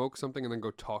smoke something and then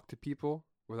go talk to people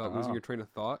without losing Oh. your train of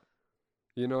thought,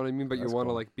 you know what I mean? But you That's want to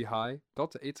cool. like be high.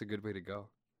 Delta 8's a good way to go.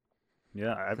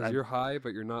 Yeah, Because you're high,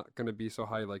 but you're not gonna be so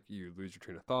high like you lose your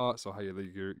train of thought. So high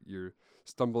you're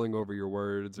stumbling over your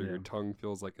words, or Yeah. your tongue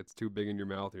feels like it's too big in your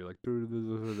mouth. Or you're like,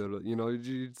 you know, it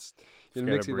forget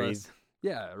makes to you breathe. less.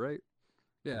 Yeah, right.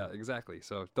 Yeah, exactly.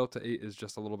 So Delta 8 is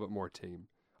just a little bit more tame.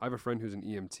 I have a friend who's an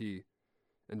EMT,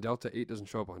 and Delta 8 doesn't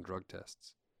show up on drug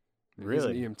tests. And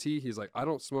Really? He's an EMT. He's like, I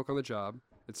don't smoke on the job.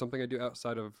 It's something I do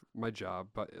outside of my job.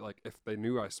 But like, if they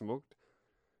knew I smoked,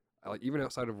 like even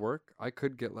outside of work, I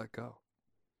could get let go.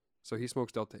 So he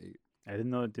smokes Delta 8. I didn't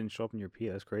know it didn't show up in your pee.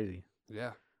 That's crazy.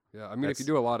 Yeah. Yeah. I mean, if you That's-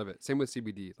 do a lot of it, same with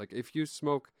CBD. Like if you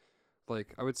smoke,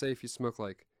 like I would say if you smoke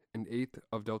like an eighth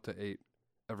of Delta 8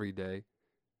 every day,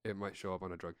 it might show up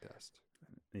on a drug test.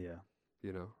 Yeah.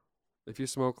 You know, if you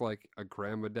smoke like a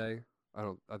gram a day,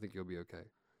 I think you'll be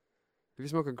okay. If you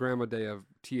smoke a gram a day of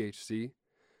THC,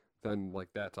 then like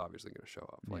that's obviously going to show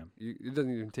up. Like it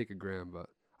doesn't even take a gram, but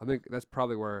I think that's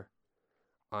probably where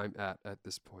I'm at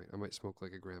this point. I might smoke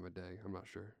like a gram a day. I'm not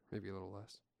sure. Maybe a little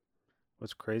less.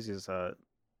 What's crazy is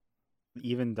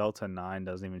even Delta 9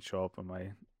 doesn't even show up on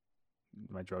my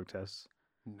drug tests.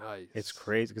 Nice. It's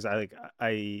crazy because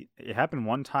it happened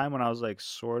one time when I was like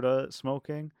sorta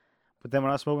smoking, but then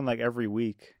when I was smoking like every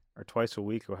week or twice a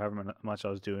week or however much I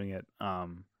was doing it,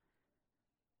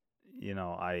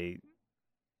 I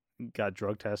got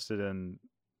drug tested and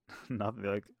nothing.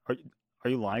 They're like, are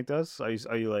you lying to us? Are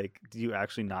you like, do you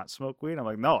actually not smoke weed? I'm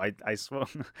like, no, I smoke.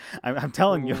 I'm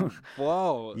telling you.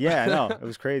 Whoa. Yeah, I know. It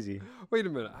was crazy. Wait a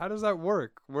minute. How does that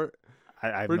work? I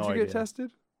have Where'd no you idea. get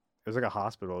tested? It was like a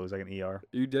hospital. It was like an ER.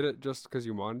 You did it just because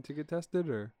you wanted to get tested,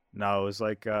 or? No, it was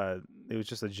like it was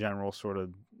just a general sort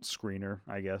of screener,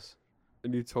 I guess.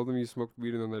 And you told them you smoked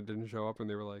weed and then that didn't show up, and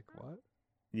they were like, "What?"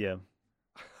 Yeah.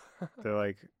 They're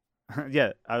like,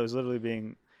 yeah. I was literally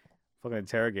being fucking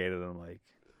interrogated. And I'm like,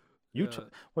 Yeah.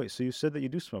 wait. So you said that you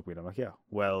do smoke weed? I'm like, yeah.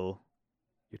 Well,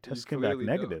 your test came back clearly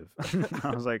don't. negative.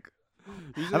 I was like,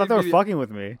 Usually I thought they it'd were be fucking with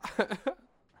me.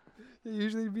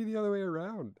 Usually it'd be the other way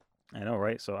around. I know,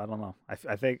 right? So I don't know.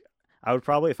 I think I would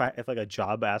probably if like a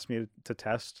job asked me to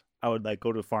test, I would like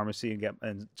go to a pharmacy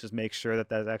and just make sure that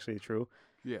that's actually true.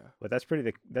 Yeah. But that's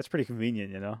pretty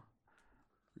convenient, you know.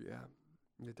 Yeah.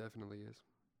 It definitely is.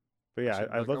 But yeah,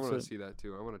 I I'd love want to to. see that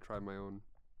too. I want to try my own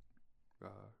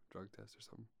drug test or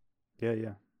something.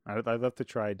 Yeah. I'd love to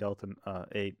try Delta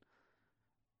 8.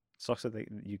 Sucks that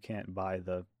you can't buy it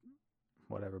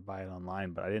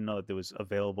online, but I didn't know that it was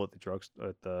available at the drugstore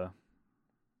at the.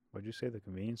 What'd you say? The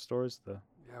convenience stores? Yeah,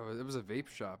 it was a vape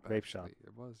shop. Vape shop.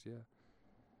 It was, yeah.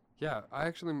 Yeah, I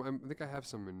think I have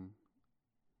some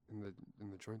in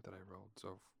the joint that I rolled.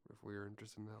 So if we are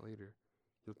interested in that later,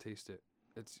 you'll taste it.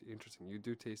 It's interesting. You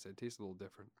do taste it. It tastes a little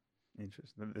different.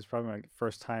 Interesting. It's probably my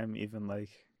first time even like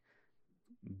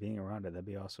being around it. That'd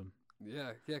be awesome.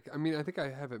 Yeah. I mean, I think I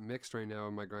have it mixed right now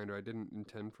in my grinder. I didn't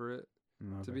intend for it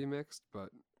to Okay. be mixed, but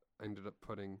I ended up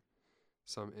putting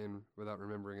some in without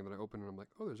remembering, and then I opened it and I'm like,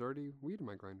 oh, there's already weed in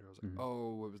my grinder. I was like, Mhm.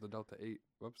 oh, it was the Delta 8.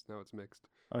 Whoops, now it's mixed.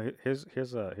 Oh,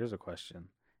 here's a question.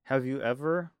 Have you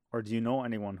ever, or do you know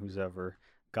anyone who's ever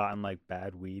gotten like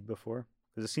bad weed before?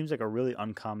 Because it seems like a really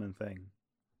uncommon thing.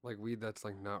 Like weed that's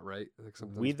like not right. Like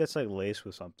something. Weed that's like laced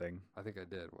with something. I think I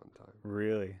did one time.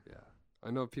 Really? Yeah, I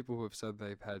know people who have said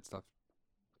they've had stuff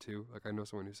too. Like I know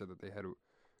someone who said that they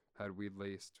had weed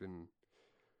laced in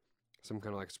some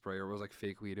kind of like spray, or it was like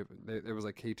fake weed. It was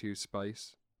like K2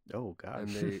 spice, Oh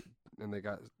gosh. and they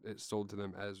got it sold to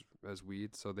them as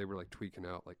weed. So they were like tweaking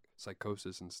out like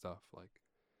psychosis and stuff. Like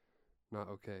not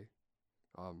okay.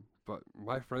 But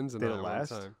my friends and Did I it one last?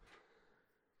 time.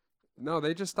 No,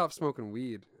 they just stopped smoking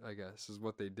weed, I guess, is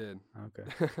what they did. Okay.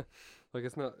 Like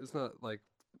it's not like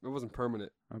it wasn't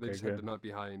permanent. They Okay, just had good. to not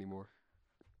be high anymore.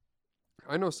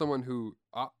 I know someone who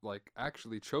like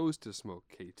actually chose to smoke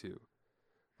K2.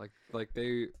 Like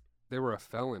they were a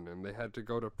felon and they had to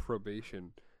go to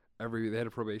probation they had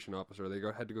a probation officer.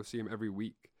 Had to go see him every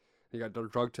week. He got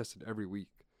drug tested every week.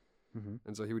 Mm-hmm.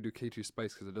 And so he would do K2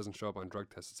 spice because it doesn't show up on drug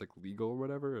tests. It's like legal or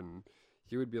whatever, and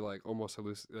he would be like almost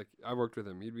like I worked with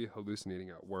him. He'd be hallucinating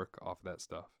at work off that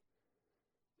stuff.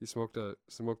 He smoked it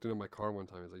in my car one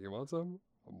time. He's like, "You want some?"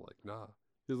 I'm like, "Nah."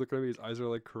 He's looking at me. His eyes are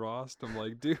like crossed. I'm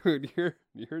like, "Dude,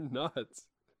 you're nuts.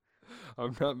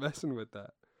 I'm not messing with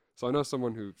that." So I know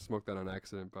someone who smoked that on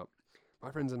accident. But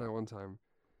my friends and I one time,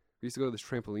 we used to go to this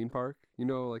trampoline park. You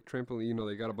know, like trampoline. You know,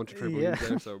 they got a bunch of trampolines Yeah.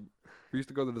 there. So we used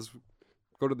to go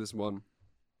to this one.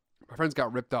 My friends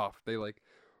got ripped off. They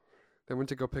went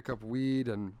to go pick up weed,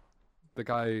 and the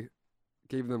guy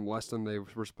gave them less than they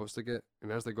were supposed to get.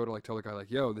 And as they go to like tell the guy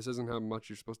like, "Yo, this isn't how much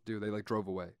you're supposed to do," they like drove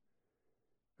away.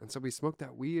 And so we smoked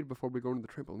that weed before we go into the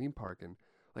trampoline park, and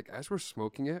like as we're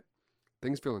smoking it,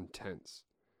 things feel intense.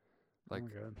 Like Oh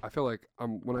my God. I feel like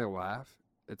when I laugh,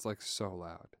 it's like so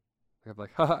loud. Like I'm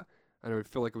like, haha, and I would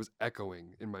feel like it was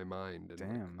echoing in my mind, and like,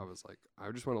 Damn. I was like, I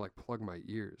just want to like plug my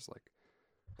ears. Like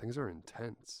things are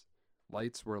intense.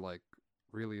 Lights were like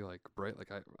really like bright.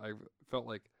 Like I felt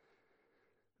like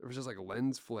it was just like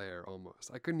lens flare almost.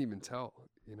 I couldn't even tell,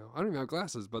 you know. I don't even have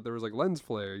glasses, but there was like lens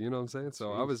flare, you know what I'm saying?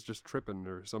 So I Jeez. was just tripping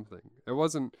or something. I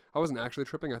wasn't actually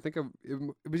tripping. I think it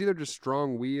was either just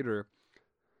strong weed or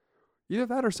either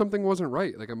that or something wasn't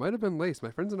right. Like it might have been lace.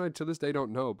 My friends and I to this day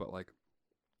don't know, but like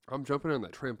I'm jumping on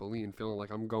that trampoline feeling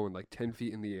like I'm going like 10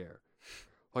 feet in the air.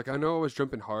 Like I know I was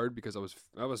jumping hard because I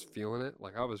was feeling it.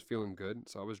 Like I was feeling good,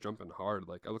 so I was jumping hard.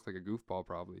 Like I looked like a goofball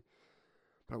probably.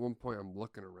 But at one point I'm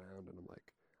looking around and I'm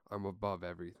like, I'm above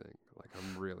everything. Like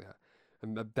I'm really high.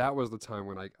 And that was the time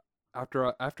when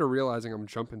after realizing I'm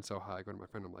jumping so high, I go to my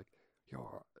friend, I'm like,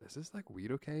 "Yo, is this like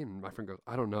weed okay?" And my friend goes,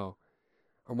 "I don't know."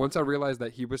 And once I realized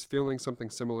that he was feeling something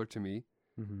similar to me,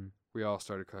 Mm-hmm. we all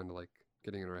started kind of like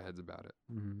getting in our heads about it.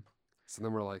 Mm-hmm. So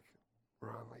then we're like,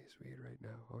 we're on lace weed right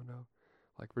now. Oh no.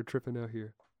 Like we're tripping out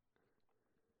here.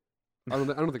 I don't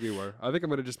think we were. I think it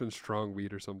might have just been strong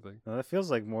weed or something. No, that feels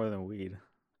like more than weed.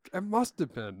 It must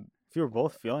have been. If you were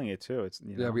both feeling it too, it's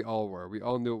Yeah, we all were. We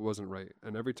all knew it wasn't right.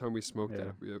 And every time we smoked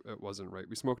Yeah. it wasn't right.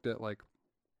 We smoked it like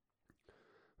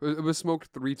it was smoked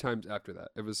 3 times after that.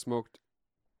 It was smoked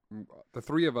the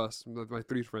 3 of us, my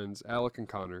 3 friends, Alec and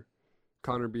Connor.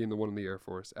 Connor being the one in the Air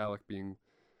Force, Alec being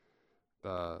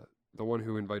the one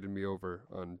who invited me over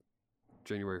on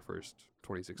January 1st,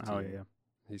 2016. Oh yeah.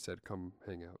 He said, "Come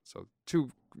hang out." So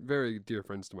 2 very dear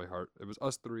friends to my heart. It was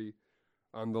us 3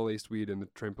 on the laced weed in the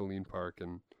trampoline park,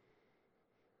 and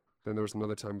then there was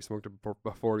another time we smoked it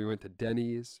before we went to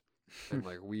Denny's, and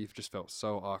like we just felt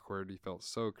so awkward. We felt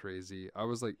so crazy. I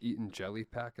was like eating jelly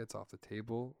packets off the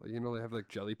table. Like, you know, they have like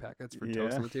jelly packets for toast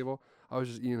Yeah. on the table. I was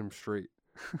just eating them straight.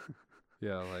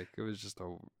 Yeah, like it was just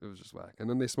whack. And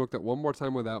then they smoked it one more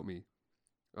time without me,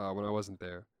 when I wasn't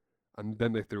there, and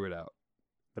then they threw it out.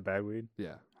 The bad weed.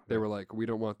 Yeah, they were like, "We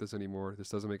don't want this anymore. This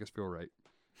doesn't make us feel right."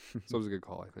 So it was a good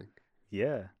call, I think.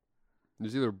 Yeah. It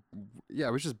was it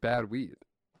was just bad weed.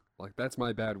 Like that's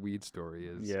my bad weed story.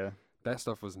 Is Yeah. that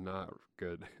stuff was not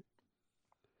good.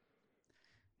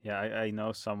 Yeah. I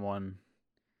know someone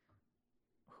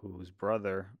whose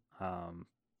brother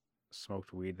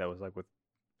smoked weed that was like with,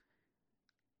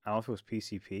 I don't know if it was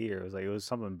PCP or it was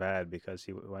something bad because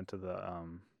he went to the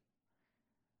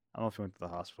I don't know if he went to the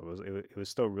hospital. It was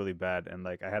still really bad, and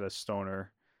like I had a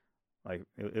stoner, like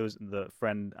it was the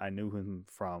friend I knew him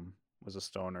from was a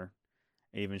stoner.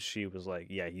 Even she was like,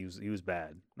 yeah, he was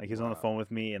bad. Like he was on the Wow. phone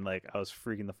with me, and like I was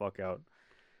freaking the fuck out.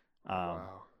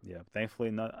 Wow. Yeah.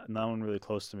 Thankfully, no one really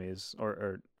close to me is,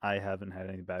 or I haven't had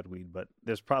any bad weed, but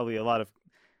there's probably a lot of,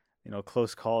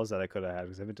 close calls that I could have had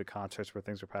because I've been to concerts where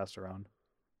things are passed around.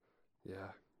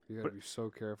 Yeah, you gotta But be so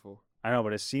careful. I know,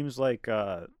 but it seems like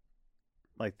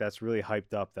that's really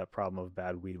hyped up, that problem of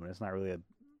bad weed, when it's not really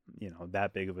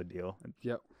that big of a deal.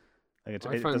 Yep. Like I it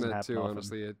find doesn't that happen too. often.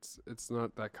 Honestly, it's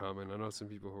not that common. I know some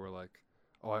people who are like,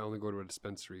 "Oh, I only go to a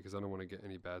dispensary because I don't want to get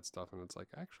any bad stuff," and it's like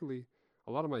actually,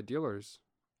 a lot of my dealers,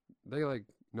 they like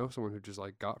know someone who just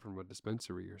like got from a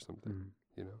dispensary or something. Mhm.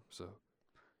 You know, so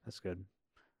That's good.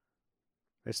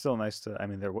 It's still nice to. I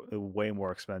mean, they're way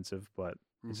more expensive, but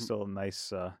it's Mhm. still nice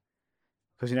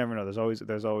because you never know.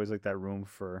 There's always like that room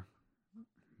for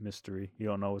mystery. You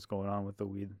don't know what's going on with the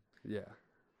weed. Yeah.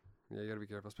 Yeah, you gotta be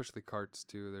careful, especially carts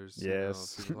too. There's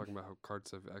Yes. people talking about how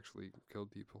carts have actually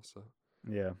killed people, so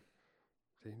Yeah.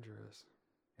 dangerous.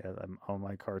 Yeah. All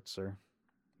my carts are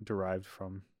derived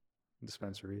from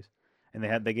dispensaries, and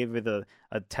they gave me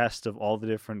a test of all the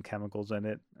different chemicals in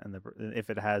it, and if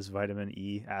it has vitamin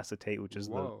E acetate, which is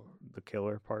Whoa. the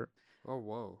killer part. Oh,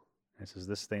 whoa. It says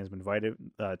this thing has been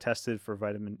tested for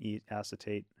vitamin E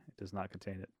acetate. It does not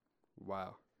contain it.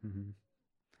 Wow.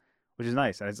 Which is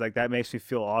nice, and it's like that makes me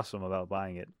feel awesome about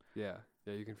buying it. Yeah.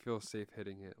 Yeah, you can feel safe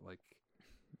hitting it. Like,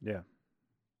 Yeah.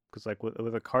 because like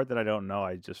with a card that I don't know,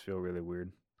 I just feel really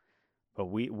weird. But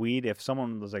weed, if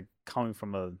someone was like coming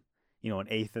from a, an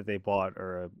eighth that they bought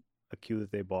or a Q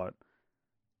that they bought,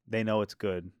 they know it's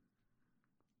good.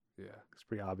 Yeah. It's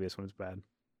pretty obvious when it's bad.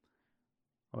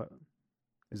 What?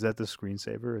 Is that the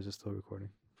screensaver or is it still recording?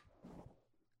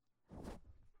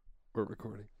 We're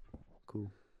recording.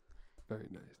 Cool. Very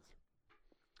nice.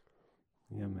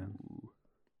 Yeah, man. Ooh.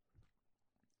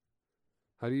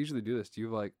 How do you usually do this? Do you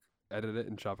like edit it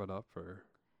and chop it up, or?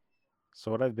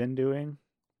 So what I've been doing,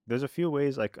 there's a few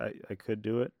ways like I could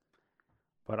do it,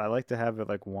 but I like to have it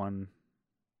like one,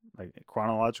 like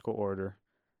chronological order,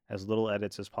 as little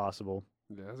edits as possible.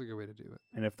 Yeah, that's a good way to do it.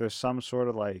 And if there's some sort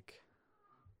of like,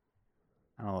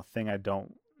 I don't know, thing I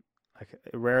don't like,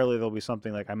 rarely there'll be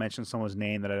something like I mentioned someone's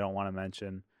name that I don't want to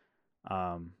mention,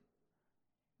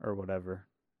 or whatever.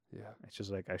 Yeah. It's just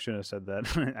like I shouldn't have said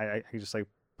that. I just like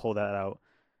pull that out,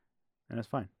 and it's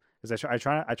fine. Because I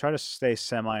try to stay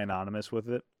semi-anonymous with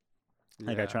it.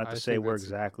 Like I try not to say where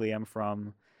exactly I'm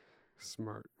from.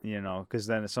 Smart. Because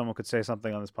then someone could say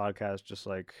something on this podcast just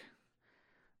like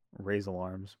raise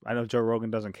alarms. I know Joe Rogan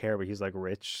doesn't care, but he's like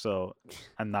rich, so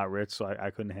I'm not rich, so I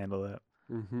couldn't handle that.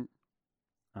 Mm-hmm.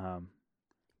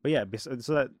 But yeah,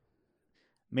 so that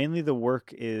mainly the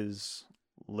work is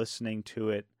listening to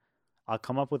it. I'll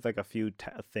come up with like a few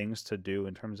things to do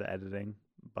in terms of editing,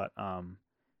 but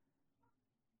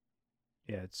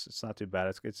yeah, it's not too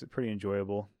bad. It's pretty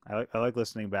enjoyable. I like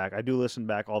listening back. I do listen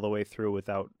back all the way through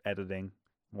without editing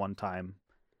one time,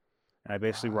 and I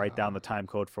basically write down the time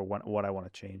code for what I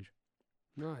want to change.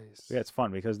 Nice. But yeah, it's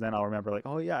fun because then I'll remember like,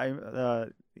 oh yeah,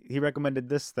 he recommended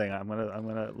this thing. I'm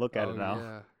gonna look at it now.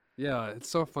 Yeah. Yeah, it's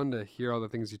so fun to hear all the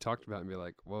things you talked about and be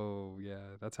like, whoa, yeah,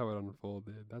 that's how it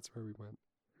unfolded. That's where we went.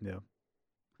 Yeah.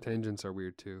 Tangents are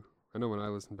weird too. I know when I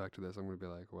listen back to this, I'm gonna be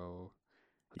like, whoa,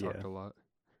 I talked a lot.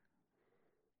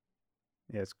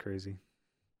 Yeah, it's crazy.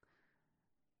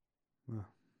 Oh.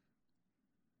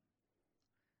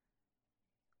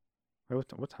 Wait,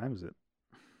 what time is it?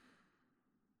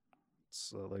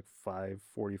 It's like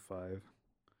 5:45.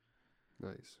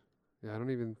 Nice. Yeah, I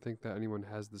don't even think that anyone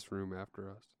has this room after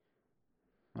us.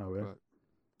 Oh, really? But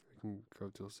we can go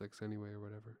till 6 anyway or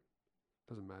whatever.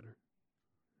 Doesn't matter.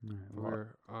 All right, well,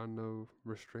 We're on no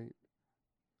restraint.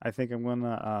 I think I'm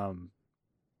gonna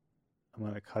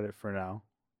cut it for now,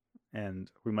 and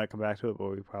we might come back to it, but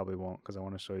we probably won't because I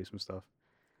want to show you some stuff.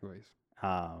 Nice.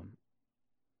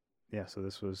 Yeah. So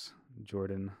this was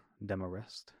Jordan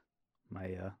Demarest,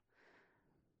 my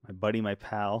buddy, my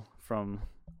pal from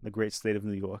the great state of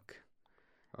New York.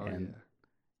 Oh, and yeah.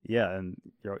 Yeah, and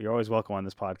you're always welcome on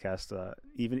this podcast.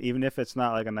 Even if it's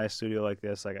not like a nice studio like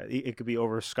this, like it could be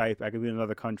over Skype. I could be in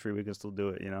another country. We can still do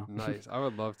it. Nice. I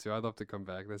would love to. I'd love to come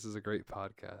back. This is a great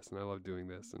podcast, and I love doing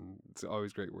this, and it's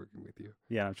always great working with you.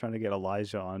 Yeah, I'm trying to get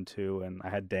Elijah on too, and I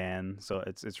had Dan, so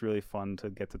it's really fun to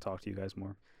get to talk to you guys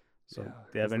more. So, Yeah, do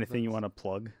you have isn't anything you that- want to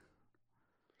plug?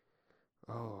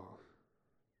 Oh.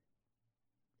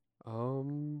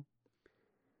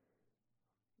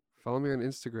 Follow me on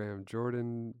Instagram,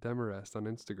 Jordan Demarest on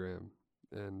Instagram,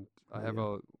 and I have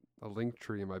a link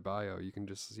tree in my bio. You can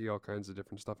just see all kinds of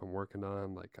different stuff I'm working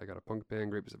on. Like I got a punk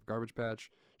band, Great Pacific Garbage Patch,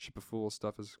 Ship of Fools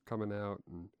stuff is coming out,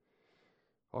 and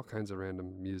all kinds of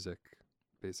random music,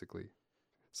 basically.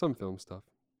 Some film stuff.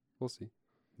 We'll see.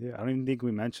 Yeah, I don't even think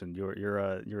we mentioned you're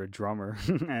a drummer,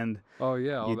 and Oh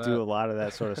yeah, all you that. do a lot of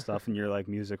that sort of stuff, and you're like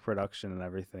music production and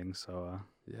everything. So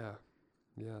Yeah.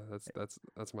 Yeah,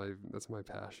 that's my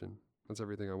passion. That's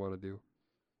everything I want to do.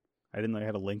 I didn't know you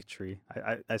had a link tree.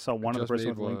 I saw one of the just person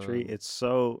made with a link tree. one. It's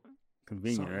so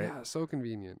convenient, right? Yeah, so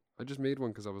convenient. I just made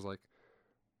one because I was like,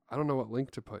 I don't know what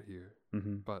link to put here,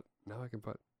 Mm-hmm. but now I can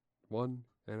put one,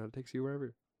 and it takes you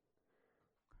wherever.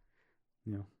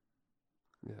 Yeah.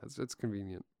 Yeah, it's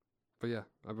convenient. But yeah,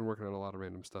 I've been working on a lot of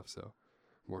random stuff, so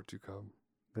more to come.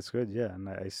 That's good. Yeah, and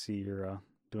I see you're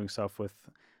doing stuff with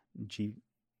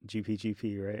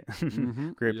GPGP, right?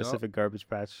 Mhm, Great yup. Pacific Garbage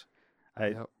Patch.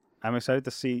 Yep. I'm excited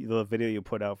to see the video you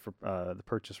put out for the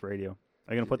Purchase Radio.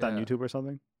 Are you gonna put that on Yeah. YouTube or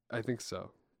something, I think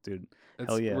so. dude?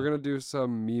 Hell yeah. We're gonna do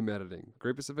some meme editing.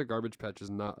 Great Pacific Garbage Patch is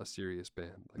not a serious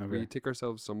band. Like Okay. we take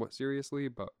ourselves somewhat seriously,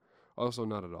 but also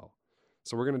not at all.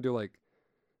 So we're gonna do like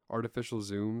artificial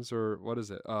zooms or what is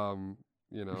it?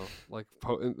 Like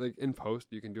in post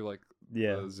you can do like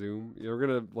Yeah, the zoom. We're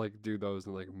gonna like do those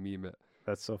and like meme it.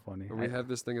 that's so funny. And we have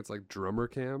this thing. It's like drummer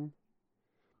cam,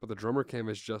 but the drummer cam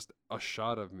is just a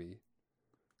shot of me.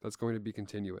 That's going to be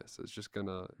continuous. It's just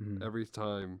gonna Mhm. every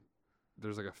time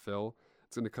there's like a fill,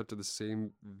 it's gonna cut to the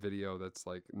same video that's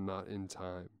like not in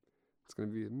time. It's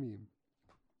gonna be a meme.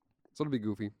 So it'll be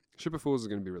goofy. Ship of Fools is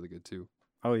gonna be really good too.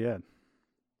 Oh yeah,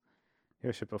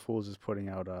 Here, Ship of Fools is putting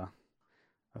out a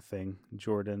thing.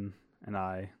 Jordan and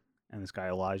I and this guy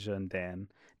Elijah and Dan.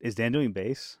 Is Dan doing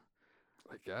bass?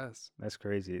 I guess. That's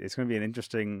crazy. It's going to be an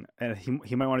interesting, and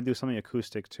he might want to do something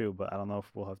acoustic too, but I don't know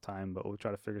if we'll have time, but we'll try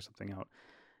to figure something out.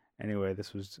 Anyway,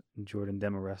 this was Jordan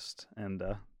Demarest, and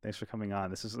thanks for coming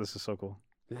on. This is so cool.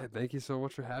 Yeah, thank you so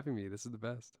much for having me. This is the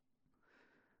best.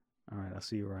 All right, I'll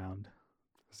see you around.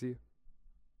 See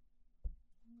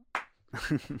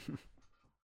you.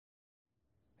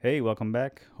 Hey, welcome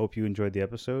back. Hope you enjoyed the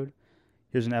episode.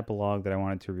 Here's an epilogue that I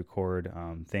wanted to record.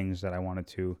 Things that I wanted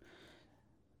to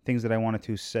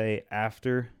say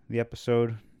after the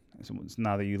episode. So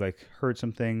now that you heard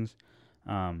some things,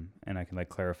 and I can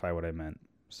clarify what I meant.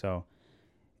 So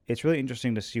it's really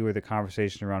interesting to see where the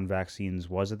conversation around vaccines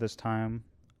was at this time.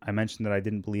 I mentioned that I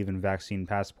didn't believe in vaccine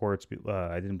passports.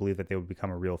 I didn't believe that they would become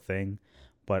a real thing,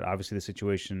 but obviously the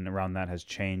situation around that has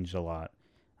changed a lot.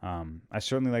 I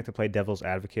certainly like to play devil's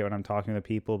advocate when I'm talking to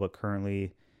people, but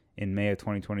currently in May of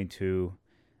 2022,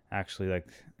 actually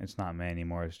it's not May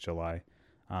anymore, it's July.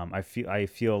 I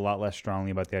feel a lot less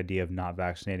strongly about the idea of not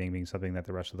vaccinating being something that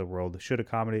the rest of the world should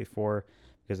accommodate for,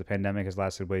 because the pandemic has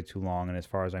lasted way too long, and as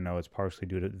far as I know, it's partially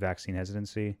due to vaccine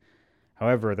hesitancy.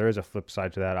 However, there is a flip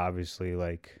side to that, obviously,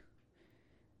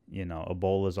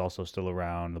 Ebola is also still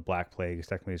around, the Black Plague is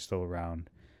technically still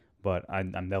around, but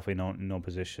I'm definitely in no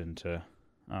position to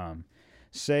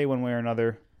say one way or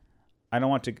another. I don't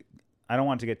want to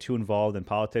get too involved in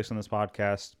politics on this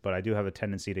podcast, but I do have a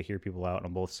tendency to hear people out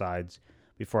on both sides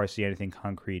before I see anything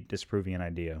concrete disproving an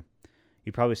idea.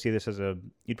 You'd probably see this as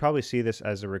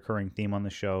a recurring theme on the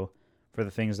show. For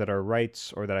the things that are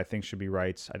rights or that I think should be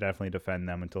rights, I definitely defend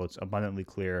them until it's abundantly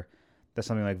clear that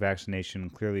something like vaccination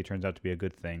clearly turns out to be a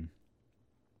good thing.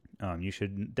 You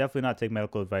should definitely not take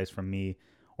medical advice from me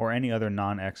or any other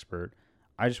non-expert.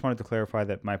 I just wanted to clarify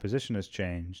that my position has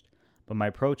changed, but my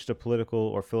approach to political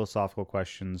or philosophical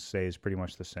questions stays pretty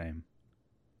much the same.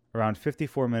 Around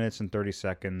 54 minutes and 30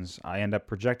 seconds, I end up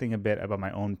projecting a bit about my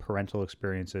own parental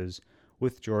experiences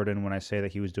with Jordan when I say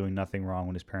that he was doing nothing wrong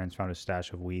when his parents found a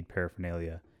stash of weed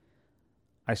paraphernalia.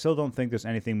 I still don't think there's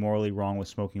anything morally wrong with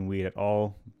smoking weed at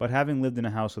all, but having lived in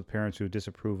a house with parents who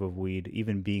disapprove of weed,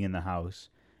 even being in the house,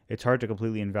 it's hard to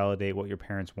completely invalidate what your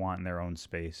parents want in their own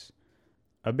space.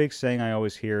 A big saying I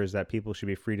always hear is that people should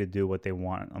be free to do what they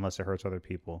want unless it hurts other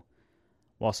people.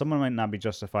 While someone might not be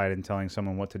justified in telling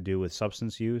someone what to do with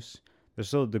substance use, there's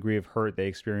still a degree of hurt they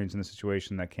experience in the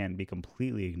situation that can't be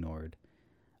completely ignored.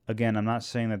 Again, I'm not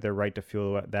saying that they're right to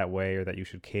feel that way or that you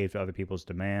should cave to other people's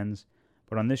demands,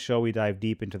 but on this show we dive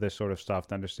deep into this sort of stuff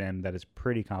to understand that it's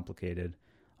pretty complicated,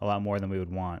 a lot more than we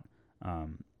would want,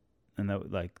 and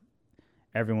that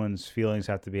everyone's feelings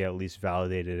have to be at least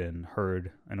validated and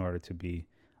heard in order to be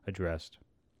addressed.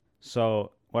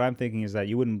 So what I'm thinking is that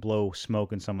you wouldn't blow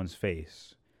smoke in someone's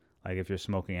face, if you're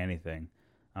smoking anything,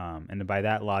 and by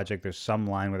that logic, there's some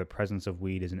line where the presence of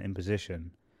weed is an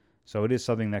imposition. So it is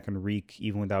something that can reek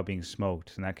even without being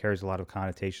smoked, and that carries a lot of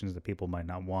connotations that people might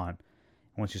not want.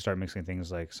 Once you start mixing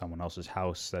things like someone else's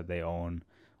house that they own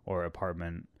or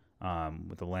apartment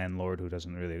with a landlord who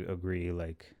doesn't really agree,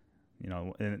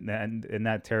 in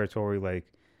that territory,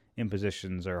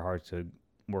 impositions are hard to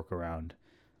work around.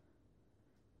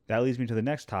 That leads me to the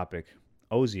next topic,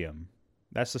 Ozium.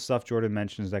 That's the stuff Jordan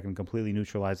mentions that can completely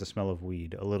neutralize the smell of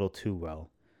weed a little too well.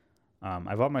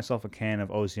 I bought myself a can of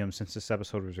Ozium since this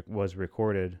episode was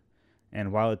recorded,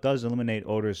 and while it does eliminate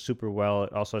odors super well,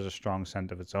 it also has a strong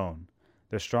scent of its own.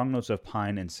 There's strong notes of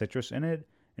pine and citrus in it,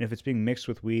 and if it's being mixed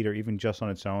with weed or even just on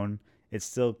its own, it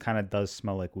still kind of does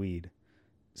smell like weed.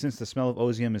 Since the smell of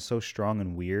Ozium is so strong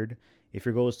and weird, if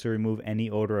your goal is to remove any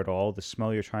odor at all, the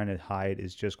smell you're trying to hide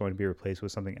is just going to be replaced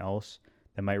with something else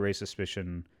that might raise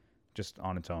suspicion just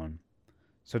on its own.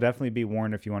 So definitely be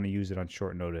warned if you want to use it on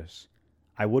short notice.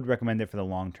 I would recommend it for the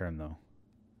long term, though.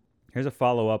 Here's a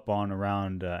follow-up on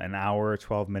around an hour,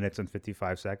 12 minutes, and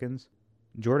 55 seconds.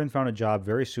 Jordan found a job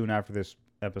very soon after this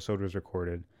episode was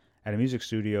recorded at a music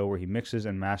studio where he mixes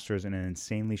and masters in an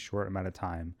insanely short amount of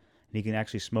time, and he can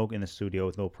actually smoke in the studio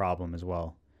with no problem as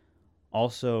well.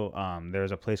 Also,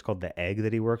 there's a place called The Egg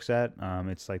that he works at.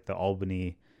 It's like the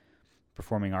Albany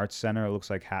Performing Arts Center. It looks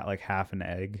like half an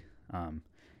egg.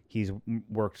 He's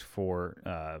worked for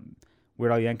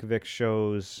Weird Al Yankovic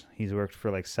shows. He's worked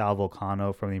for Sal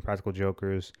Vulcano from the Impractical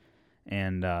Jokers,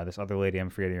 and this other lady, I'm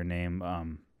forgetting her name.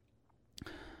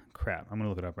 Crap, I'm gonna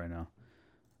look it up right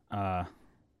now.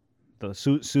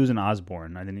 Susan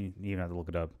Osborne. I didn't even have to look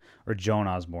it up. Or Joan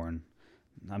Osborne.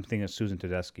 I'm thinking of Susan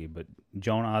Tedeschi, but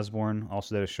Joan Osborne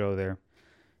also did a show there.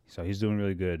 So he's doing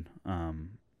really good.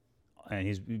 And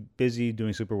he's busy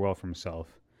doing super well for himself.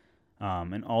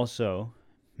 And also,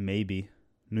 maybe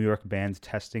New York bans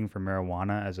testing for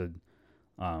marijuana as a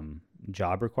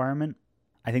job requirement.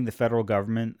 I think the federal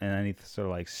government and any sort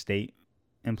of like state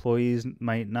employees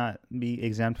might not be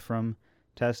exempt from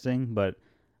testing, but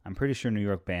I'm pretty sure New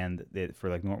York banned it for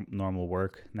like normal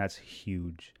work, and that's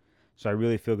huge. So I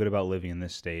really feel good about living in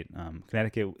this state.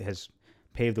 Connecticut has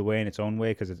paved the way in its own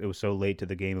way because it was so late to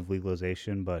the game of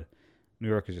legalization, but New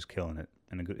York is just killing it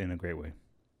in a great way.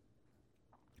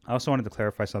 I also wanted to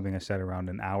clarify something I said around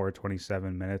an hour,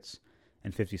 27 minutes,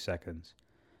 and 50 seconds.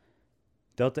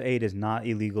 Delta 8 is not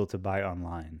illegal to buy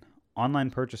online. Online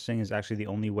purchasing is actually the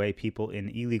only way people in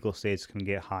illegal states can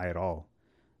get high at all,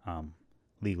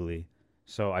 legally.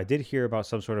 So I did hear about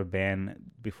some sort of ban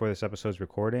before this episode's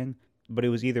recording, but it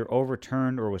was either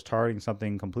overturned or was targeting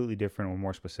something completely different or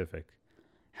more specific.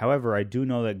 However, I do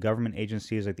know that government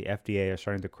agencies like the FDA are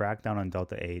starting to crack down on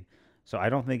Delta 8, so I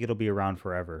don't think it'll be around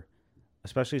forever,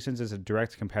 especially since it's a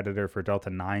direct competitor for Delta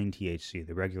 9 THC,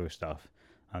 the regular stuff,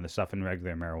 the stuff in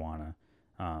regular marijuana.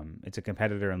 It's a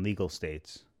competitor in legal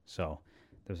states, so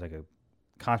there's like a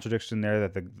contradiction there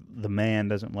that the man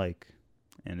doesn't like,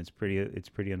 and it's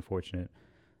pretty unfortunate.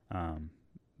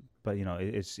 But you know,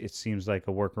 it seems like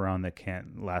a workaround that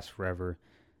can't last forever,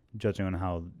 judging on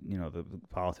how the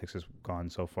politics has gone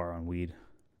so far on weed.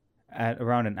 At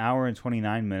around an hour and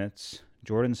 29 minutes,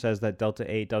 Jordan says that Delta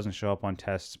 8 doesn't show up on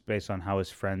tests based on how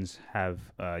his friends have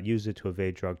used it to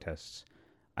evade drug tests.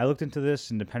 I looked into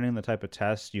this, and depending on the type of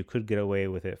test, you could get away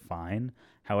with it fine.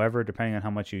 However, depending on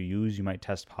how much you use, you might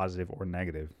test positive or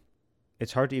negative.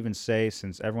 It's hard to even say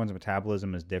since everyone's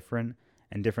metabolism is different,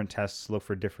 and different tests look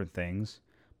for different things,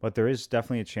 but there is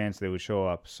definitely a chance they would show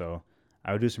up, so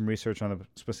I would do some research on the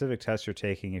specific test you're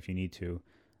taking if you need to.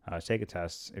 Take a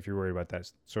test if you're worried about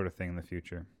that sort of thing in the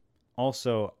future.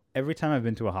 Also, every time I've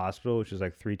been to a hospital, which is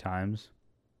like 3 times,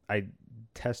 I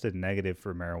tested negative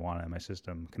for marijuana in my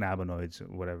system, cannabinoids,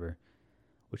 whatever,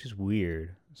 which is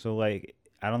weird. So like,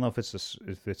 I don't know if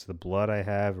it's the blood I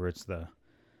have or it's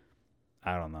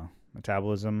I don't know,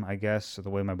 metabolism, I guess, or the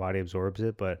way my body absorbs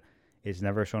it, but it's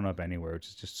never shown up anywhere, which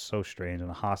is just so strange on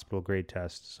a hospital grade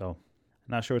test. So I'm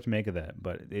not sure what to make of that,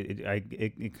 but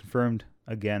it confirmed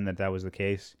again that was the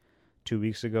case 2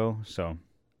 weeks ago. So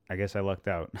I guess I lucked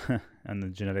out on the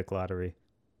genetic lottery.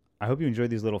 I hope you enjoyed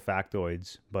these little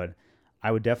factoids, but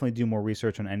I would definitely do more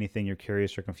research on anything you're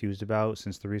curious or confused about,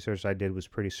 since the research I did was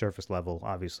pretty surface level,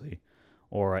 obviously,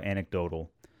 or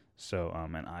anecdotal. So,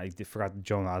 and I forgot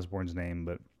Joan Osborne's name,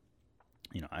 but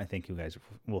I think you guys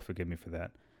will forgive me for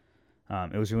that.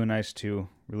 It was really nice to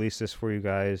release this for you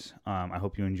guys. I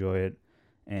hope you enjoy it,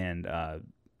 and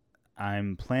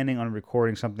I'm planning on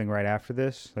recording something right after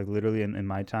this, like literally in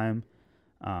my time.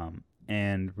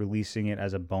 And releasing it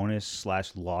as a bonus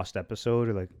 / lost episode,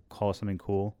 or like call it something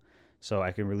cool, so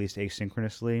I can release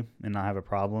asynchronously and not have a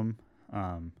problem,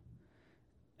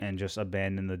 and just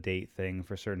abandon the date thing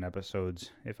for certain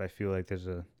episodes if I feel like there's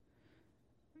a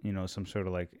some sort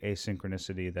of like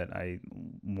asynchronicity that I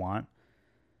want,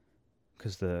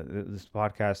 because this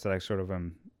podcast that I sort of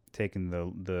am taking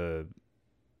the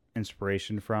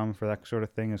inspiration from for that sort of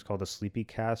thing is called the Sleepy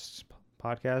Casts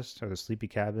podcast, or the Sleepy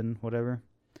Cabin, whatever.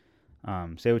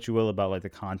 Say what you will about like the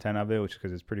content of it, which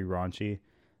because it's pretty raunchy.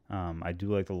 I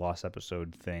do like the lost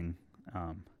episode thing.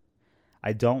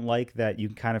 I don't like that you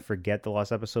kind of forget the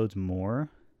lost episodes more.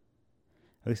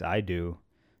 At least I do.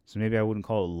 So maybe I wouldn't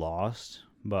call it lost,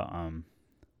 but I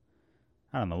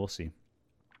don't know. We'll see.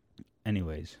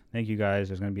 Anyways, thank you guys.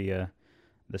 There's gonna be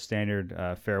the standard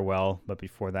farewell, but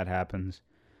before that happens,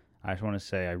 I just want to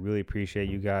say I really appreciate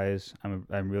you guys.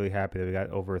 I'm really happy that we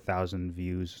got over 1,000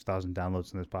 views, 1,000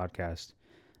 downloads on this podcast.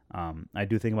 I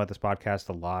do think about this podcast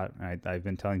a lot. I've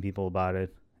been telling people about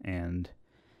it, and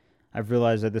I've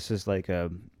realized that this is like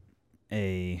an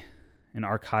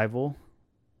archival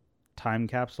time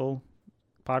capsule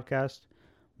podcast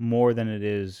more than it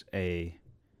is a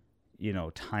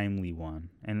timely one.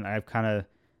 And I've kind of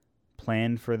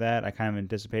planned for that. I kind of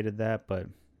anticipated that, but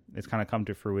it's kind of come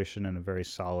to fruition in a very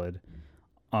solid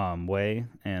way,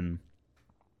 and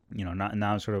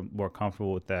now I'm sort of more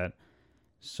comfortable with that.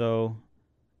 So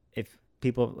if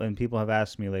people have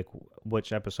asked me like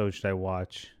which episode should I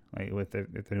watch, like if they're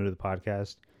new to the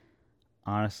podcast,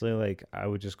 honestly, like I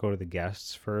would just go to the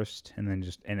guests first, and then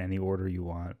just in any order you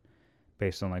want,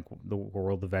 based on like the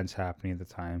world events happening at the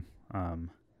time.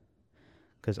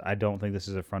 Because I don't think this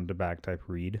is a front to back type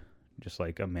read, just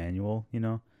like a manual,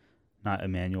 not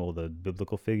Emmanuel, the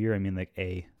biblical figure. I mean like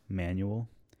a manual.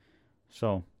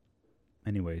 So,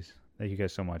 anyways, thank you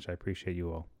guys so much. I appreciate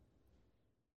you all.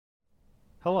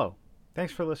 Hello.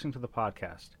 Thanks for listening to the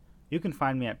podcast. You can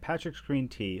find me at Patrick's Green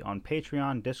Tea on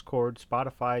Patreon, Discord,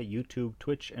 Spotify, YouTube,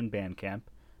 Twitch, and Bandcamp,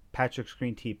 Patrick's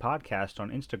Green Tea Podcast on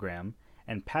Instagram,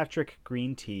 and Patrick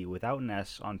Green Tea without an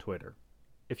S on Twitter.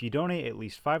 If you donate at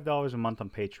least $5 a month on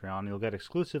Patreon, you'll get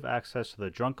exclusive access to the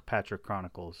Drunk Patrick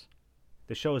Chronicles.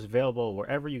 The show is available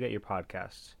wherever you get your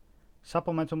podcasts.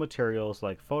 Supplemental materials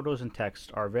like photos and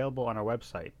text are available on our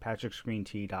website,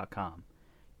 patrickscreentea.com.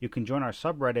 You can join our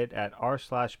subreddit at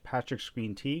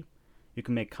r/patrickscreentea. You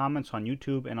can make comments on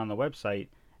YouTube and on the website,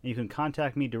 and you can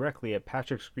contact me directly at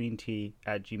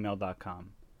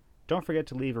patrickscreentea@gmail.com. Don't forget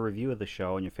to leave a review of the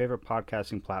show on your favorite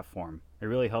podcasting platform. It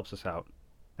really helps us out.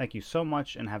 Thank you so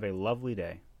much and have a lovely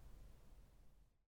day.